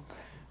Wong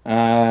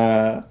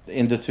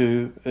in the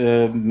two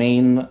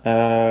main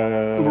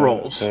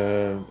roles.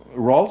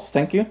 Roles,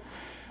 thank you.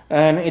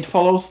 And it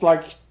follows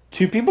like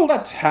two people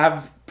that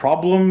have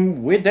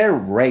problem with their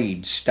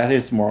rage. That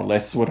is more or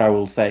less what I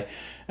will say.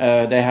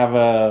 They have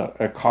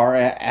a car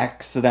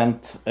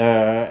accident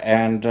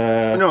and...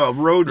 a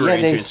road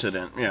rage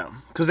incident, yeah.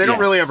 Because they don't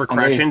really ever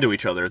crash into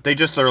each other. They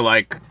just are,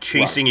 like,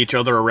 chasing each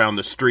other around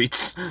the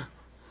streets.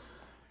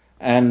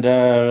 And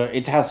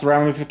it has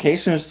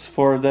ramifications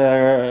for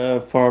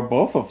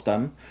both of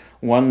them.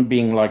 One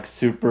being, like,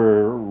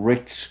 super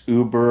rich,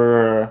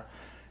 uber,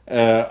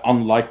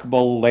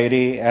 unlikable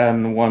lady,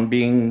 and one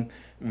being...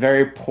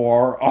 very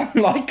poor,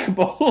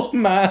 unlikable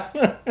man.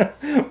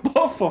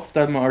 Both of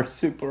them are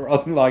super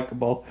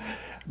unlikable,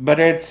 but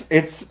it's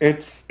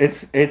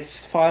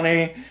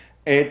funny.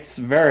 It's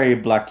very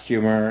black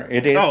humor.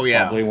 It is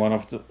probably one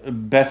of the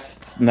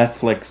best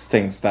Netflix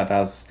things that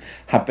has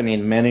happened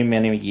in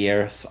many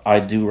years. I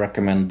do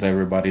recommend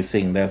everybody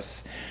seeing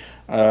this.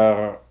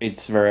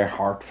 It's very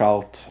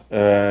heartfelt.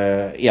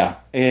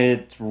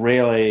 It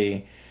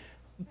really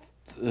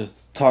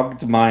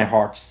tugged my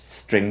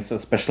heartstrings,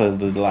 especially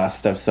the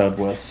last episode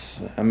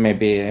was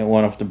maybe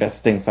one of the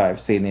best things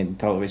I've seen in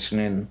television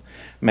in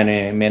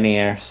many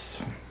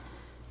years.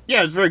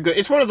 Yeah, it's very good.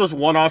 It's one of those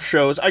one-off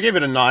shows. I gave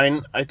it a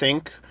 9, I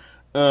think.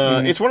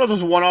 It's one of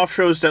those one-off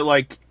shows that,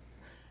 like,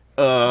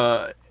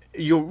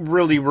 you'll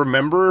really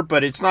remember,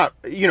 but it's not,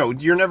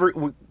 you're never...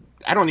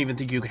 I don't even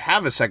think you could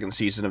have a second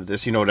season of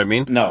this, you know what I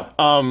mean? No,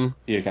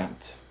 you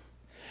can't.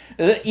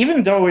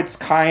 Even though it's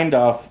kind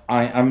of,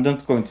 I'm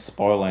not going to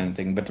spoil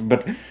anything,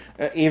 but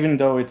even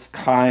though it's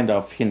kind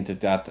of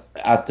hinted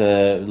at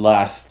the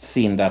last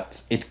scene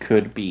that it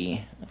could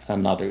be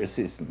another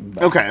season.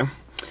 But, okay.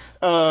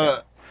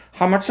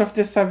 How much of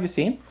this have you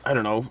seen? I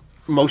don't know.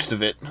 Most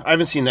of it. I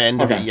haven't seen the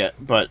end of it yet,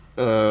 but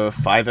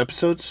 5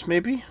 episodes,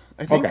 maybe,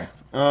 I think. Okay.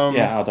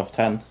 Out of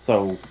 10,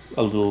 so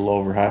a little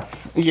over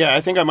half. Yeah,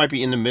 I think I might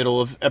be in the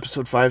middle of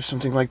episode 5,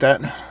 something like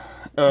that.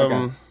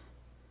 Okay.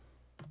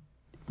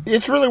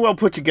 It's really well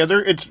put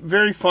together. It's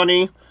very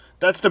funny.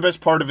 That's the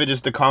best part of it,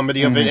 is the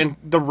comedy of it. And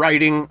the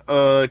writing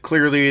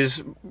clearly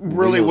is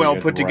really well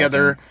put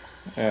together.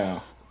 Yeah.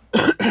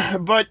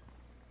 But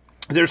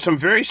there's some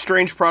very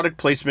strange product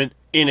placement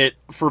in it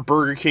for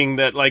Burger King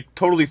that, like,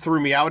 totally threw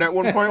me out at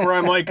one point, where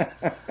I'm like,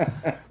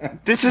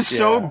 this is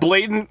so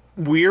blatant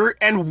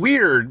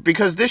weird,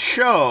 because this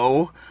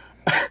show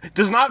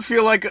does not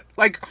feel like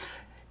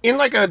in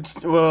like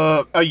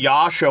a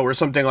Ya show or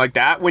something like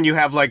that, when you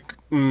have like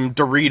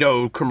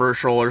Dorito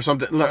commercial or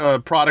something,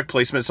 product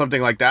placement,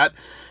 something like that.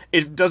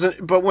 It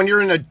doesn't. But when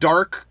you're in a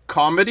dark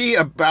comedy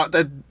about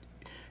that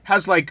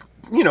has like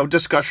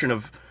discussion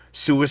of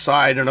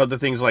suicide and other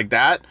things like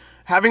that,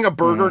 having a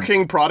Burger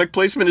King product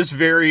placement is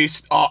very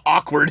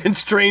awkward and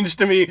strange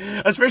to me,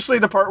 especially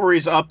the part where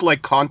he's up,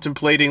 like,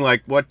 contemplating,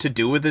 like, what to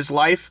do with his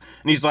life.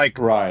 And he's like,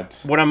 right,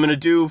 what I'm going to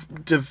do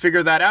to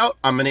figure that out,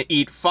 I'm going to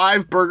eat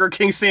 5 Burger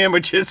King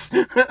sandwiches.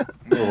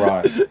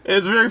 Right.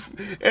 It's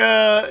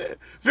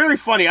very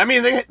funny. I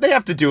mean, they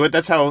have to do it.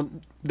 That's how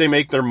they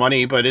make their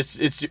money, but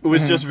it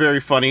was just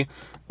very funny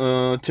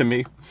to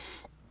me.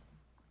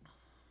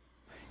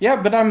 Yeah,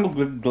 but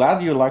I'm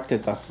glad you liked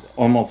it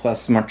almost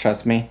as much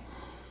as me.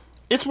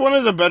 It's one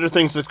of the better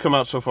things that's come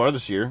out so far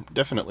this year,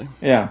 definitely.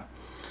 Yeah.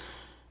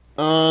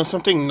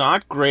 Something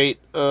not great.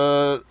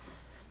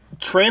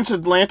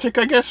 Transatlantic,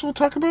 I guess we'll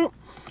talk about.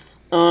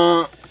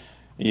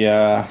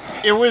 Yeah.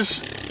 It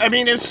was, I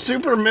mean, it's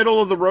super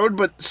middle of the road,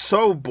 but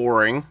so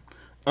boring.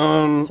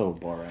 So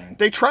boring.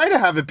 They try to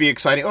have it be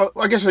exciting. Oh,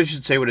 I guess I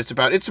should say what it's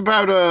about. It's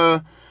about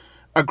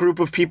a group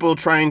of people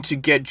trying to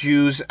get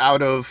Jews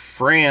out of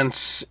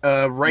France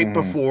right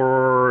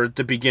before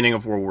the beginning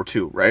of World War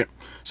II, right?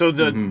 So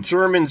the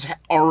Germans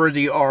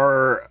already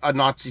are a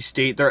Nazi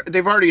state.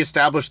 They've already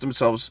established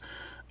themselves.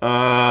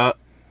 I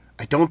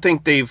don't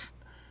think they've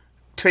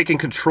taken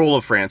control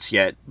of France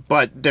yet,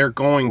 but they're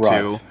going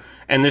to.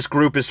 And this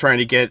group is trying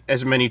to get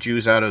as many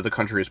Jews out of the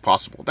country as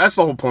possible. That's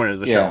the whole point of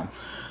the show.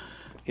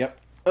 Yep.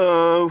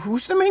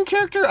 Who's the main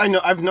character? I know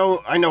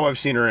I've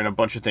seen her in a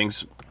bunch of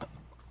things.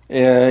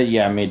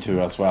 Yeah, me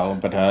too as well,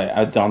 but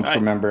I don't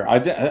remember.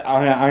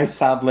 I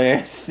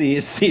sadly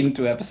seen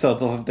 2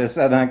 episodes of this,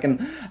 and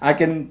I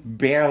can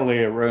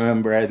barely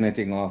remember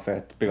anything of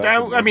it.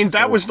 Because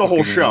that was the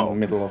whole show.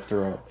 Middle of the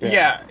road.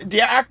 Yeah,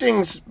 the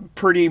acting's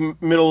pretty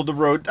middle of the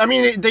road. I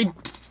mean, they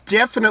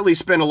definitely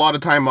spend a lot of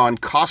time on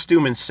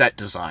costume and set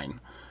design.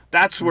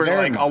 That's where,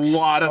 Very like, much. a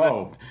lot of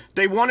Oh.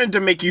 they wanted to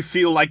make you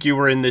feel like you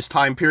were in this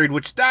time period,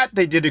 which that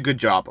they did a good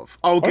job of.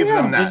 I'll give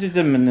them that. They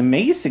did an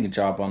amazing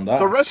job on that.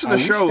 The rest of the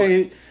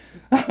show...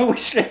 I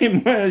wish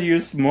they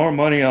used more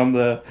money on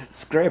the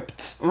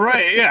script.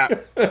 Right, yeah.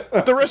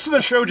 The rest of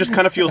the show just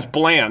kind of feels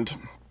bland.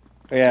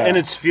 Yeah. And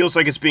it feels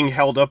like it's being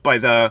held up by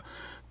that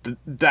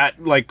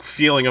like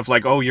feeling of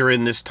like, oh, you're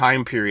in this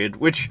time period,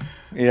 which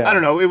I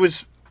don't know, it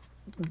was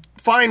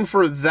fine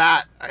for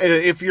that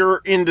if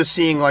you're into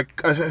seeing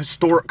like a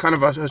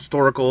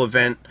historical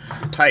event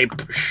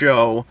type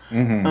show.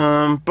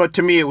 But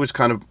to me it was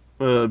kind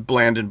of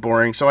bland and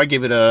boring, so I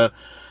give it a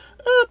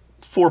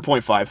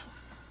 4.5.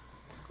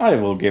 I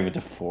will give it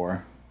a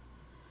 4.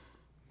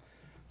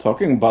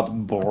 Talking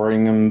about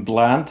boring and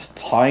bland,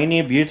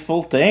 tiny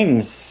beautiful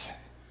things.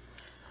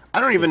 I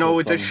don't even know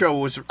what this show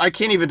was. I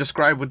can't even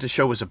describe what this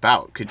show was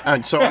about.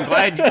 So I'm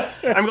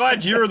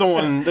glad you're the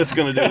one that's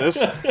going to do this.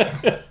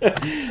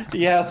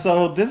 Yeah,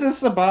 so this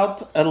is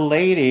about a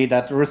lady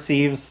that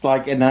receives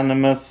like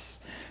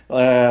anonymous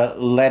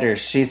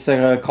letters. She's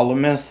a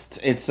columnist.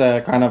 It's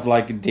a kind of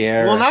like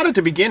their... Well, not at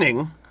the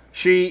beginning.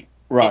 She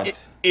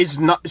is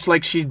not. It's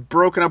like she's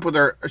broken up with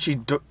her. She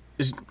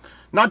is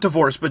not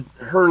divorced, but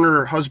her and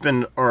her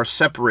husband are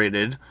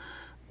separated.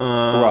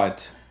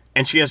 Right.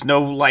 And she has no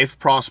life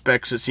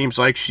prospects. It seems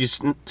like she's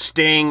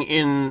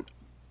staying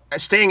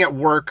at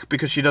work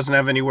because she doesn't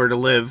have anywhere to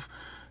live.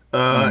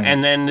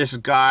 And then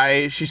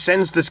she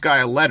sends this guy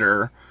a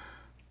letter,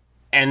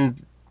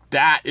 and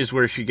that is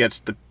where she gets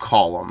the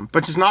column.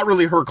 But it's not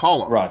really her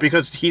column, right?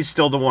 Because he's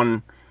still the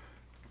one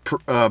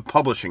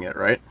publishing it,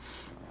 right?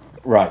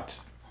 Right.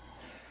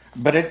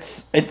 But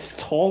it's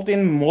told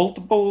in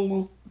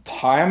multiple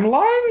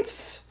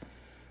timelines.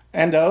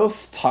 And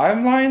those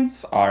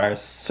timelines are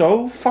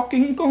so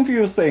fucking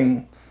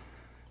confusing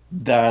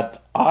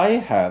that I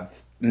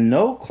have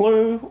no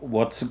clue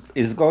what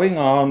is going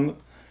on.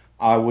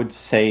 I would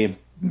say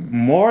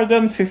more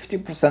than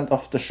 50%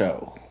 of the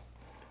show.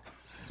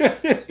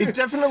 It's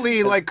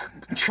definitely like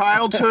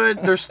childhood.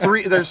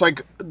 There's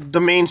like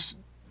the main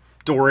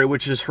story,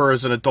 which is her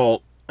as an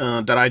adult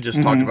that I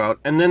just talked about.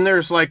 And then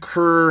there's like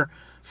her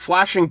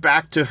flashing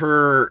back to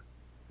her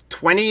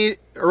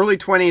early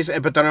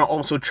 20s, but then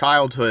also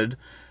childhood,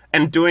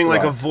 and doing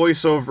like a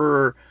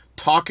voiceover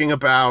talking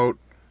about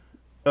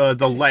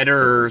the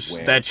letters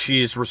that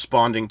she's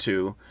responding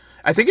to.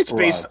 I think it's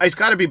based. It's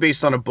got to be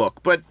based on a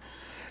book, but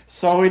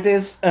so it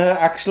is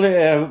actually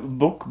a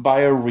book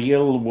by a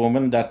real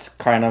woman that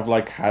kind of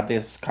like had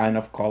this kind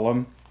of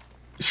column.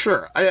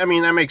 Sure, I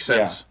mean that makes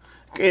sense.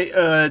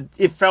 Yeah.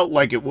 It felt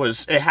like it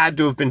had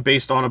to have been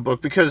based on a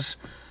book because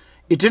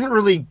it didn't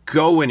really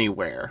go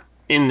anywhere.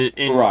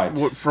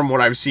 From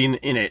what I've seen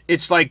in it,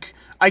 it's like,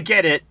 I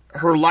get it.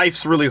 Her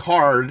life's really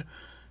hard.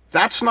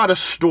 That's not a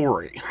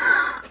story.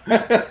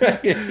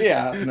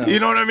 Yeah, no. You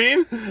know what I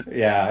mean?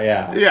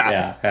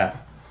 Yeah.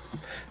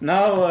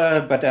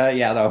 No, but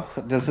no.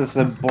 This is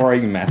a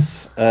boring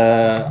mess.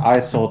 I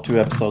saw 2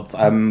 episodes.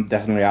 I'm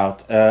definitely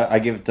out. I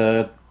give it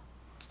a...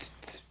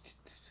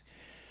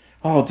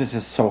 Oh, this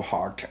is so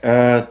hard.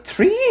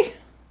 3?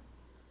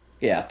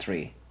 Yeah,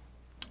 3.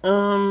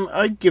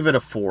 I'd give it a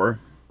 4.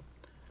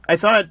 I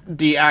thought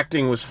the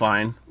acting was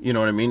fine, you know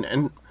what I mean?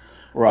 And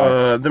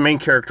the main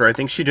character, I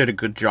think she did a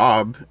good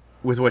job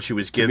with what she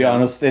was given. To be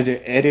honest,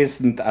 it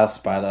isn't as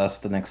bad as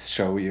the next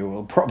show you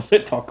will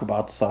probably talk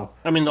about, so...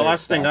 I mean, the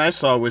last thing I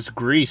saw was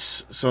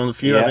Grease, so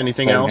if you have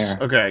anything else... Here.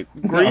 Okay,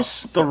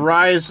 Grease, The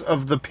Rise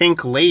of the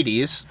Pink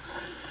Ladies...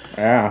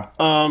 Yeah.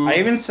 I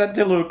even said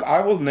to Luke, I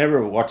will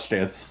never watch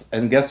this.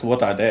 And guess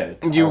what I did?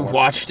 You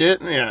watched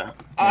it? Yeah.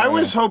 I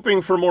was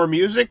hoping for more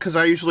music, because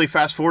I usually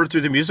fast forward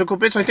through the musical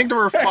bits. I think there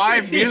were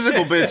 5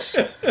 musical bits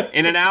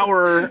in an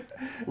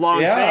hour-long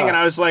thing, and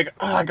I was like,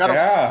 oh, I gotta...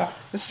 Yeah.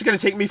 This is going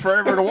to take me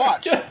forever to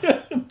watch.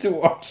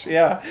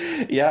 Yeah.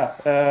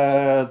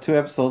 2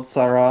 episodes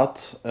are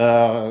out.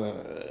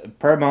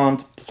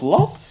 Paramount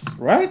Plus,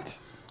 right?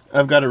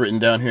 I've got it written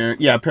down here.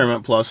 Yeah,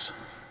 Paramount Plus.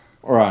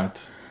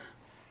 Right.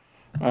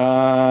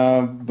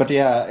 But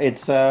yeah,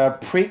 it's a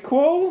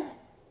prequel.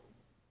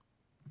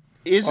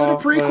 Is it a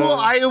prequel?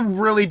 I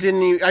really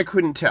didn't. I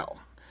couldn't tell.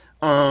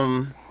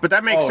 But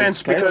that makes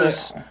sense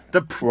because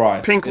the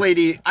Pink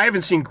Lady. I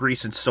haven't seen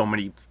Grease in so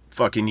many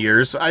fucking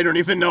years. I don't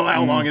even know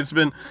how long it's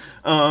been.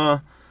 So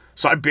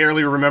I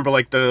barely remember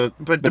like the.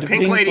 But the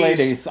Pink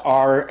Ladies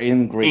are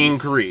in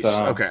Greece.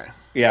 Okay.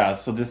 Yeah,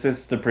 so this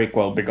is the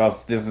prequel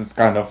because this is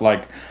kind of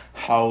like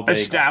how they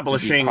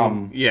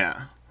establishing.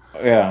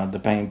 Yeah, the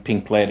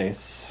Pink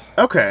Ladies.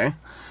 Okay.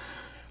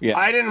 Yeah.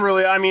 I didn't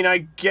really... I mean,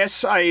 I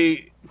guess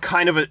I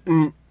kind of...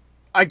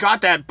 I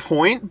got that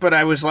point, but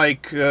I was,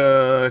 like,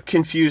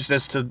 confused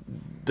as to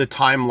the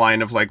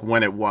timeline of, like,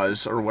 when it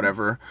was or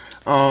whatever.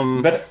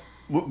 But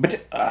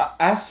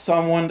as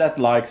someone that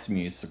likes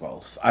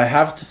musicals, I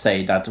have to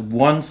say that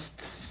one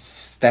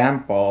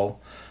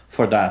sample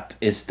for that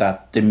is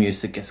that the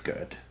music is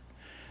good.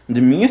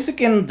 The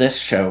music in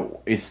this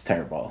show is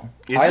terrible.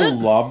 Is it?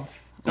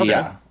 love... Okay.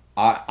 Yeah.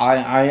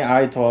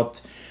 I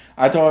thought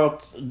I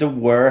thought the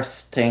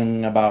worst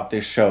thing about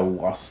this show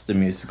was the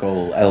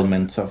musical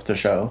elements of the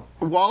show.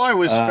 While I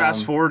was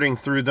fast forwarding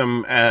through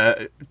them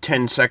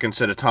 10 seconds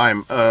at a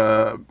time,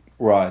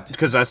 right,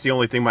 because that's the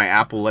only thing my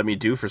app will let me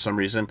do for some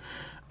reason.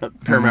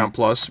 Paramount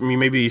Plus. I mean,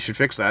 maybe you should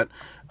fix that.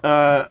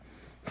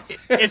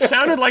 It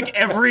sounded like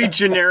every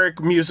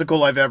generic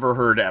musical I've ever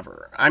heard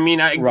ever. I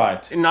mean,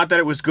 right. Not that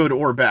it was good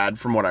or bad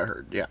from what I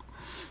heard. Yeah.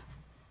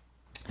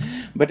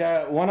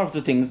 But one of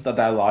the things that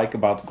I like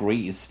about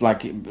Grease,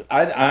 like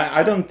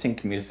I don't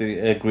think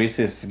Grease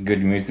is a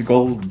good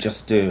musical,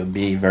 just to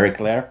be very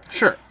clear.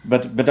 Sure.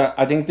 But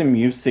I think the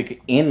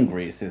music in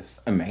Grease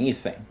is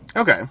amazing.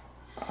 Okay.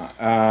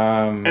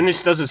 And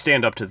this doesn't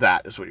stand up to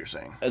that, is what you're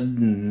saying.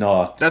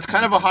 Not. That's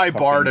kind of a high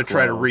bar to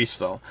try to reach,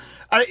 though.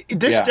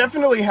 This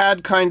definitely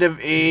had kind of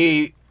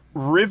a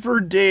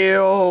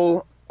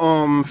Riverdale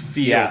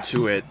feel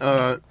to it.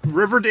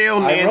 Riverdale,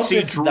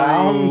 Nancy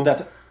Drew,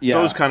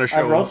 those kind of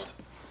shows.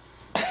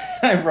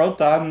 I wrote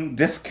down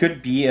this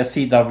could be a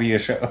CW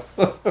show.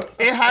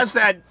 It has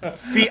that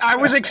feel. I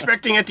was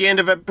expecting at the end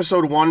of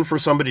episode 1 for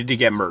somebody to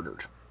get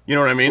murdered. You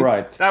know what I mean?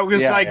 Right. That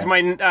was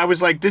I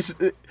was like, this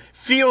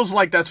feels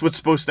like that's what's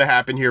supposed to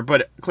happen here,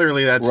 but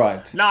clearly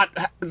that's not.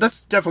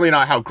 That's definitely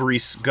not how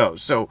Grease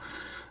goes. So,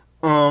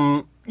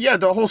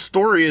 the whole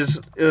story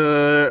is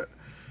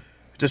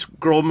this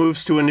girl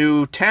moves to a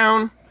new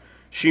town.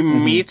 She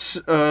meets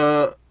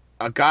a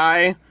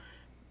guy.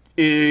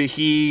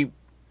 He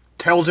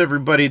tells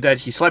everybody that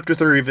he slept with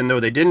her, even though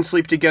they didn't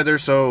sleep together.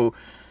 So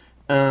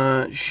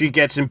she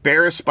gets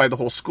embarrassed by the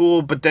whole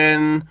school, but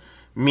then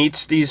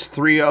meets these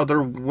 3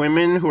 other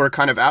women who are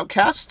kind of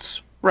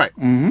outcasts. Right.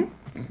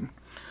 Mm-hmm.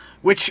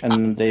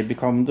 And they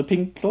become the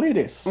Pink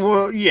Ladies.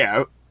 Well,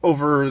 yeah,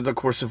 over the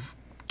course of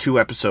 2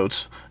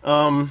 episodes.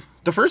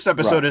 The first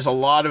episode is a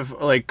lot of,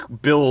 like,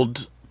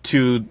 build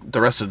to the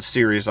rest of the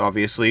series,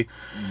 obviously.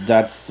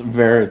 That's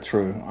very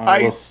true.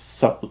 I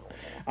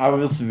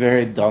was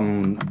very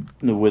done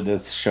with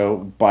this show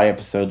by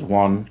episode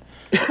 1.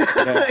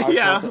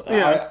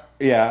 I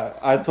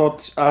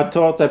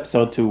thought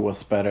episode 2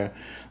 was better,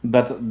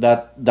 but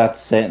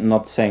that's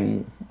not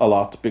saying a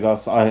lot,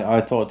 because I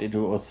thought it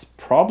was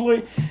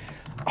probably.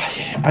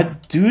 I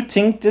do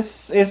think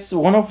this is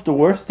one of the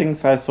worst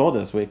things I saw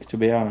this week, to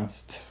be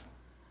honest.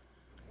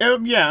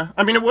 Yeah,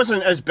 I mean, it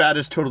wasn't as bad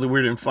as Totally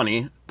Weird and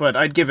Funny, but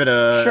I'd give it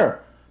a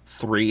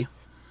 3.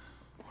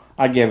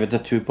 I gave it a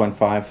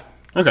 2.5.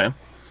 Okay.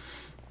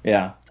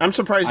 Yeah, I'm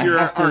surprised you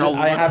aren't a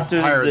lot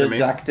higher than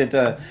me. I have to deduct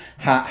it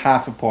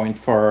half a point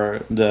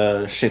for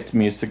the shit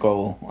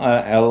musical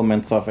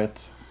elements of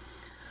it.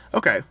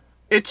 Okay,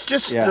 it's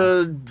just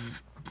it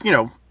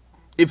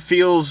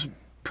feels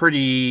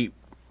pretty.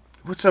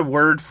 What's a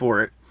word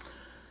for it?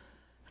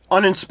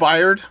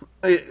 Uninspired.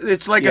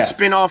 It's like a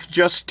spin-off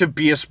just to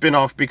be a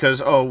spin-off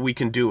because we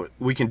can do it.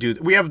 We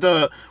have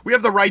the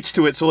rights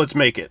to it, so let's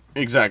make it.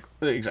 Exactly.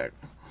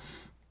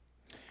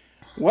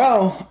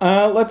 Well,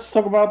 let's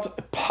talk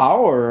about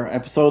Power,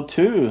 episode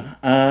 2,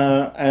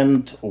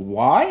 and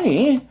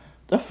why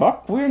the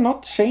fuck we're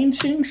not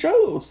changing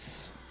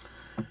shows.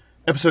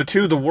 Episode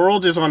 2, the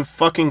world is on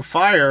fucking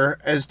fire.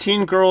 As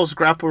teen girls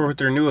grapple with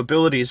their new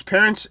abilities,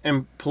 parents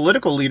and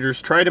political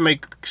leaders try to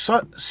make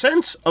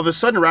sense of a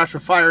sudden rash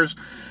of fires,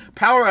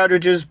 power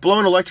outages,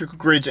 blown electrical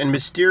grids, and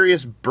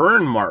mysterious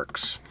burn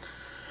marks.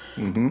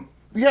 Mm-hmm.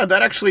 Yeah,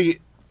 that actually,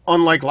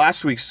 unlike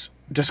last week's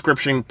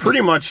description, pretty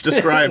much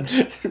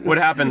described what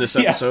happened this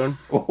episode.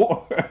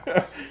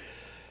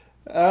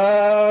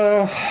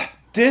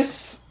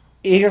 This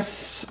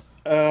is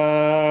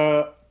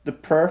the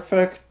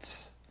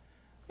perfect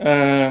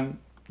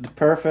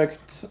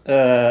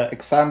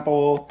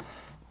example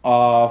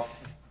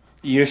of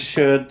you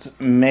should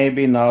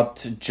maybe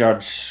not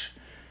judge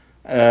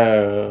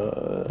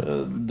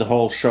the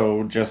whole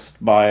show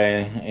just by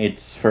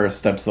its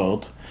first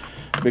episode.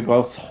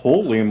 Because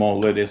holy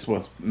moly, this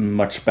was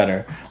much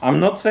better. I'm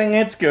not saying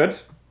it's good.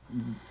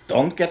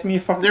 Don't get me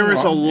fucking wrong. There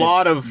is a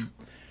lot of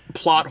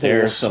plot holes.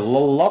 There's a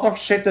lot of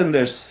shit in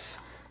this.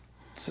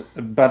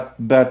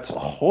 But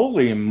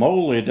holy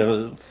moly,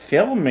 the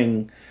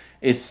filming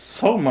is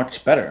so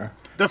much better.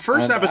 The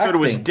first episode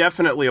was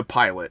definitely a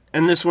pilot.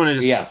 And this one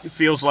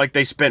feels like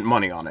they spent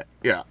money on it.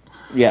 Yeah.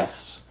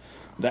 Yes.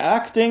 The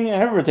acting,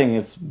 everything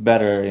is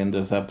better in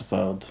this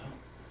episode.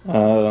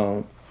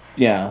 So...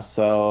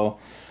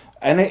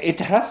 And it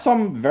has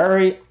some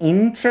very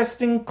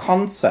interesting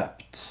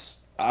concepts.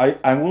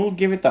 I will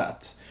give it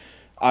that.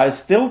 I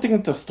still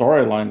think the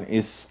storyline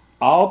is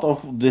out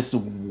of this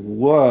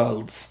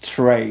world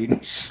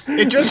strange.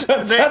 It just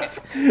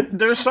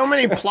there's so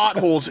many plot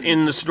holes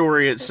in the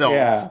story itself.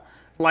 Yeah.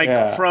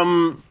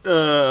 From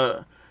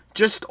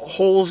just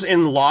holes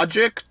in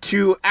logic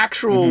to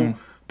actual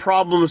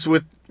problems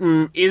with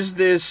is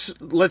this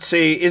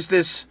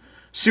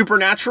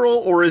supernatural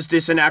or is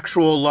this an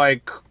actual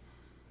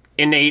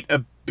innate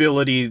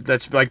ability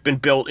that's been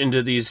built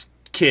into these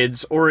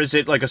kids, or is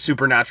it like a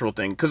supernatural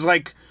thing? Because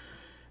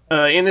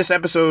in this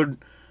episode,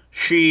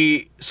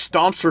 she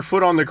stomps her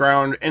foot on the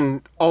ground,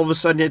 and all of a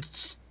sudden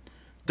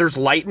there's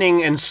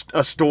lightning and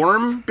a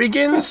storm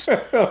begins,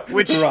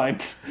 which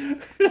right.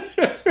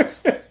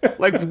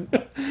 like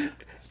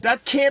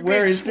that can't be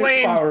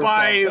explained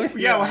by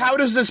how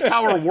does this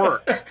power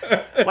work?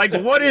 Like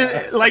what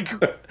is like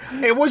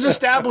it was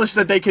established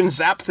that they can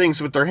zap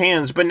things with their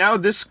hands, but now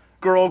this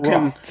girl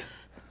can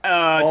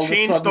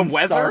change the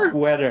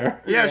weather.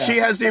 Yeah, she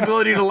has the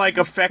ability to like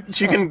affect.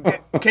 She can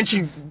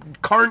she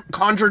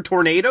conjure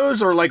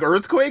tornadoes or like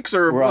earthquakes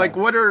or like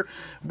where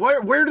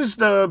does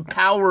the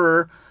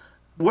power?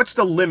 What's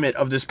the limit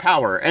of this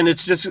power? And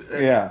it's just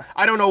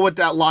I don't know what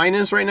that line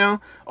is right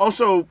now.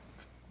 Also,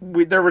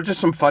 there were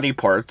just some funny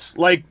parts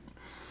like.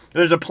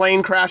 There's a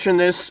plane crash in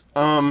this,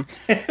 and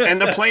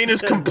the plane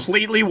is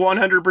completely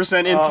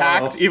 100%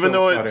 intact, even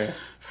though it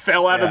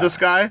fell out of the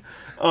sky.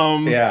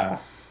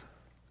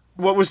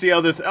 What was the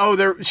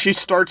other? She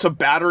starts a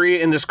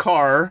battery in this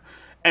car,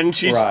 and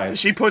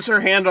she puts her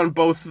hand on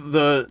both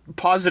the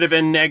positive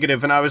and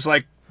negative, and I was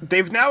like,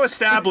 they've now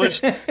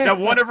established that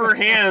one of her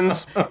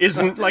hands is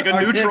like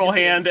a neutral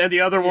hand, and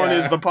the other one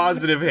is the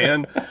positive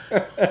hand.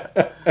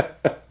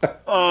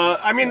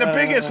 I mean, the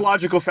biggest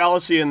logical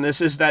fallacy in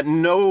this is that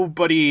no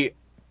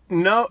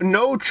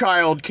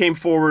child came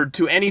forward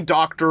to any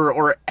doctor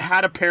or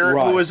had a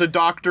parent who was a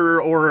doctor,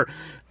 or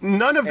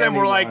none of them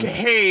were like,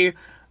 hey,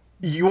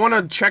 you want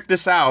to check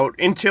this out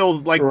until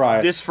like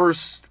this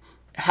first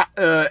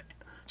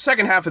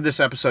second half of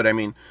this episode, I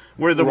mean,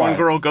 where the one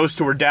girl goes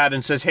to her dad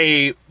and says,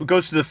 hey,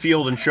 goes to the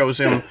field and shows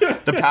him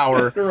the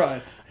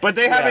power. But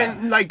they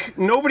haven't, like,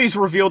 nobody's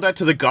revealed that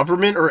to the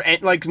government, or,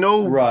 like,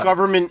 no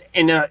government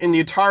in the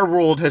entire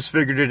world has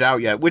figured it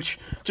out yet, which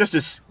just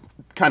is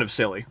kind of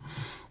silly.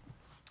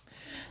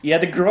 Yeah,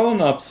 the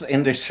grown-ups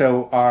in the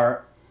show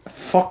are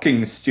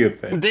fucking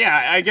stupid.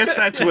 Yeah, I guess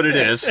that's what it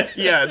is.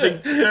 Yeah,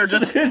 they're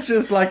just, it's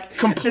just like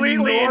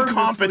completely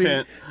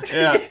incompetent.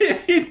 Yeah,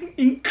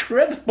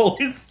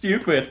 incredibly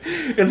stupid.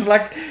 It's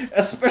like,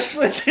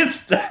 especially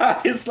this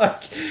dad is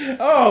like,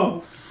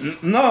 oh,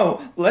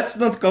 no, let's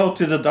not go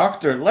to the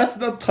doctor. Let's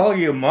not tell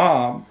your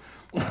mom.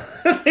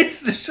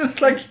 It's just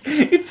like,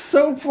 it's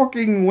so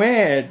fucking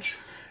weird.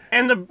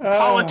 And the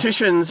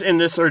politicians in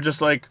this are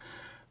just like,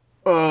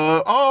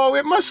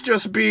 it must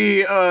just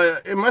be,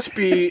 it must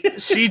be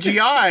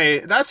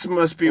CGI. That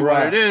must be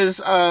what it is.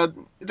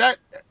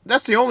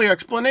 That's the only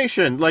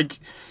explanation. Like,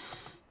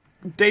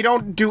 they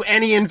don't do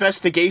any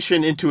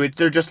investigation into it.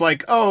 They're just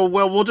like, oh,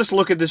 well, we'll just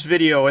look at this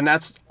video, and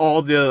that's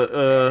all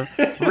the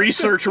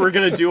research we're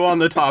going to do on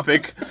the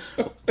topic.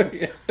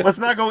 Let's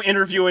not go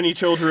interview any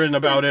children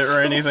about it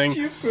or anything.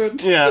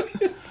 Stupid. Yeah.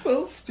 It's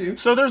so stupid.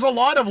 So there's a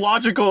lot of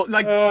logical,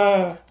 like,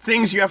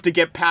 things you have to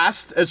get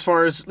past as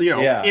far as,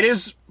 it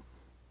is,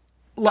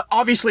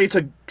 obviously it's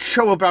a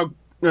show about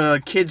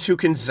kids who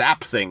can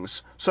zap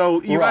things. So,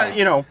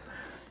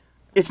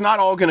 it's not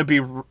all going to be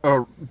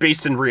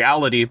based in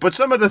reality, but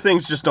some of the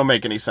things just don't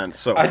make any sense.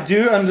 So I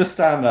do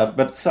understand that,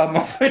 but some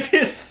of it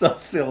is so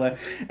silly.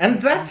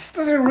 And that's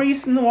the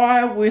reason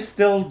why we're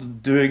still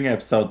doing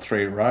episode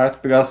 3,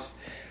 right? Because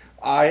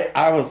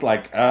I was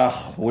like,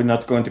 we're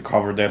not going to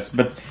cover this.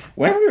 But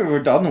when we were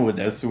done with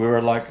this, we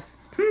were like,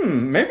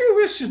 maybe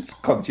we should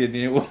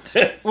continue with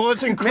this. Well,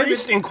 it's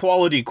increased in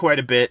quality quite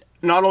a bit.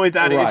 Not only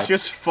that, it's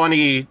just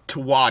funny to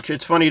watch.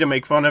 It's funny to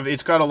make fun of.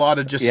 It's got a lot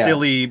of just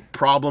silly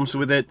problems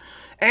with it.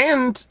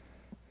 And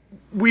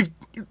when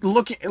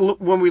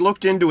we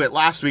looked into it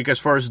last week as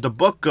far as the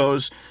book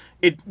goes,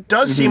 it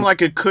does seem like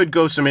it could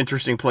go some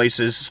interesting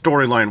places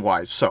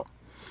storyline-wise. So.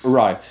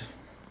 Right.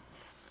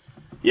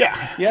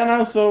 Yeah. Yeah,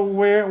 no, so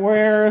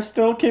we're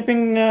still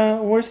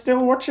we're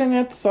still watching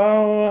it,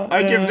 so...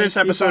 I give this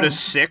episode a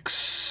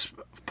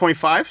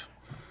 6.5.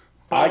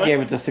 I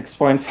gave it a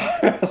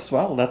 6.5 as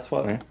well, that's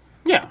funny.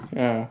 Yeah.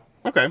 Yeah.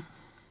 Okay.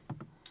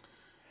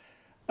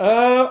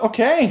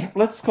 Okay,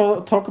 let's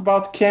talk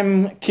about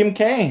Kim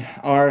K,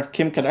 or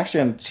Kim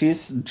Kardashian.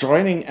 She's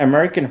joining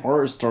American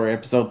Horror Story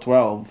episode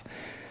 12.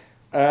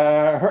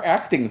 Her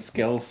acting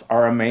skills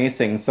are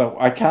amazing, so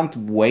I can't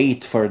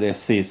wait for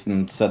this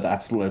season, said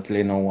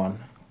absolutely no one.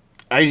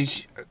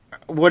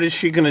 What is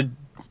she gonna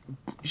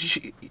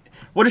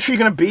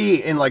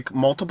be in, like,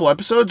 multiple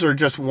episodes, or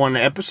just one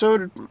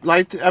episode?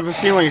 Like, I have a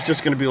feeling it's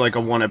just gonna be like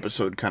a one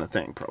episode kind of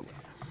thing, probably.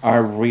 I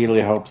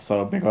really hope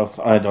so, because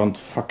I don't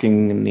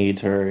fucking need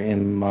her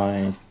in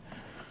my...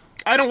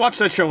 I don't watch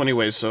that show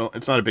anyways, so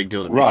it's not a big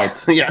deal to me.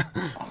 Right. Yeah.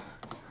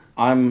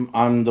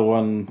 I'm the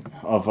one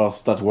of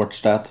us that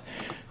watched that.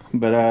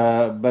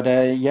 But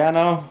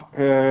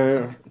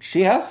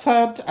she has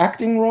had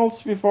acting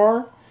roles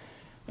before.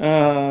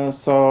 I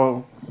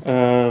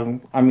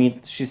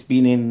mean, she's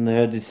been in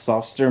the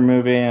Disaster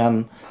movie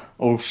and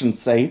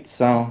Ocean's 8,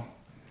 so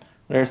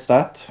there's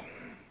that.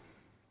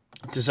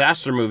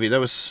 Disaster movie, that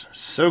was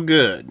so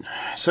good.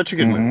 Such a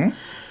good one.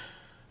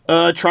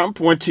 Trump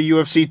went to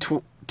UFC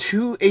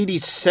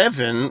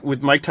 287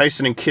 with Mike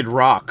Tyson and Kid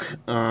Rock.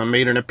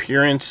 Made an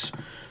appearance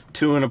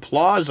to an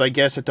applause, I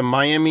guess, at the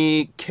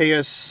Miami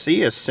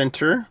Casias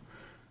Center.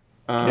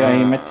 He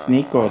met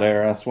Sneeko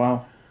there as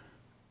well.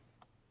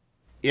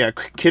 Yeah,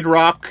 Kid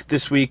Rock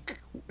this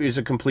week is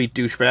a complete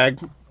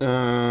douchebag.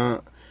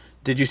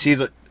 Did you see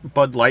the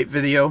Bud Light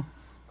video?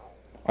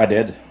 I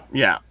did.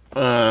 Yeah.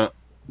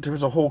 There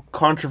was a whole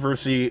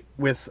controversy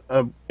with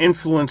a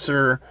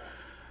influencer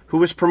who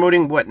was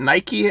promoting,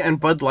 Nike and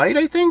Bud Light,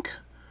 I think?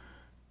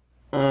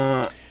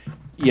 Yeah,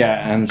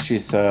 and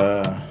she's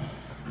trans,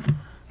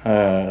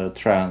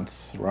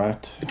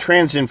 right?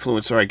 Trans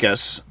influencer, I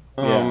guess.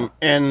 Yeah.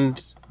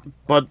 And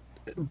Bud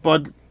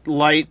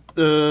Light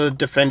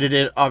defended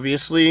it,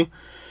 obviously.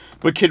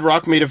 But Kid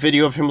Rock made a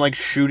video of him,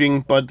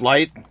 shooting Bud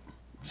Light.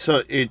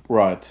 So it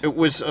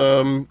was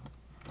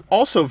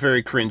also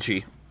very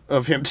cringy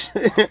of him.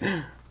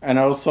 And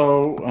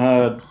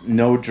also,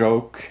 no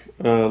joke,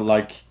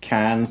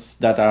 cans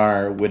that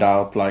are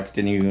without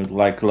the new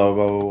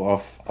logo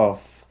of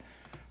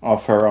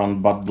her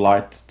on Bud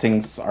Light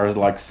things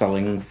are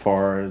selling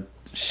for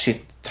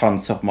shit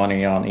tons of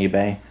money on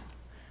eBay.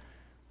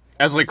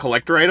 As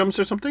collector items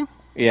or something?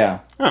 Yeah.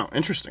 Oh,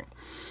 interesting.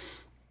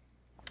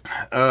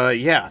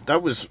 Yeah,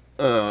 that was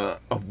a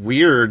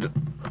weird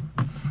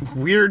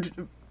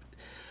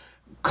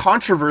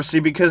controversy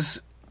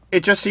because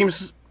it just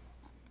seems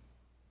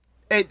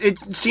it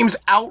seems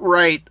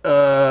outright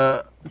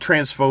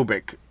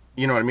transphobic.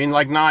 You know what I mean?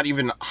 Not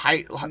even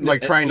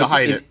trying to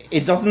hide it.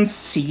 It doesn't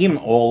seem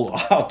all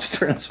out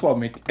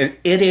transphobic.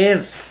 It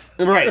is.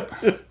 Right.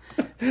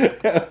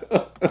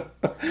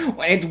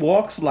 It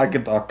walks like a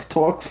duck,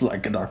 talks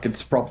like a duck.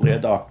 It's probably a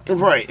duck.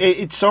 Right.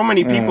 It's so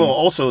many people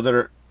also that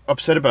are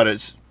upset about it.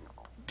 It's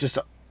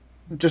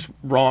just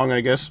wrong,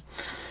 I guess.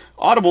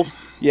 Audible.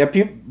 Yeah,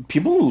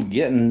 people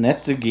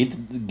need to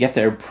get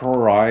their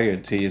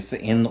priorities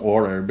in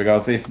order,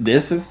 because if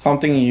this is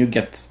something you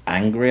get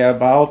angry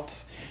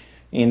about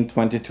in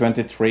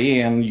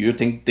 2023 and you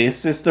think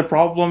this is the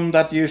problem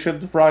that you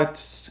should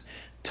write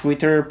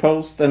Twitter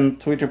post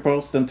and Twitter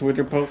post and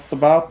Twitter post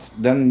about,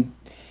 then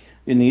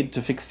you need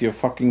to fix your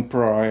fucking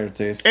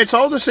priorities. It's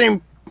all the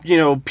same,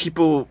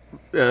 people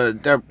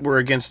that were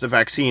against the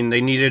vaccine.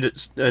 They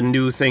needed a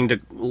new thing to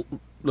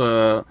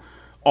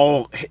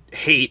all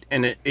hate,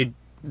 and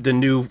the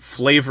new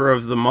flavor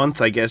of the month,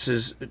 I guess,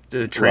 is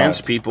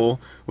trans people,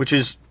 which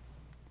is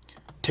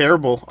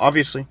terrible,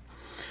 obviously.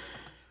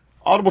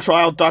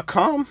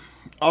 Audibletrial.com,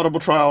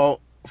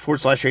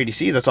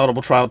 audibletrial/ADC. That's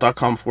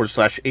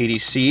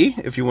audibletrial.com/ADC.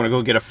 If you want to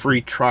go get a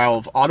free trial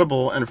of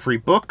Audible and a free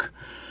book,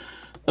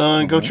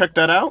 go check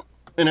that out,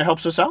 and it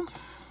helps us out.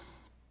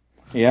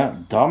 Yeah,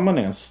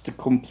 Dominus, the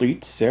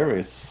complete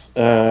series.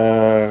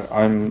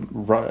 I'm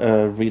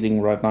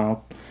reading right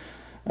now.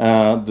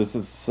 This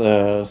is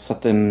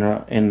set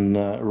in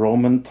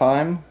Roman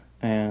time.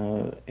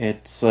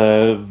 It's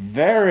a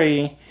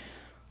very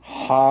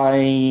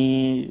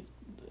high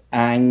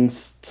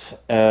angst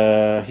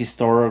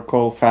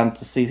historical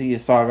fantasy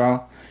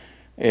saga.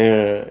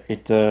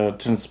 It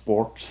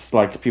transports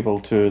people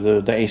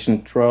to the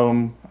ancient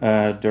Rome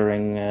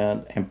during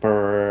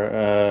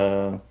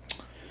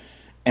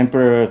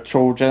Emperor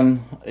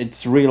Trojan.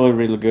 It's really,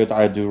 really good.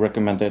 I do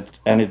recommend it.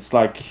 And it's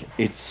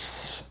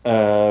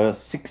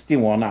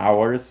 61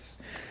 hours,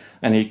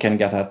 and you can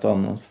get that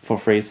on for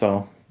free.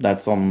 So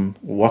that's on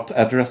what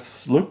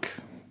address, Luke?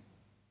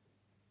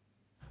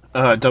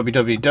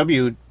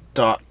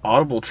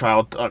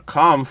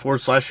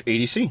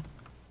 www.audibletrial.com/ADC.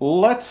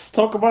 Let's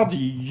talk about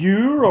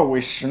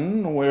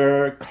Eurovision.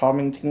 We're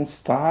calming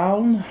things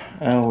down.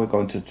 We're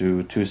going to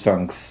do 2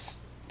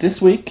 songs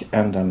this week,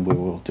 and then we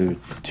will do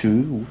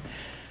 2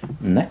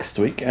 next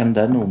week, and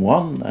then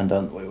 1, and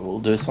then we will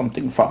do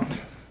something fun.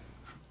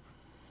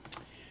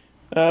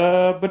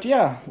 But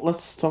yeah,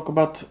 let's talk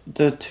about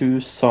the 2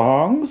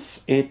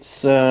 songs.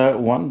 It's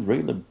one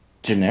really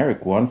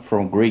generic one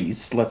from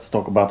Greece. Let's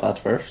talk about that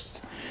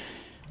first.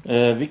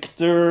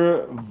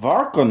 Victor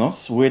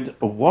Varkonos with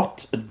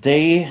What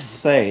They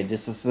Say.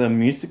 This is a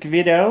music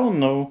video,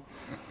 no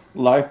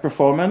live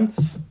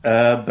performance,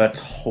 but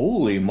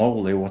holy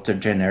moly, what a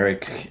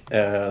generic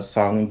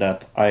song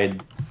that I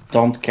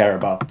don't care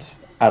about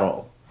at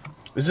all.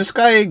 Is this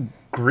guy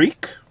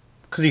Greek?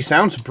 Because he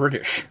sounds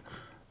British.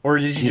 Or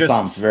does he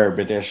sounds very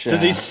British.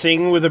 Does he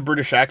sing with a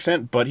British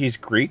accent, but he's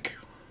Greek?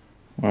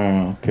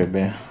 Could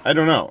be. I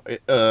don't know.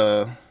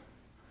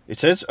 It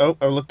says, I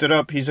looked it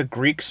up, he's a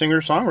Greek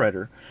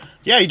singer-songwriter.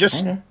 Yeah, he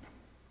just... Okay.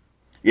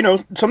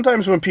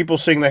 Sometimes when people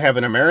sing, they have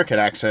an American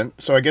accent,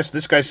 so I guess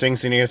this guy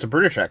sings and he has a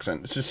British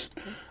accent. It's just...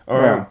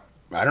 Or,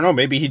 I don't know,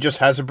 maybe he just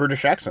has a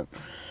British accent.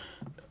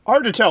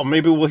 Hard to tell.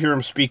 Maybe we'll hear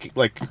him speak,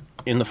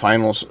 in the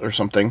finals or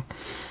something.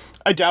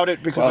 I doubt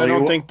it, because I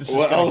don't think this is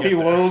going to get he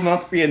there. will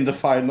not be in the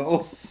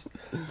finals.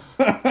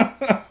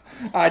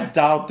 I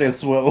doubt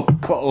this will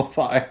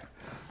qualify.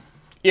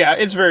 Yeah,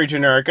 it's very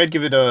generic. I'd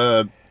give it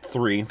a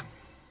 3.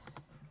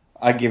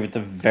 I give it a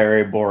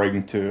very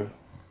boring 2.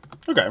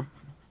 Okay.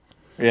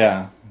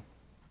 Yeah.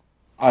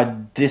 I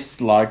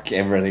dislike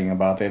everything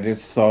about it.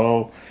 It's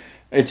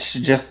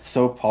just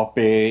so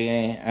poppy,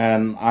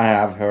 and I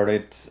have heard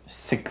it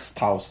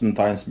 6,000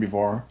 times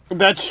before.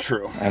 That's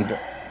true. And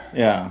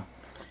yeah.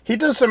 He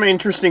does some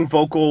interesting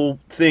vocal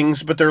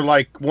things, but they're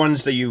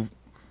ones that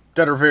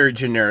are very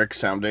generic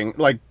sounding.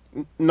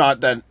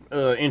 not that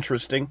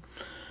interesting.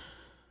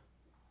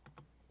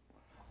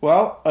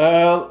 Well,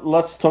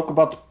 let's talk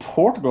about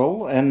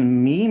Portugal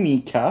and Mimi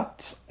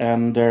Cat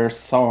and their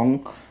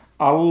song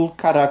Al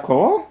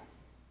Caraco.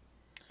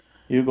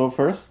 You go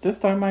first this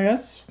time, I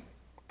guess.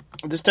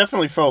 This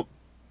definitely felt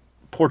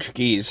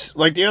Portuguese.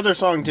 Like, the other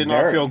song did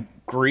not feel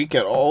Greek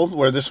at all,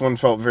 where this one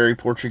felt very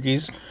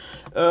Portuguese.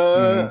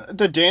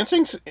 The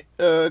dancing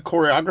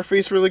choreography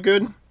is really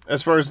good.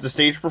 As far as the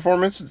stage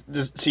performance,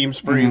 this seems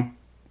pretty,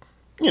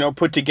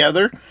 put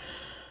together.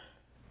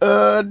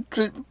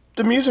 The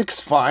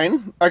music's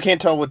fine. I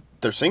can't tell what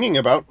they're singing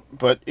about,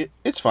 but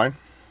it's fine.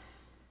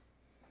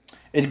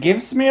 It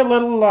gives me a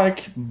little,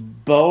 like,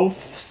 both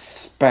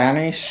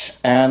Spanish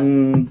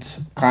and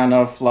kind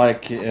of,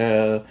 like,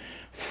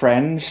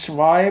 French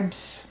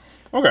vibes.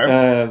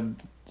 Okay.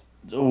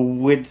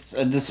 With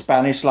the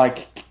Spanish,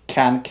 like,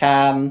 can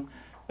kind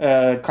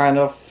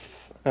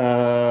of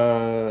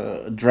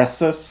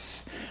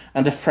dresses.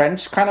 And the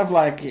French kind of,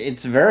 like,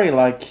 it's very,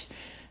 like,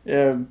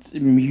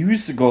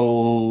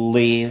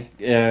 musically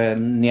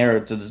near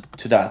to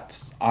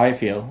that, I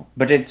feel.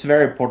 But it's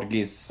very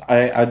Portuguese.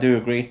 I do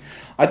agree.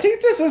 I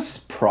think this is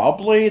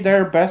probably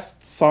their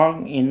best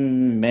song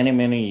in many,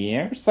 many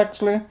years,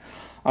 actually.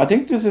 I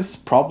think this is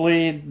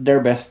probably their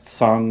best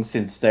song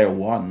since they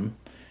won.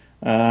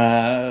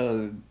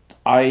 I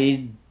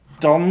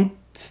don't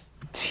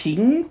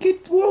think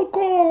it will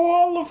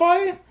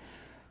qualify.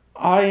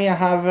 I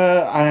have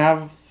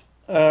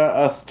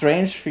a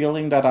strange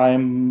feeling that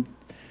I'm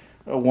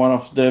one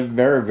of the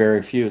very,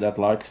 very few that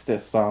likes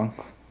this song.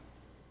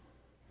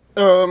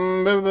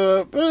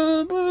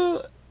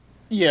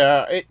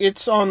 Yeah,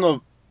 it's on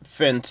the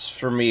fence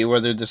for me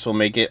whether this will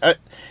make it.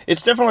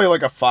 It's definitely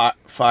like a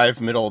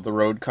five middle of the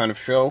road kind of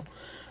show,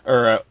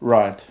 or a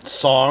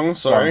song.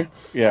 Sorry,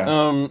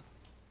 yeah.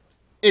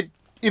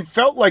 It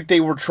felt like they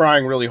were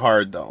trying really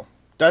hard though.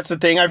 That's the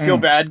thing. I feel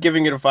bad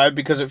giving it a 5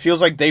 because it feels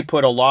like they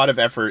put a lot of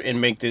effort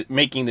in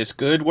making this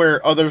good,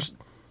 where other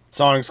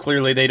songs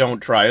clearly they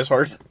don't try as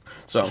hard.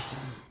 So,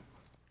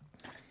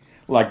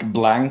 like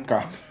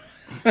Blanca.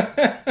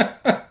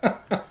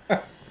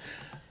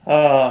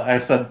 I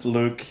sent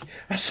Luke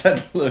a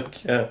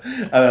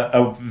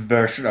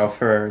version of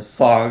her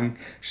song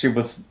she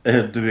was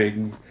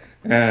doing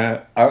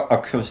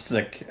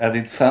acoustic, and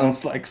it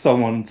sounds like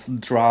someone's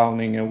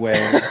drowning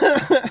away.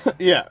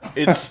 Yeah,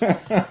 it's.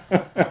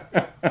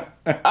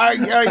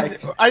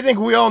 I think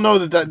we all know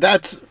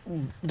that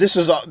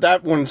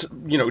one's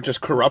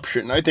just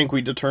corruption. I think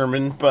we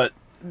determined, but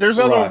there's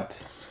other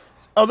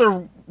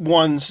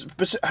ones.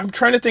 I'm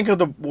trying to think of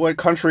what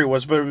country it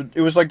was, but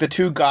it was like the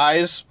two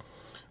guys.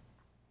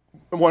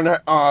 One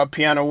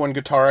piano, one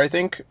guitar, I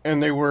think,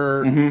 and they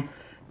were. Mm-hmm.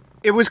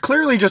 It was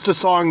clearly just a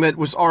song that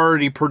was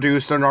already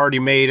produced and already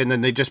made, and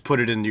then they just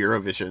put it into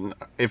Eurovision.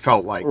 It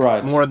felt like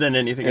more than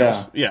anything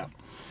else. Yeah,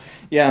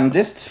 yeah, and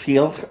this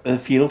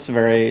feels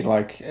very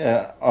like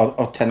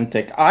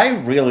authentic. I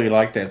really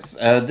like this.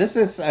 This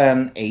is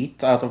an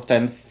 8 out of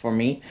 10 for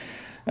me.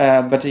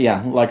 But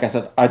yeah, like I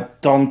said, I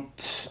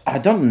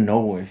don't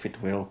know if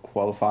it will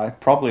qualify.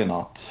 Probably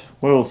not.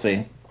 We'll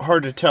see.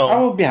 Hard to tell. I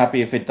will be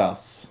happy if it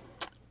does.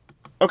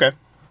 Okay.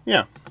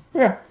 Yeah.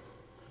 Yeah.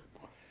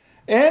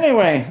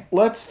 Anyway,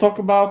 let's talk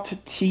about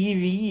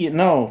TV.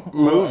 No,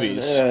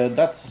 movies.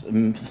 That's.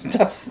 I'm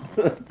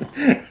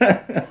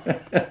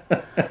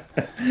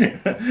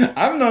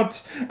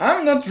not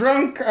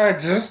drunk. I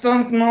just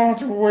don't know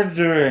what we're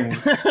doing.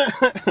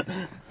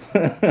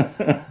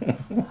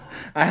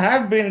 I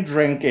have been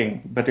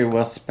drinking, but it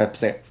was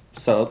Pepsi.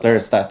 So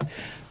there's that.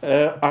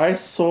 I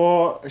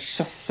saw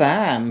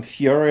Shazam!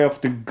 Fury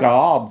of the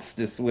Gods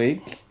this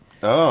week.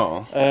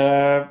 Oh.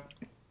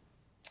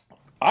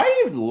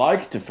 I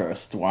liked the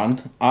first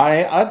one.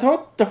 I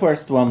thought the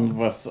first one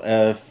was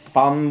a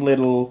fun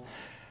little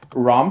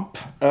romp.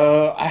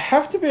 I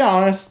have to be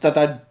honest that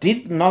I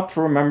did not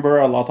remember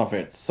a lot of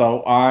it.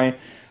 So I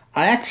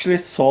actually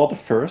saw the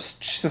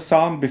first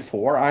Shazam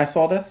before I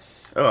saw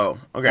this. Oh,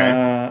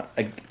 okay.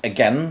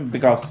 Again,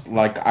 because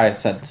like I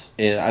said,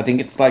 I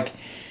think it's like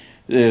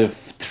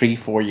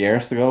 3-4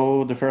 years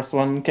ago the first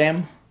one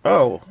came.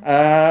 Oh.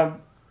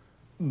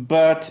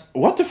 But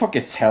what the fuck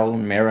is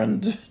Helen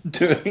Mirren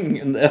doing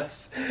in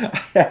this?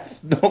 I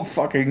have no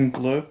fucking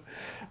clue.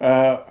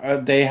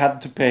 They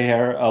had to pay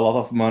her a lot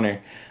of money.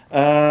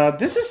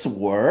 This is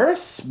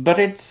worse, but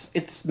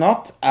it's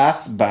not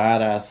as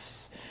bad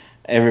as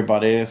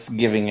everybody is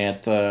giving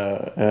it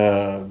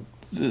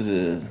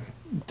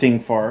thing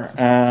for.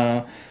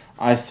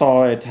 I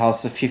saw it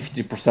has a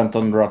 50%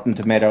 on Rotten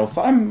Tomatoes.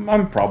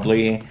 I'm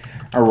probably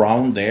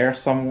around there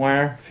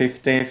somewhere,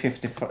 50,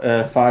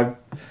 55.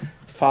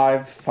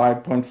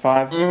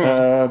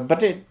 5.5,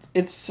 but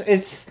it's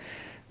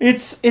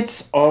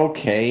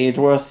okay. It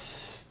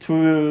was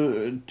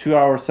 2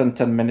 hours and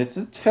 10 minutes.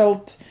 It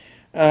felt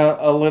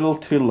a little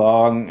too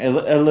long, a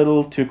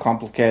little too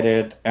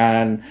complicated,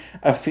 and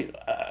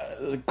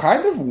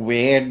kind of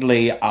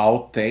weirdly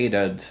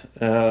outdated.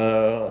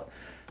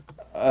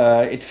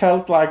 It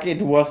felt like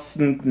it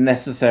wasn't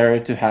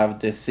necessary to have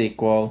this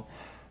sequel.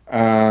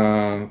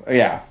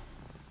 Yeah.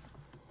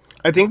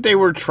 I think they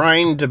were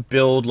trying to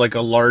build like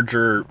a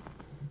larger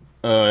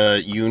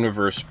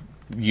universe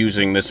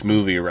using this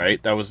movie,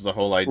 right? That was the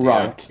whole idea.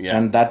 Right. Yeah.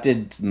 And that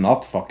did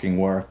not fucking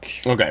work.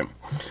 Okay.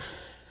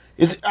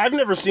 I've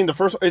never seen the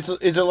first.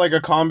 Is it like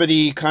a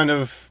comedy kind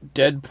of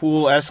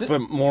Deadpool-esque, but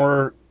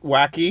more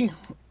wacky?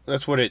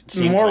 That's what it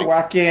seems more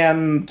like. Wacky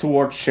and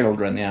towards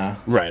children, yeah.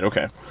 Right.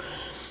 Okay.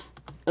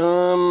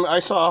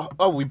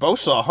 We both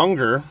saw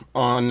Hunger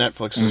on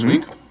Netflix this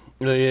week.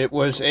 It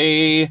was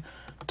a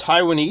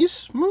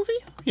Taiwanese movie.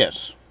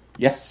 Yes.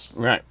 Yes.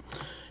 Right.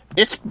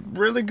 It's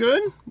really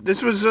good.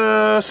 This was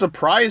a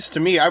surprise to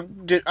me. I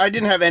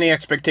didn't have any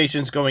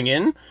expectations going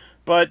in,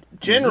 but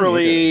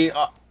generally,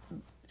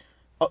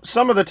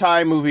 some of the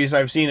Thai movies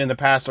I've seen in the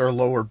past are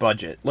lower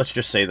budget. Let's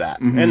just say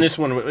that. And this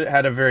one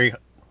had a very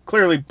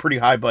clearly pretty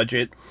high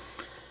budget.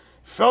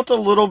 Felt a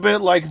little bit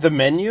like The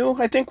Menu,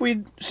 I think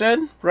we said,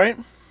 right?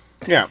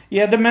 Yeah.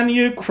 Yeah, The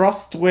Menu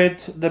crossed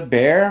with The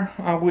Bear,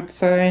 I would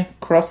say.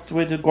 Crossed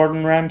with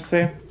Gordon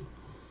Ramsay.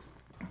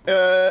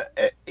 Yeah,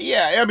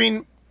 I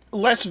mean,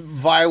 less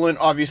violent,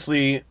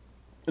 obviously,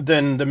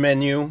 than The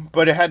Menu,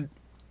 but it had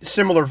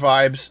similar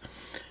vibes.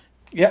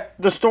 Yeah.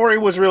 The story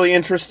was really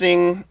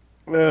interesting.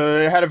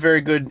 It had a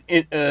very good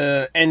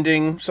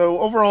ending. So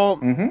overall,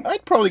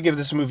 I'd probably give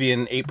this movie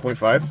an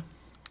 8.5.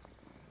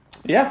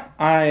 Yeah,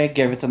 I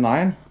gave it a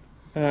 9.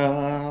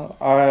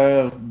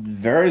 I'm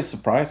very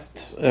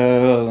surprised.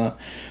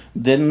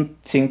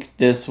 Didn't think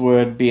this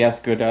would be as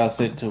good as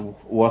it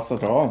was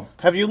at all.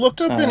 Have you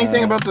looked up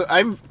anything about the...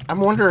 I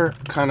wonder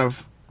kind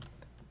of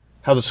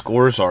how the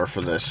scores are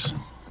for this.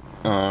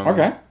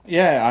 Okay.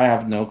 Yeah, I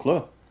have no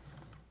clue.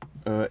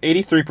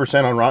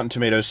 83% on Rotten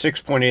Tomatoes,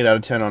 6.8 out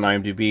of 10 on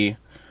IMDb.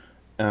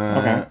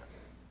 Okay.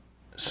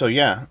 So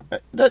yeah,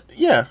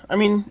 I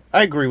mean,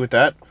 I agree with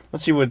that.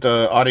 Let's see what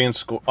the audience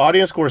score.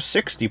 Audience score is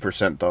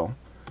 60% though.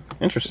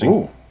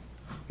 Interesting.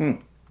 Ooh.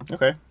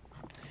 Okay.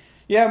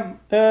 Yeah,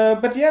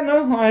 but yeah,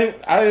 no,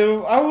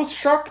 I was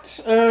shocked.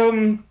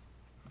 I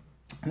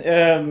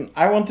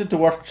wanted to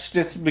watch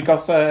this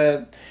because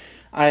I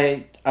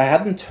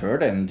hadn't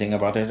heard anything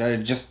about it. I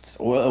just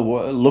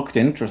looked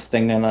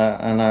interesting, and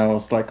I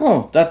was like,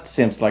 oh, that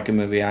seems like a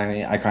movie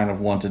I kind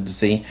of wanted to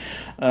see.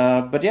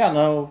 But yeah,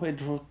 no,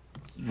 it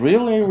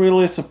really,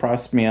 really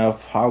surprised me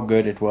of how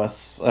good it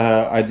was.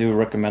 I do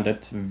recommend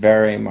it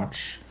very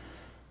much.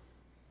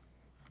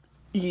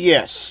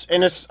 Yes,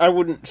 and I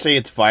wouldn't say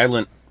it's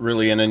violent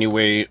really in any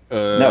way.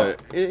 No.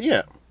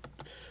 Yeah.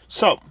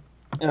 So,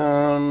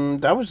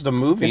 that was the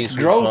movie. It's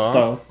gross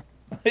though.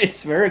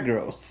 It's very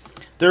gross.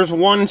 There's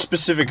one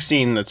specific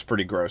scene that's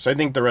pretty gross. I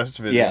think the rest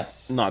of it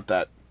is not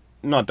that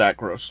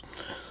gross.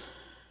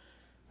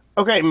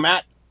 Okay,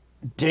 Matt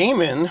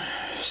Damon.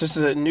 This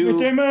is a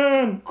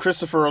new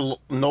Christopher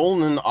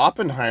Nolan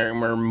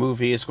Oppenheimer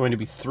movie. It's going to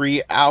be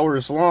 3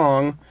 hours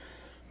long.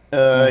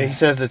 He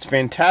says it's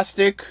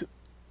fantastic.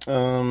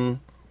 I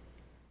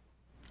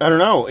don't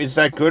know. Is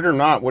that good or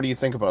not? What do you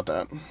think about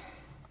that?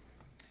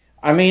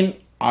 I mean,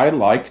 I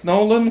like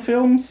Nolan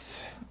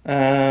films.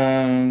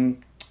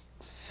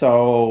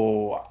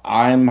 So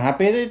I'm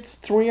happy that it's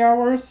 3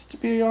 hours, to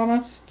be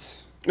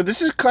honest.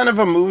 This is kind of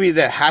a movie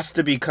that has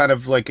to be kind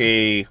of like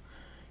a,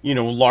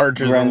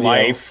 larger than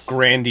life,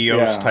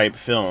 grandiose type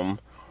film.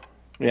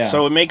 Yeah.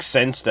 So it makes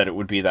sense that it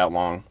would be that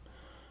long.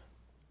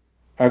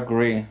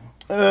 Agree.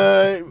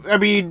 I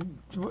mean,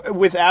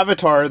 with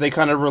Avatar, they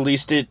kind of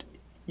released it,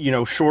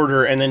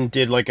 shorter and then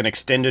did like an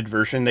extended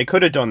version. They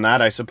could have done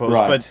that, I suppose.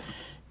 Right. But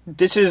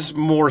this is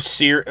more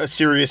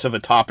serious of a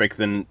topic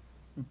than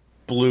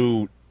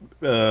Blue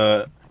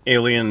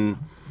alien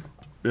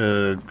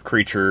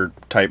creature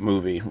type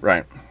movie,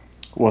 right?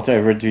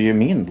 Whatever do you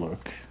mean,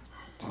 Luke?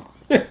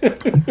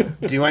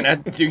 Do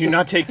you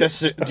not take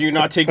this? Do you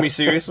not take me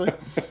seriously?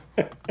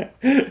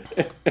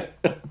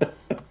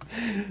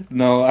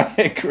 No, I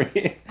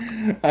agree.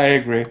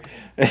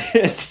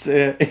 It's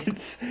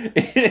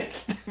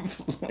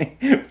definitely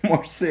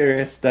more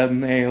serious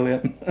than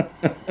Alien.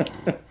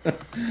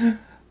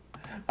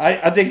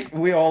 I think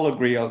we all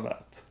agree on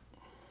that.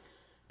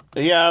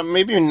 Yeah,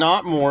 maybe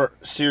not more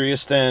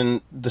serious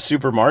than the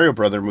Super Mario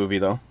Brother movie,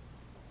 though.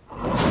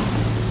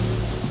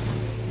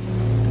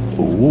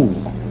 Ooh.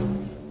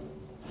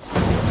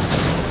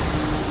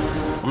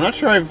 I'm not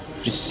sure I've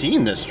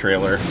seen this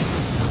trailer.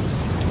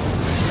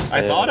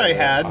 I thought I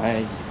had.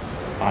 I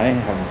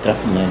have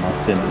definitely not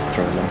seen this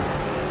trailer.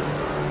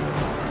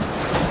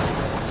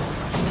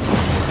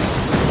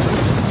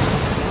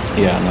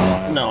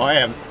 Yeah, no, I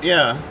have.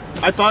 Yeah,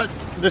 I thought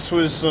this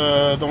was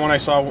the one I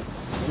saw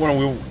when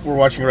we were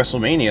watching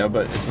WrestleMania,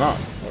 but it's not.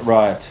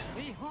 Right.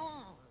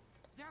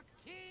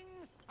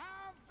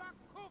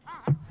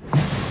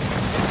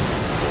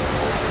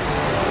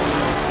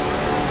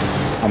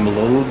 I'm a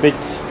little bit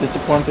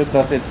disappointed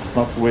that it's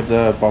not with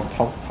Bob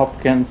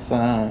Hopkins,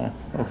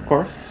 of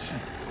course.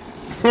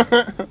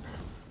 I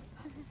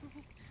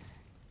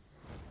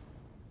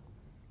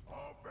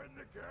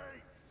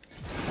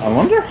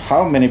wonder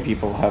how many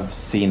people have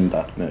seen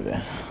that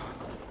movie.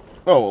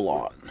 Oh, a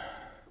lot.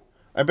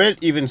 I bet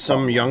even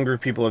some younger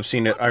people have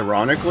seen it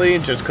ironically,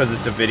 just because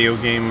it's a video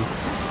game.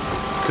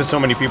 Because so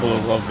many people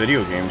love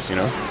video games, you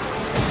know?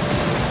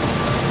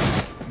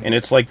 And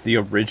it's like the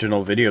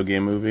original video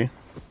game movie.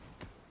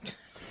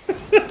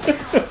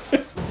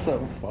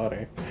 So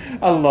funny.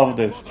 I love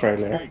this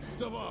trailer.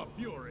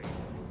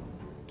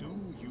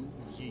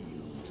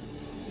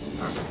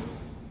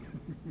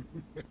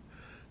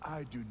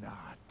 I do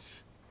not.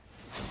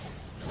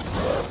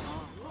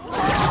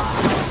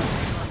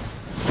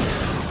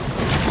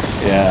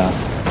 Yeah.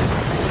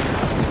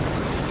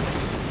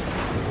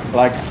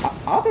 Like,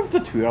 out of the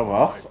two of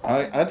us,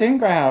 I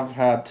think I have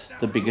had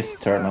the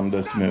biggest turn on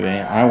this movie.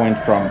 I went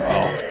from,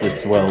 oh,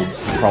 this will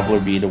probably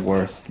be the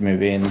worst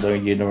movie in the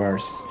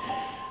universe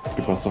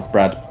because of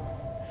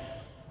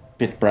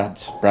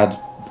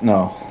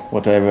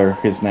whatever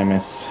his name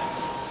is.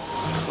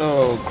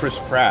 Oh, Chris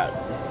Pratt.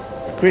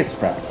 Chris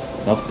Pratt,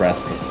 not Brad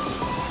Pitt.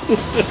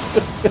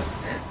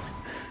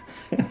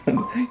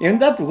 Even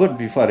that would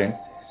be funny.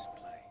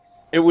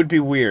 It would be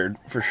weird,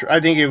 for sure. I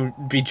think it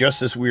would be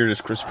just as weird as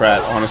Chris Pratt,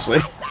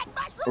 honestly.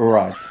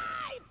 Right.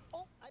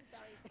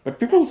 But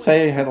people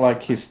say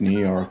like his New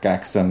York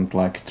accent,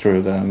 like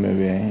through the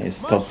movie,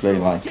 is totally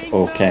like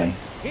okay.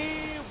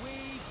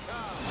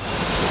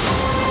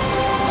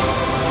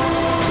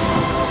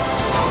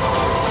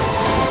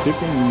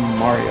 Super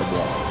Mario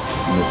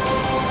Bros. Movie.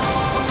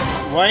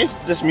 Why is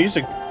this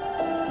music?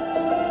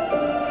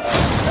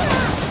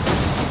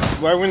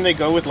 Why wouldn't they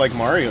go with like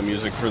Mario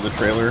music for the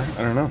trailer?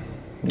 I don't know.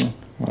 Yeah,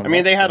 I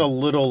mean, they had a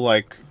little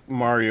like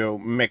Mario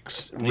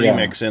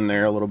remix in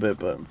there a little bit,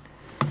 but.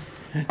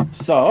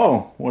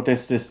 So, what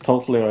is this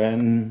totally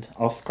an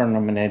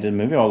Oscar-nominated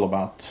movie all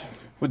about?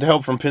 With the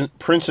help from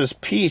Princess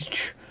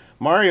Peach,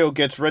 Mario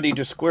gets ready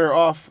to square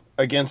off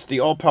against the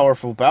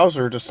all-powerful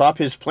Bowser to stop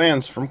his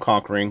plans from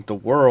conquering the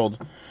world.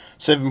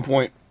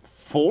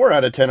 7.4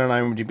 out of 10 on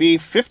IMDb,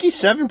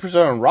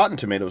 57% on Rotten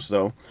Tomatoes,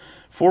 though.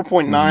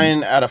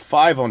 4.9 out of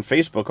 5 on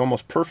Facebook,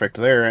 almost perfect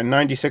there, and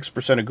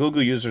 96% of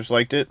Google users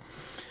liked it.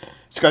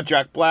 It's got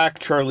Jack Black,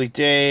 Charlie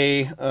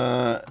Day,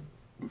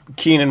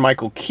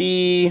 Keegan-Michael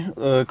Key,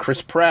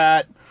 Chris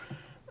Pratt,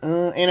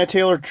 Anna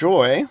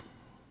Taylor-Joy,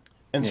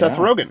 and Seth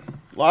Rogen.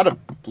 A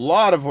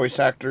lot of voice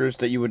actors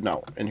that you would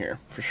know in here,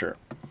 for sure.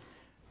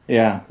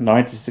 Yeah,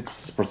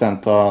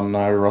 96% on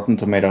Rotten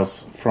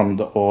Tomatoes from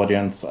the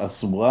audience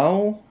as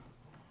well.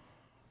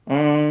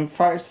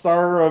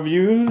 5-star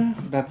review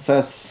that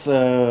says,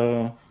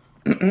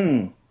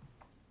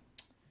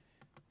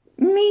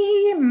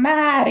 Me,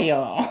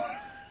 Mario.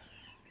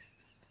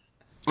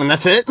 And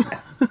that's it?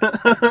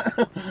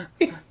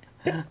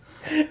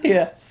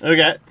 Yes.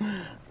 Okay.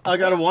 I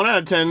got a 1 out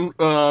of 10.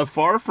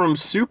 Far from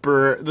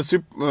super. This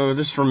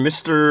is from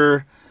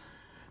Mr.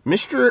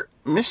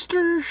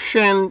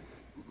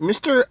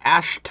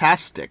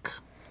 Ashtastic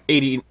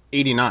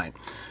 89.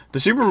 The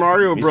Super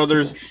Mario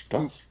Brothers.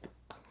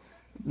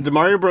 The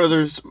Mario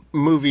Brothers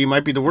movie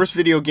might be the worst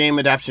video game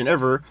adaptation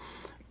ever.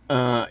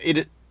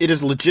 It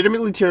is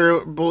legitimately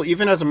terrible.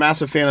 Even as a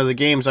massive fan of the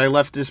games, I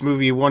left this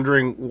movie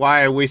wondering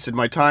why I wasted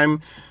my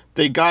time.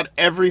 They got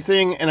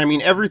everything, and I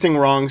mean everything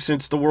wrong,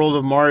 since the world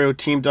of Mario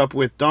teamed up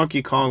with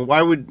Donkey Kong.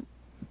 Why would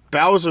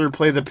Bowser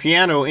play the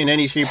piano in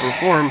any shape or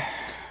form?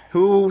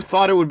 Who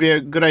thought it would be a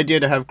good idea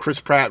to have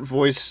Chris Pratt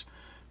voice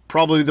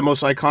probably the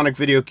most iconic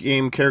video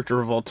game character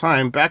of all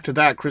time? Back to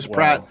that, Chris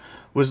Pratt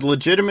was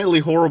legitimately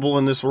horrible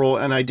in this role,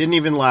 and I didn't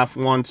even laugh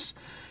once.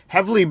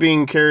 Heavily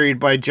being carried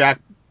by Jack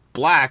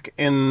Black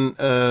in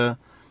the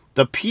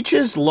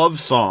Peaches Love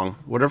Song,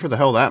 whatever the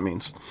hell that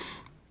means.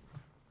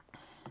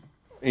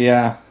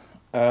 Yeah.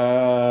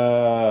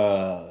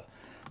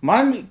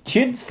 My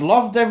kids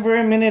loved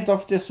every minute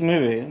of this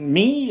movie.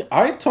 Me,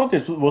 I thought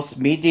it was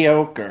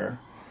mediocre.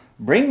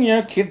 Bring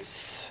your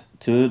kids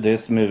to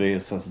this movie,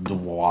 says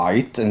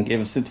Dwight, and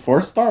gives it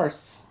 4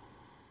 stars.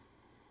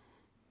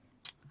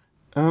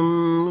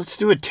 Let's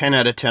do a 10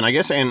 out of 10, I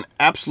guess. An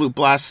absolute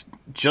blast.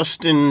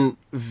 Justin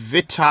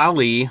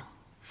Vitali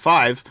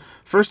 5.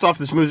 First off,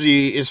 this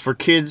movie is for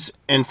kids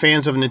and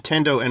fans of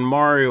Nintendo and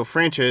Mario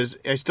franchise.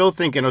 I still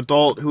think an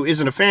adult who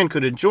isn't a fan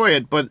could enjoy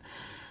it, but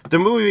the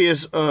movie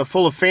is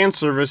full of fan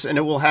service, and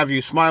it will have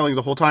you smiling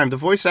the whole time. The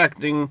voice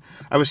acting,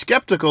 I was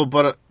skeptical,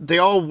 but they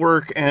all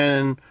work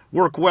and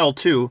work well,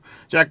 too.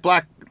 Jack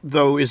Black,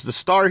 though, is the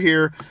star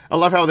here. I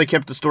love how they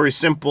kept the story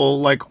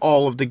simple, like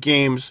all of the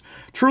games.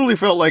 Truly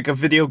felt like a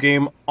video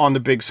game on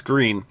the big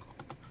screen.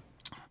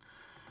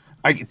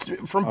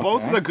 From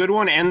both the good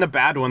one and the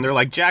bad one, they're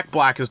like, Jack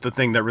Black is the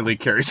thing that really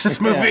carries this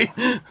movie.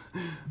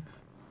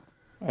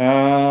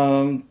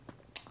 I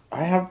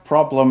have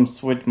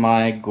problems with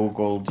my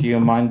Google. Do you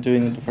mind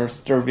doing the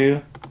first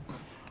review?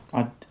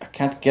 I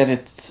can't get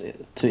it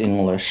to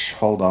English.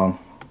 Hold on.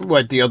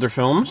 What, the other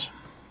films?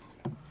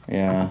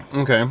 Yeah.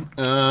 Okay.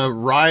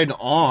 Ride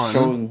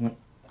On.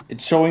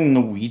 It's showing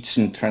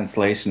Norwegian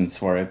translations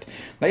for it.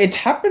 It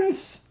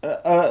happens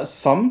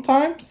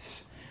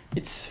sometimes.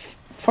 It's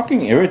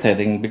fucking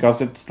irritating because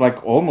it's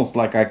like almost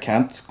like I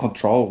can't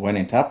control when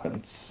it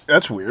happens.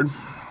 That's weird.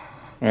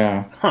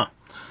 Yeah. Huh.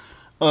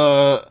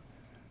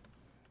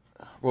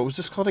 what was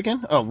this called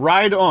again? Oh,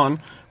 Ride On.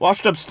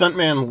 Washed up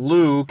stuntman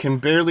Lou can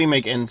barely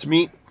make ends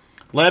meet,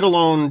 let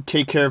alone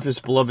take care of his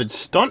beloved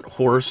stunt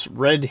horse,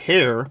 Red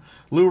Hair.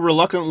 Lou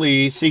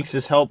reluctantly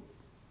seeks help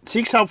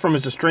from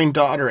his estranged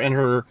daughter and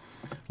her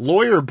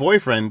lawyer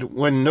boyfriend.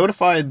 When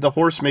notified the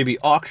horse may be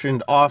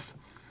auctioned off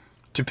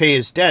to pay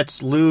his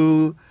debts,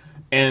 Lou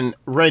and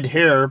Red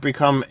Hair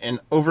become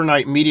an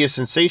overnight media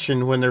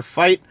sensation when their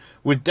fight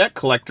with debt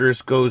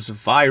collectors goes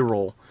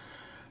viral.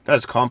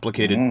 That's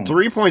complicated.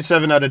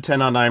 3.7 out of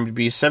 10 on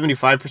IMDb,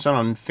 75%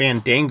 on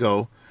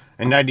Fandango,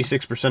 and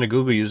 96% of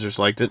Google users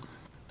liked it.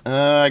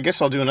 I guess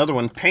I'll do another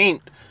one.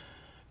 Paint.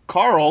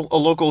 Carl, a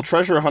local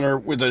treasure hunter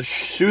with a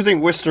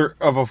soothing whisper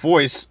of a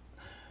voice,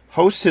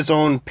 hosts his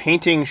own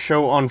painting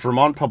show on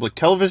Vermont Public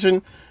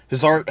Television.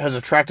 His art has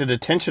attracted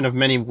attention of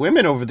many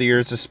women over the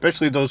years,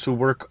 especially those who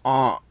work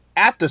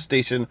at the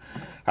station.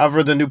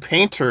 However, the new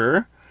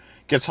painter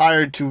gets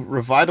hired to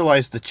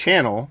revitalize the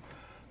channel.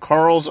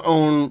 Carl's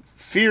own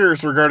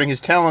fears regarding his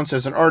talents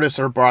as an artist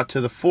are brought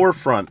to the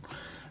forefront.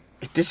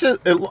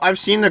 I've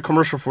seen the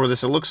commercial for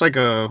this. It looks like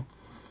a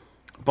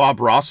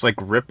Bob Ross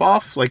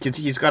ripoff.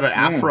 He's got an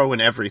afro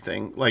and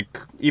everything.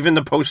 Even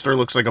the poster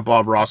looks like a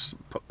Bob Ross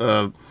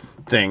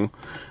thing.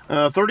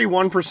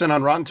 31%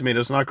 on Rotten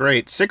Tomatoes, not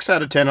great. 6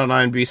 out of 10 on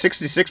IMDb.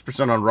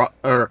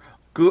 66%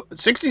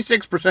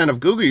 66% of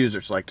Google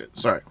users liked it.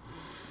 Sorry.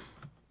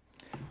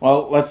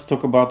 Well, let's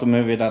talk about a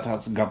movie that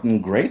has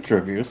gotten great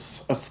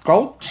reviews. A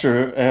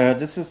sculpture.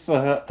 This is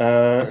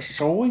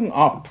showing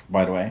up,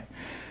 by the way.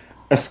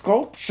 A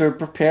sculpture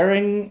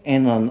preparing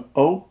in an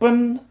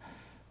open.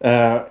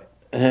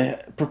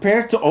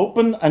 Prepared to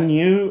open a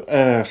new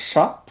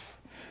shop.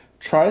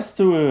 Tries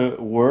to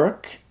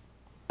work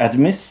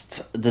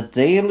amidst the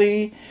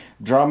daily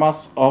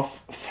dramas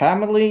of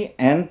family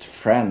and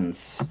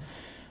friends.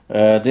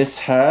 This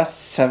has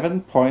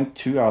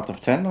 7.2 out of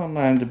 10 on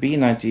IMDb,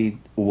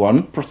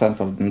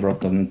 91% on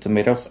Rotten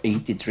Tomatoes,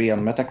 83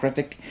 on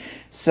Metacritic,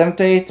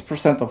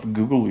 78% of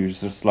Google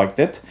users liked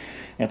it.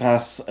 It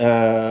has,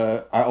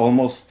 I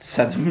almost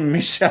said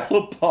Michelle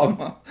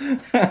Obama.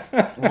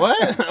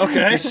 What?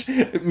 Okay.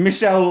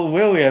 Michelle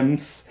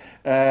Williams,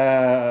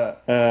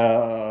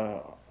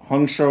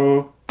 Hong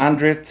Shou,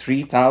 Andre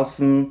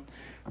 3000,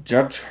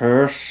 Judge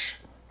Hirsch,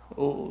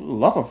 a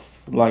lot of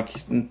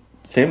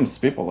famous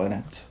people in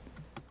it.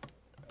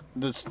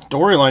 The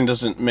storyline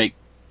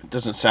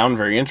doesn't sound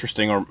very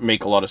interesting or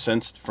make a lot of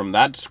sense from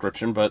that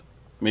description, but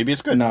maybe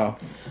it's good. No.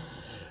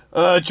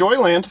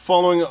 Joyland,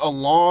 following a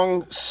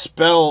long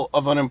spell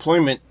of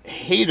unemployment,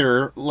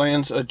 Hader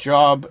lands a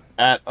job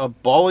at a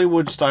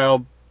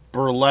Bollywood-style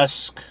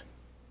burlesque,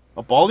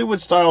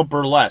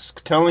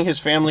 telling his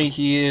family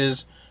he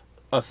is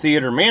a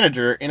theater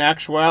manager. In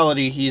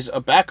actuality, he's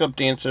a backup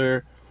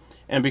dancer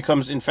and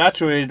becomes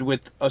infatuated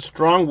with a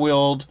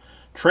strong-willed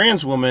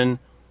trans woman,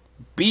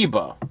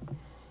 Biba.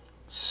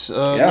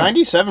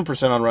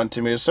 97% on Rotten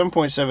Tomatoes,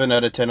 7.7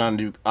 out of 10 on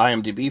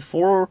IMDb,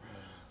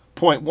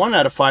 4.1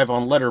 out of 5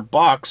 on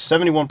Letterboxd,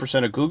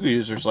 71% of Google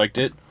users liked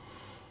it.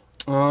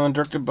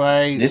 Directed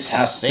by This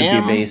has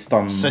Sam to be based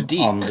on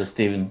Sadiq. the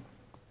Stephen...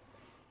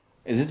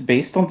 Is it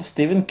based on the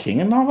Stephen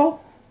King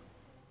novel?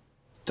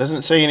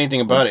 Doesn't say anything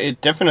about it. It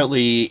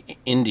definitely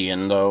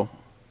Indian, though.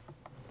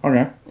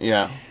 Okay.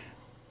 Yeah.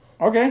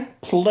 Okay,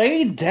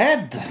 Play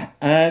Dead.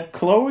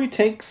 Chloe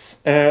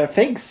takes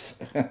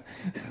fakes.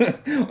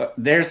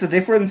 There's a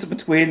difference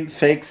between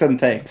fakes and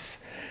takes.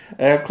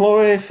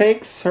 Chloe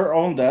fakes her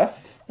own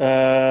death,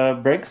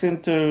 breaks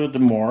into the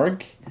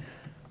morgue,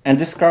 and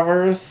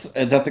discovers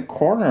that the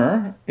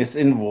coroner is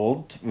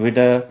involved with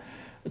a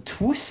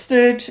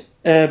twisted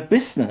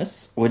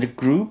business with a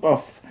group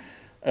of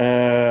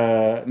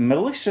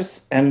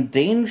malicious and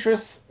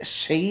dangerous,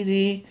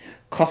 shady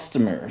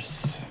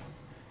customers.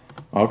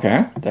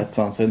 Okay, that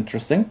sounds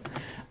interesting.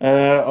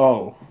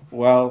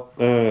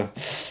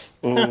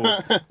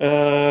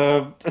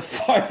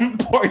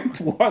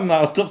 5.1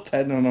 out of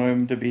 10 on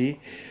IMDb.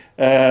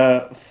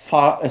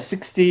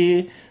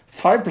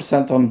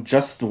 65% on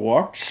Just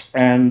Watch,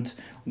 and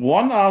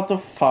 1 out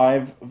of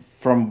 5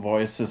 from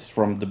Voices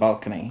from the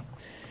Balcony.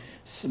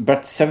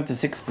 But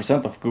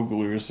 76% of Google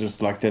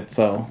users liked it,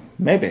 so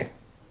maybe.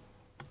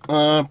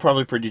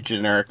 Probably pretty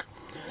generic.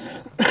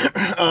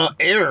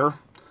 Air.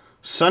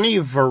 Sonny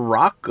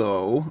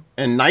Veraco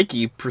and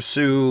Nike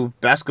pursue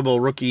basketball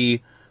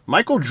rookie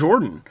Michael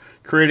Jordan,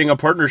 creating a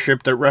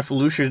partnership that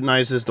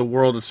revolutionizes the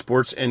world of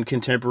sports and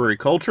contemporary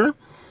culture.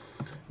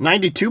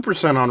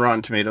 92% on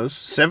Rotten Tomatoes,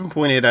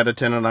 7.8 out of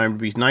 10 on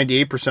IMDb,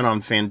 98%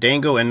 on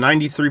Fandango, and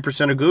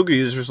 93% of Google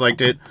users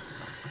liked it.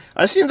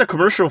 I've seen the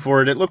commercial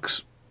for it. It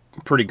looks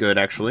pretty good,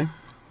 actually.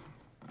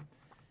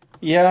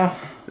 Yeah.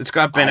 It's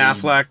got Ben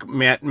Affleck,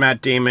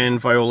 Matt Damon,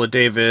 Viola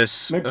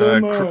Davis,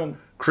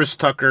 Chris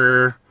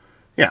Tucker.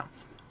 Yeah.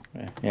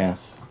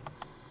 Yes.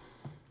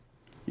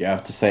 You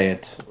have to say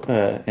it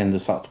in the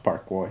South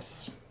Park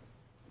voice.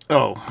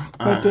 Oh,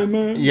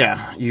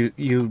 yeah.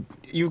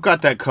 You've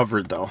got that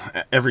covered though.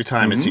 Every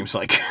time it seems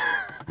like.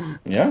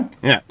 Yeah.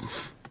 Yeah.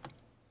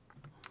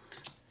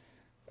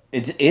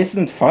 It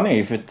isn't funny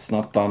if it's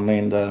not done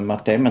in the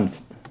Matt Damon,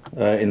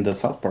 in the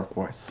South Park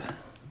voice.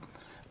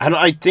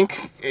 I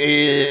think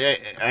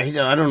I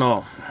don't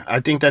know. I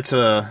think that's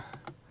a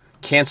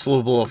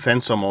cancelable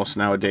offense almost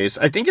nowadays.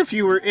 I think if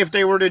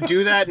they were to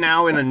do that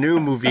now in a new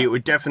movie, it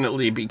would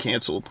definitely be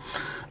canceled.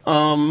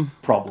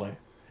 Probably,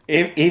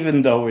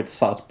 even though it's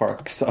South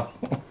Park, so.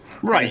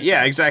 Right,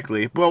 yeah,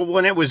 exactly. Well,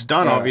 when it was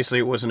done, obviously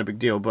it wasn't a big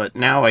deal, but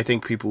now I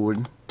think people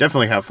would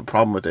definitely have a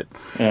problem with it.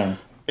 Yeah.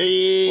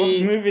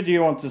 What movie do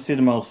you want to see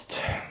the most?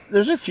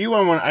 There's a few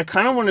I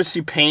kind of want to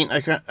see Paint.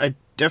 I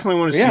definitely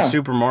want to see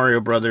Super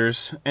Mario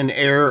Brothers, and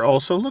Air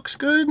also looks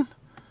good.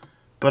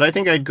 But I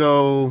think I'd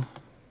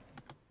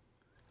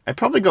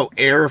probably go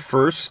Air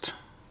first,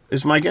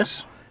 is my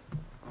guess.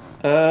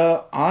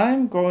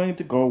 I'm going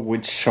to go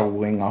with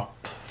Showing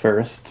Up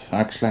first,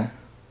 actually.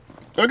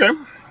 Okay.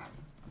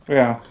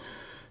 Yeah.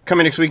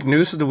 Coming next week,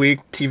 News of the Week,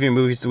 TV and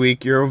Movies of the Week,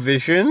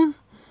 Eurovision.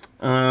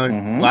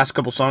 Last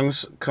couple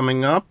songs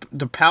coming up.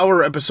 The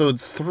Power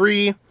Episode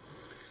 3.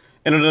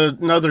 And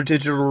another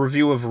digital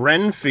review of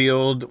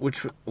Renfield,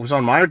 which was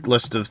on my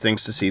list of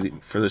things to see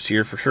for this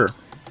year, for sure.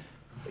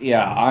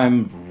 Yeah,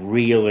 I'm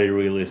really,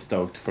 really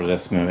stoked for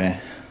this movie.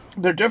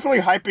 They're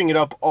definitely hyping it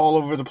up all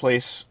over the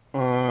place.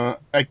 I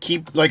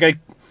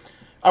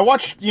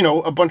watched,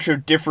 a bunch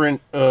of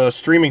different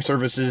streaming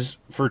services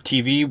for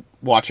TV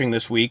watching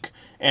this week,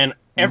 and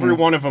every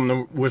one of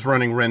them was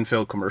running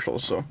Renfield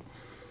commercials, so.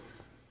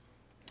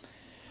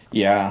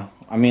 Yeah,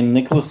 I mean,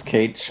 Nicolas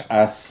Cage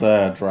as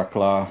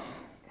Dracula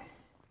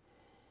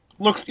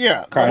looks,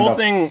 the whole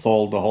thing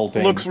sold the whole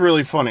thing. Looks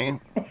really funny.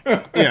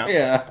 Yeah.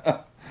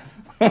 Yeah.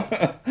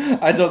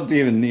 I don't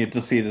even need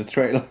to see the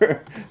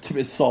trailer to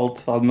be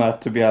sold on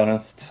that, to be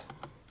honest.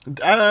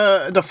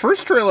 The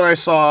first trailer I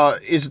saw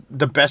is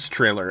the best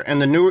trailer,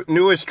 and the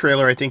newest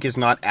trailer I think is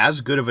not as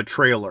good of a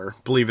trailer,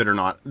 believe it or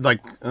not.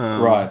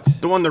 Right.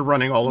 The one they're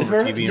running all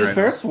over TV right now. The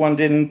first one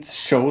didn't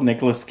show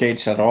Nicolas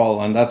Cage at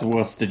all, and that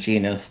was the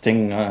genius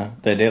thing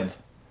they did.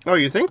 Oh,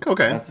 you think?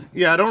 Okay.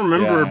 I don't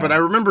remember, but I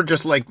remember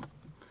just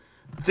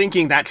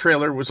thinking that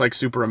trailer was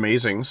super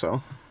amazing,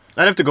 so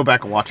I'd have to go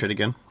back and watch it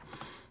again.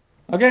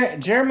 Okay,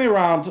 Jeremy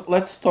Round,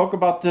 let's talk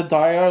about the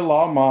Dalai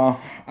Lama.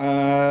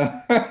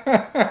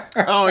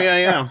 Oh,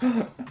 yeah.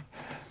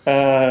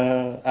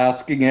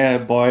 Asking a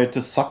boy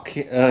to suck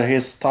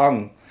his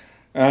tongue.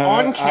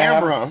 On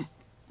camera.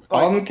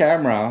 On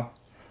camera.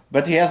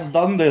 But he has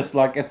done this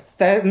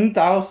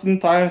 10,000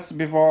 times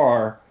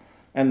before.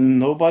 And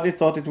nobody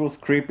thought it was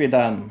creepy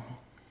then.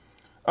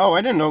 Oh,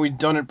 I didn't know he'd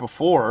done it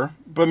before.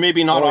 But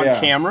maybe not on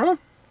camera?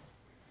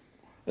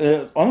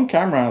 On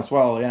camera as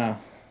well, yeah.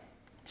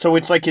 So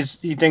it's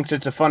he thinks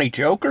it's a funny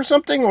joke or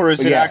something? Or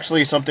is it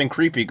actually something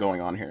creepy going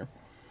on here?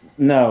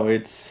 No,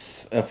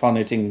 it's a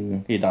funny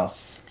thing he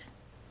does.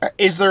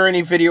 Is there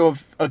any video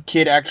of a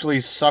kid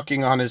actually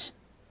sucking on his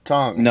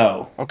tongue?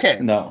 No. Okay.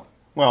 No.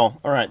 Well,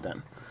 all right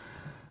then.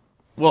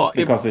 Well,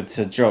 because it's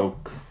a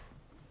joke.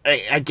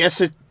 I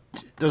guess it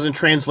doesn't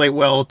translate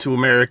well to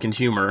American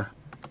humor.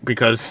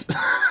 Because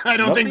I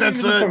don't think that's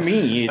for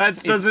me.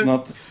 That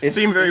doesn't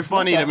seem very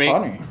funny to me.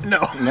 Funny.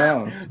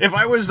 No. If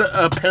I was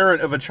a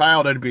parent of a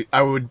child,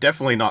 I would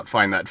definitely not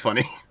find that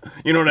funny.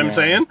 You know what I'm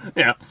saying?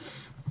 Yeah.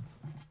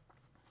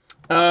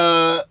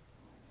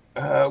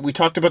 We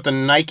talked about the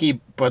Nike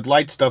Bud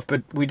Light stuff,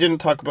 but we didn't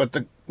talk about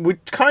we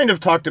kind of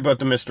talked about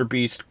the Mr.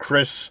 Beast.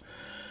 Chris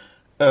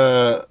from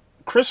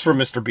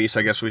Mr. Beast,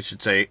 I guess we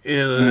should say,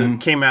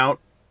 came out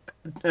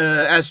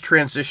as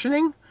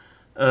transitioning.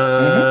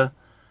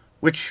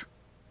 Which,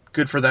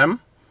 good for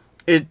them.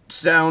 It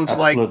sounds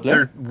like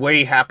they're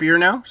way happier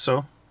now,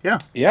 so, yeah.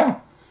 Yeah.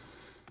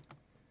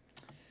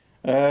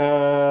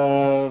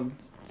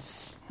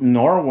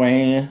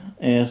 Norway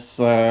is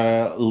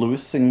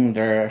losing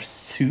their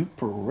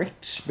super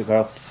rich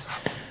because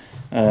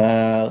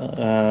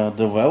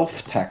the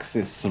wealth tax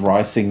is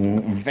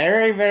rising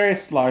very, very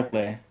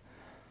slightly.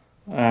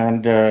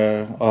 And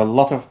a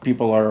lot of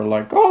people are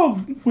like, oh,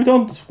 we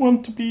don't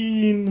want to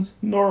be in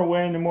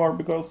Norway anymore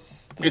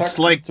because the tax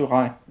is too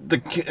high.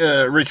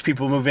 The rich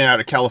people moving out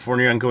of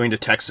California and going to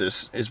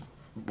Texas is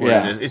what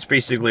it is. It's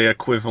basically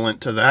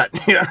equivalent to that.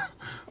 Yeah.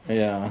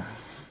 Yeah.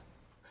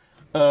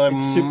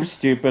 It's super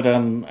stupid,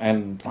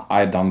 and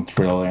I don't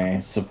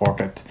really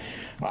support it.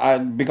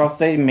 Because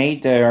they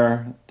made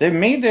their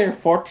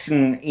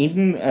fortune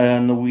in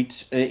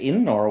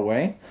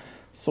Norway.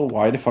 So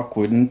why the fuck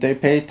wouldn't they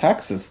pay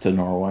taxes to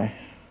Norway?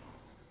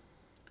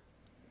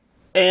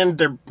 And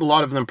a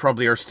lot of them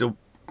probably are still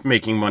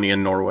making money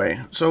in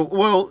Norway.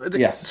 So,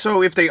 yes.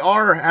 So if they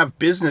have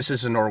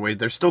businesses in Norway,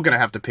 they're still going to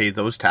have to pay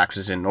those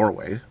taxes in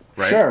Norway,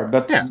 right? Sure,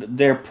 but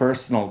their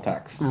personal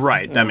tax.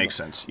 Right, that makes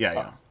sense.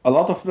 Yeah. A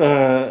lot of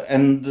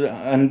and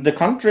the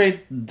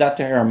country that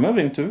they are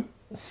moving to,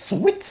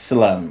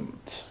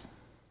 Switzerland.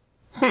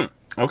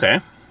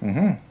 Okay.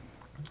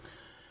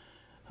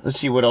 Let's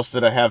see, what else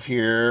did I have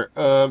here?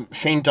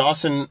 Shane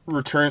Dawson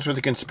returns with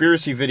a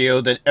conspiracy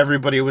video that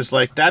everybody was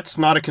like, that's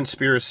not a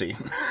conspiracy.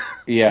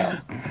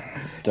 Yeah.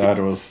 That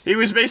was... He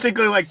was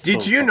basically like,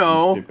 did you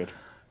know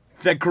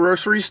that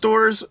grocery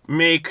stores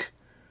make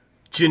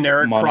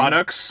generic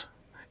products.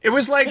 It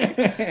was like,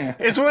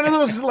 it's one of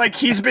those, like,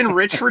 he's been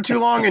rich for too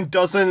long and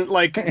doesn't,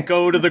 like,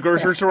 go to the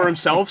grocery store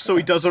himself, so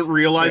he doesn't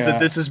realize that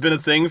this has been a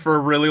thing for a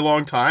really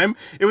long time.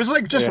 It was,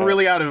 like, just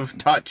really out of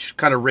touch,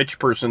 kind of rich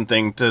person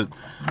thing to...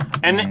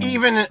 And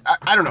even,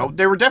 I don't know,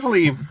 they were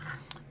definitely...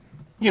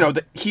 You know,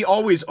 he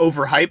always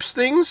overhypes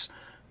things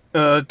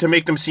to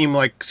make them seem,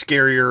 like,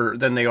 scarier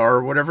than they are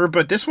or whatever,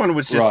 but this one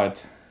was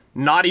just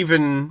not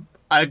even...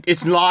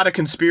 it's not a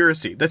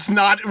conspiracy.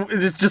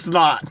 It's just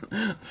not...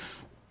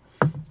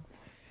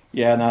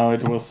 Yeah, no,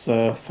 it was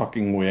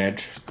fucking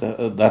weird.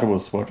 That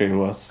was what it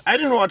was. I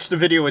didn't watch the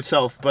video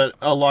itself, but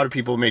a lot of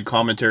people made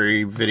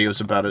commentary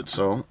videos about it,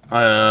 so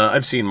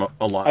I've seen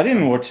a lot. I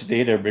didn't watch it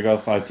either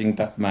because I think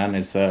that man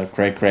is a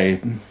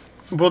cray-cray.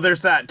 Well,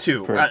 there's that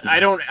too.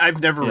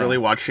 I've never really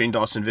watched Shane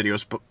Dawson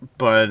videos,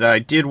 but I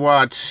did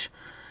watch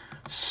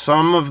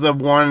some of the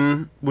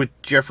one with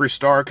Jeffree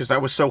Star because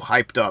that was so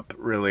hyped up,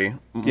 really,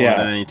 more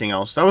than anything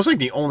else. That was like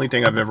the only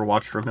thing I've ever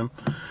watched from him.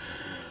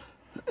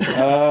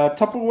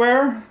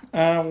 Tupperware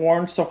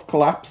warns of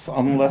collapse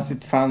unless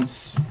it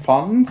finds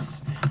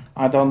funds.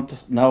 I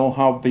don't know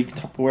how big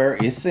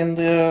Tupperware is in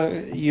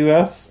the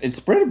US. It's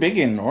pretty big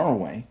in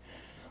Norway.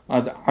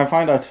 I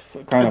find that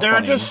kind of There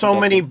are just so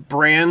many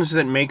brands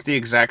that make the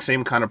exact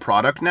same kind of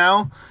product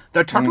now.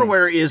 That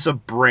Tupperware is a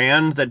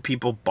brand that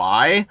people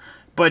buy,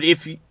 but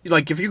if you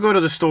go to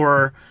the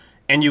store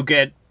and you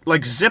get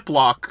like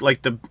Ziploc,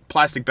 like the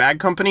plastic bag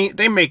company,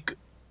 they make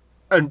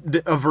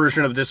a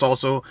version of this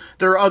also.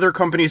 There are other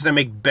companies that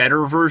make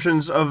better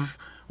versions of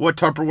what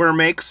Tupperware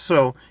makes,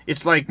 so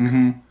it's like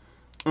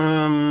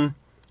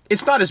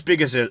it's not as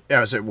big as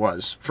it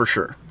was, for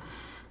sure.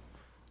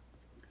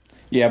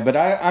 Yeah, but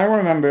I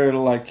remember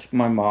like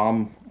my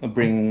mom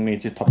bringing me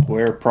to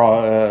Tupperware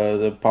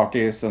the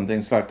parties and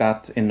things like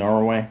that in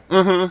Norway.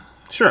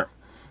 Sure.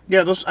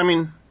 Yeah,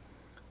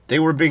 they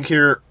were big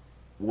here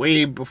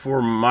way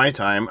before my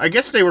time. I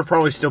guess they were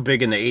probably still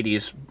big in the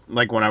 80s,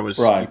 like when I was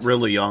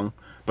really young.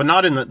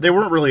 But they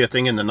weren't really a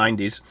thing in the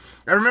 90s.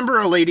 I remember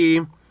a lady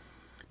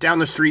down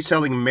the street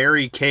selling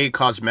Mary Kay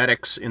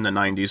cosmetics in the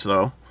 90s,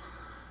 though.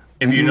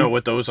 If you know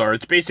what those are.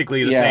 It's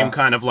basically the same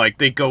kind of, like,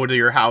 they go to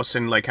your house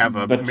and, like, have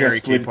a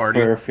Mary Kay party.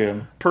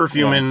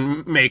 Perfume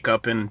and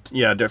makeup and,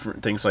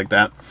 different things like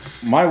that.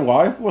 My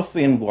wife was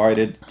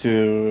invited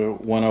to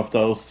one of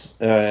those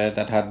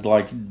that had,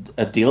 like,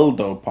 a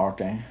dildo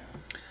party.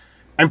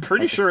 I'm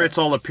pretty sure it's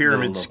all a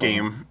pyramid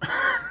scheme.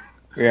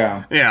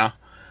 Yeah. Yeah.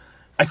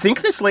 I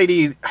think this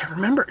lady, I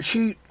remember,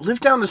 she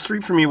lived down the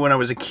street from me when I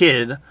was a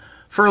kid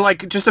for,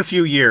 like, just a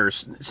few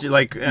years.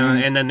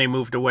 And then they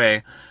moved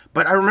away.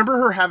 But I remember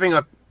her having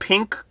a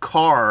pink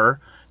car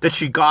that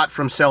she got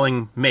from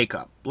selling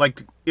makeup.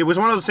 Like, it was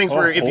one of those things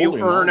where if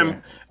you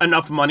earn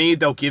enough money,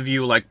 they'll give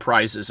you, like,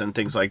 prizes and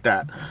things like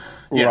that.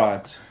 Yeah.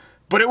 Right.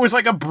 But it was,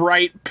 like, a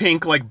bright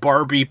pink, like,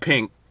 Barbie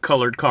pink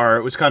colored car.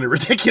 It was kind of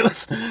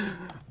ridiculous.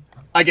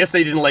 I guess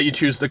they didn't let you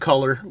choose the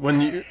color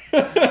when you...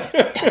 like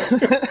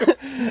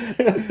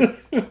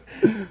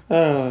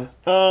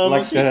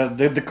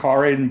the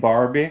car in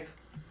Barbie?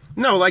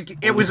 No, like,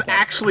 it was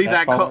actually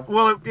that color.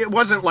 Well, it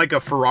wasn't like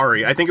a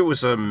Ferrari. I think it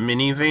was a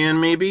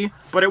minivan, maybe.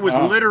 But it was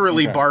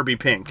literally Barbie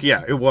pink.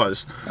 Yeah, it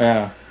was.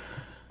 Yeah.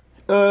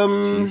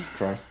 Jesus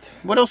Christ.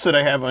 What else did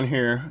I have on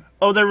here?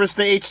 Oh, there was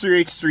the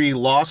H3H3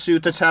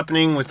 lawsuit that's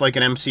happening with, like,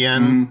 an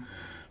MCN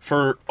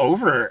for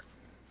over...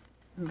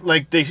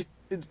 Like, the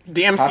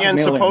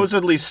MCN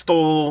supposedly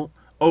stole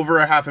over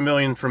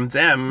 $500,000 from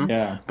them.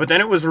 Yeah. But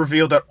then it was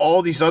revealed that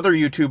all these other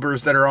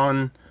YouTubers that are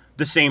on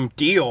the same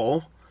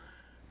deal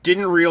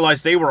didn't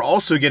realize they were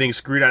also getting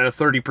screwed out of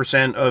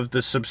 30% of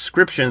the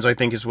subscriptions, I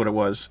think is what it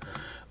was.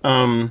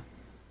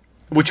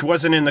 Which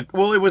wasn't in the...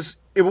 Well, it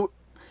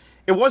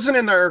wasn't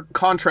in their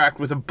contract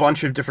with a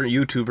bunch of different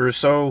YouTubers,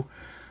 so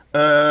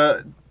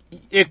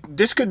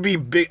this could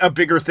be a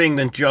bigger thing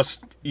than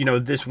just,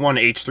 this one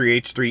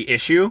H3H3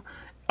 issue.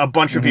 A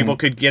bunch of people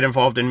could get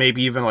involved in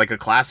maybe even like a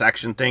class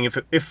action thing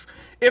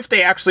if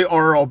they actually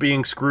are all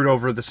being screwed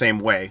over the same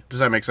way. Does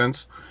that make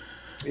sense?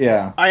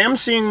 Yeah. I am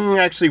seeing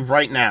actually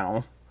right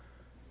now,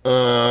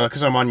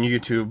 because I'm on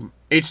YouTube,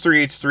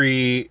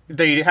 H3H3,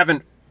 they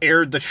haven't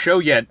aired the show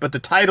yet, but the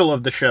title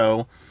of the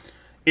show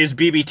is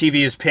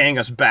BBTV is paying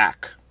us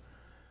back.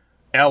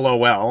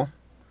 LOL.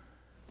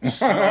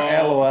 So,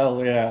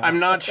 LOL, yeah. I'm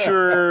not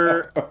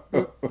sure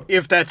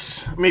if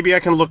that's... Maybe I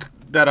can look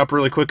that up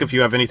really quick if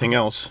you have anything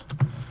else.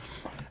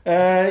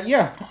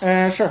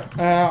 Sure.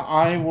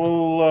 I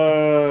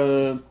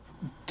will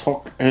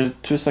talk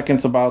 2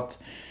 seconds about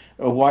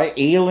why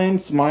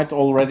aliens might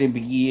already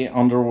be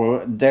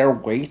under their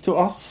way to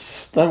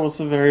us. That was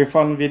a very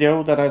fun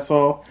video that I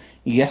saw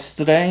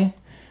yesterday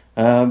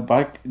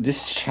by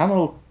this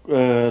channel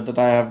that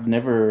I have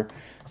never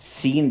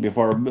seen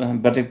before,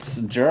 but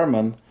it's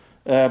German.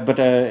 But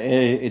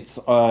it's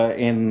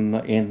in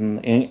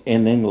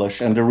English,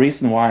 and the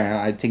reason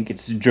why I think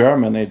it's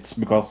German, it's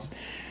because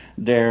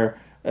their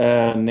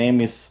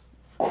name is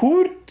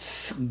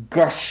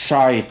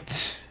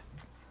Kurzgeschichte.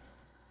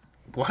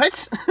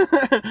 What?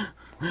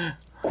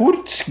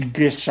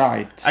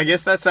 Kurzgeschichte. I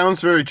guess that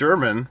sounds very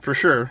German, for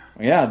sure.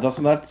 Yeah,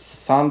 doesn't that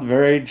sound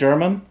very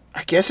German?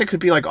 I guess it could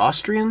be like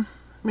Austrian,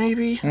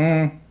 maybe?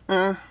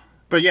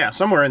 But yeah,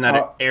 somewhere in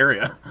that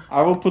area.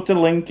 I will put the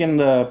link in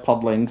the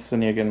pod links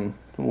and you can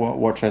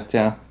watch it,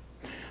 yeah.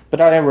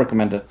 But I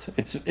recommend it.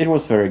 It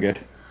was very good.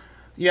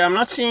 Yeah, I'm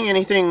not seeing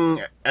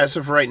anything as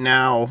of right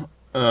now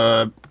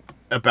about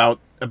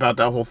that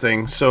whole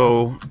thing.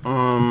 So,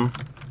 I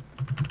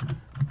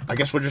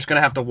guess we're just going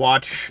to have to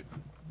watch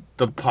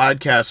the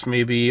podcast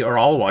maybe, or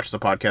I'll watch the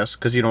podcast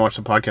because you don't watch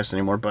the podcast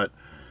anymore, but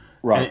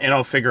right. And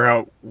I'll figure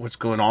out what's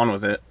going on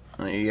with it.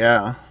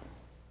 Yeah.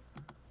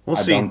 We'll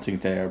see. I don't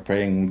think they are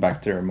paying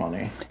back their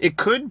money. It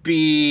could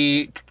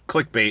be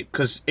clickbait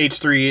because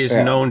H3 is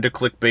known to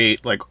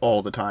clickbait like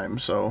all the time,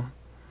 so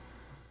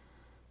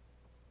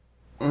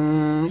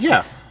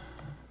yeah.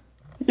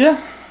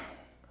 Yeah.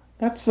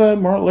 That's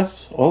more or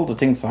less all the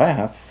things I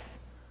have.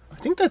 I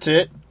think that's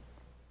it.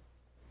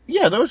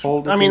 Yeah, those.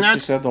 All the things you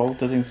said. All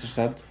the things you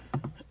said.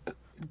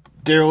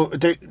 They're,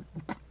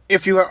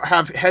 if you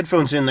have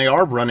headphones in, they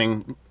are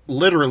running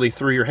literally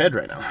through your head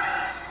right now.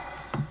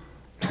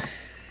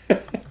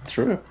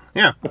 True.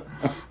 Yeah.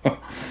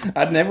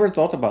 I'd never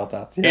thought about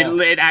that. Yeah.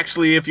 It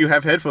actually, if you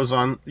have headphones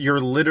on,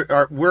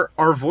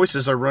 our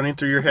voices are running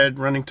through your head.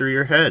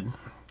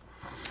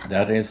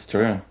 That is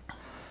true.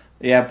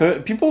 Yeah,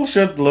 but people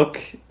should look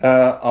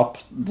up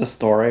the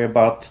story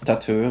about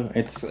tattoo.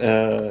 It's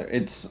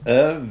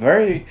a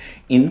very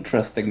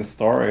interesting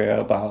story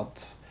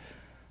about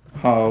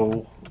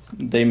how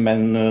they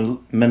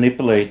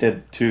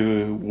manipulated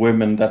two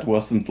women that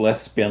wasn't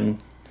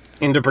lesbian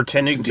into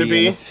pretending to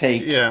be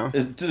fake. Yeah,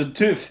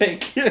 to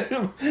fake.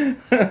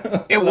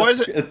 It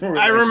was.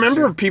 I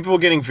remember people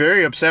getting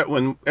very upset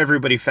when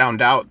everybody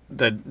found out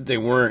that they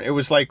weren't. It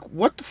was like,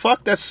 what the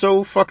fuck? That's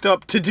so fucked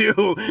up to do.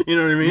 You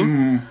know what I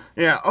mean?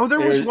 Yeah. Oh, there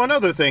was one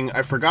other thing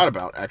I forgot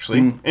about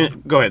actually.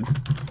 Go ahead.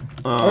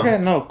 Okay,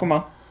 no, come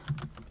on.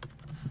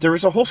 There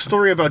was a whole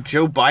story about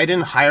Joe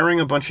Biden hiring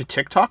a bunch of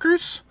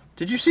TikTokers.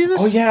 Did you see this?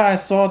 Oh yeah, I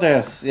saw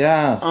this.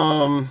 Yes.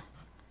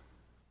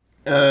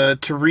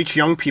 To reach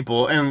young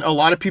people, and a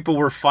lot of people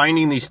were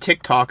finding these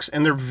TikToks,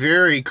 and they're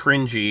very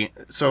cringy.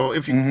 So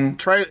if you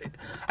try,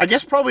 I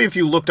guess probably if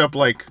you looked up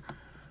like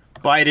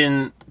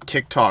Biden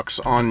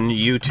TikToks on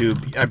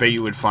YouTube, I bet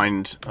you would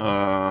find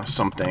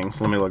something.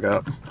 Let me look it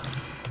up.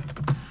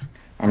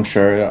 I'm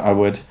sure I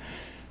would.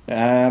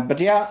 But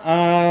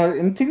yeah,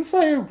 in things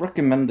I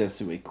recommend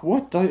this week.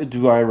 What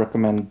do I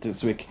recommend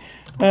this week?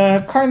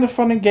 Kind of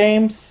funny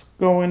games.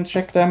 Go and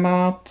check them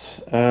out.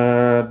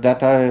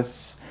 That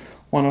is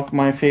one of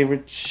my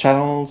favorite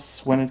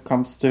channels when it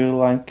comes to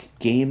like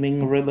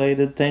gaming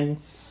related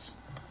things.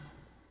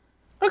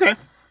 Okay.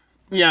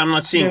 Yeah, I'm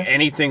not seeing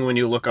anything when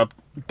you look up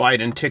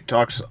Biden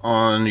TikToks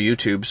on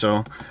YouTube,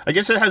 so I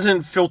guess it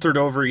hasn't filtered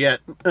over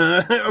yet.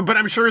 But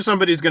I'm sure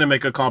somebody's going to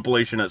make a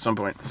compilation at some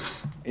point.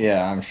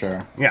 Yeah, I'm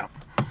sure. Yeah.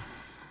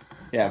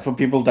 Yeah, for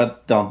people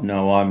that don't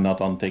know, I'm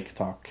not on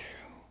TikTok.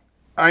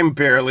 I'm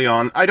barely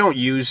on. I don't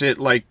use it,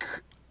 like,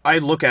 I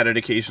look at it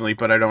occasionally,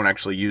 but I don't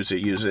actually use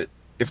it.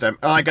 If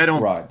that, like, I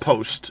don't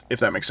post, if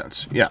that makes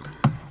sense. Yeah.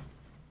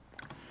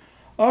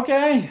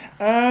 Okay.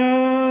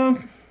 I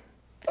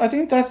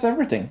think that's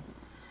everything.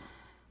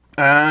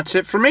 That's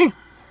it for me.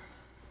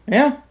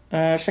 Yeah.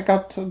 Check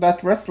out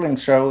that wrestling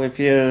show if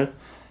you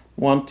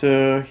want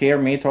to hear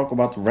me talk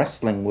about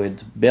wrestling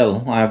with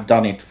Bill. I've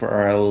done it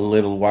for a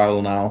little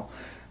while now.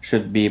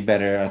 Should be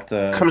better at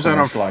comes out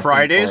on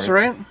Fridays,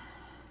 right?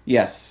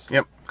 Yes.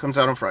 Yep. Comes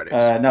out on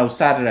Fridays. No,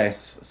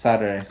 Saturdays.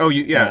 Oh,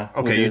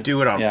 okay, you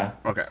do it on. Yeah.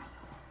 Okay.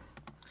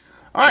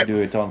 All right. I do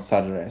it on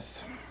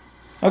Saturdays.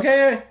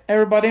 Okay,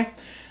 everybody.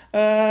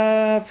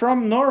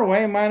 From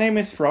Norway, my name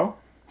is Fro.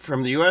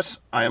 From the US,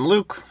 I am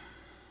Luke.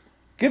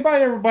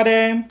 Goodbye,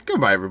 everybody.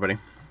 Goodbye, everybody.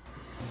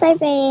 Bye,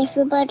 bye,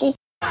 everybody.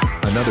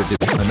 Another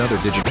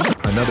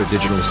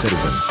digital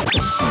citizen.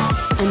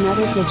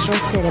 Another digital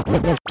citizen.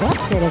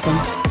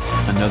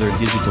 Another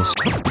digital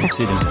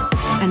citizen.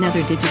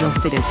 Another digital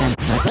citizen.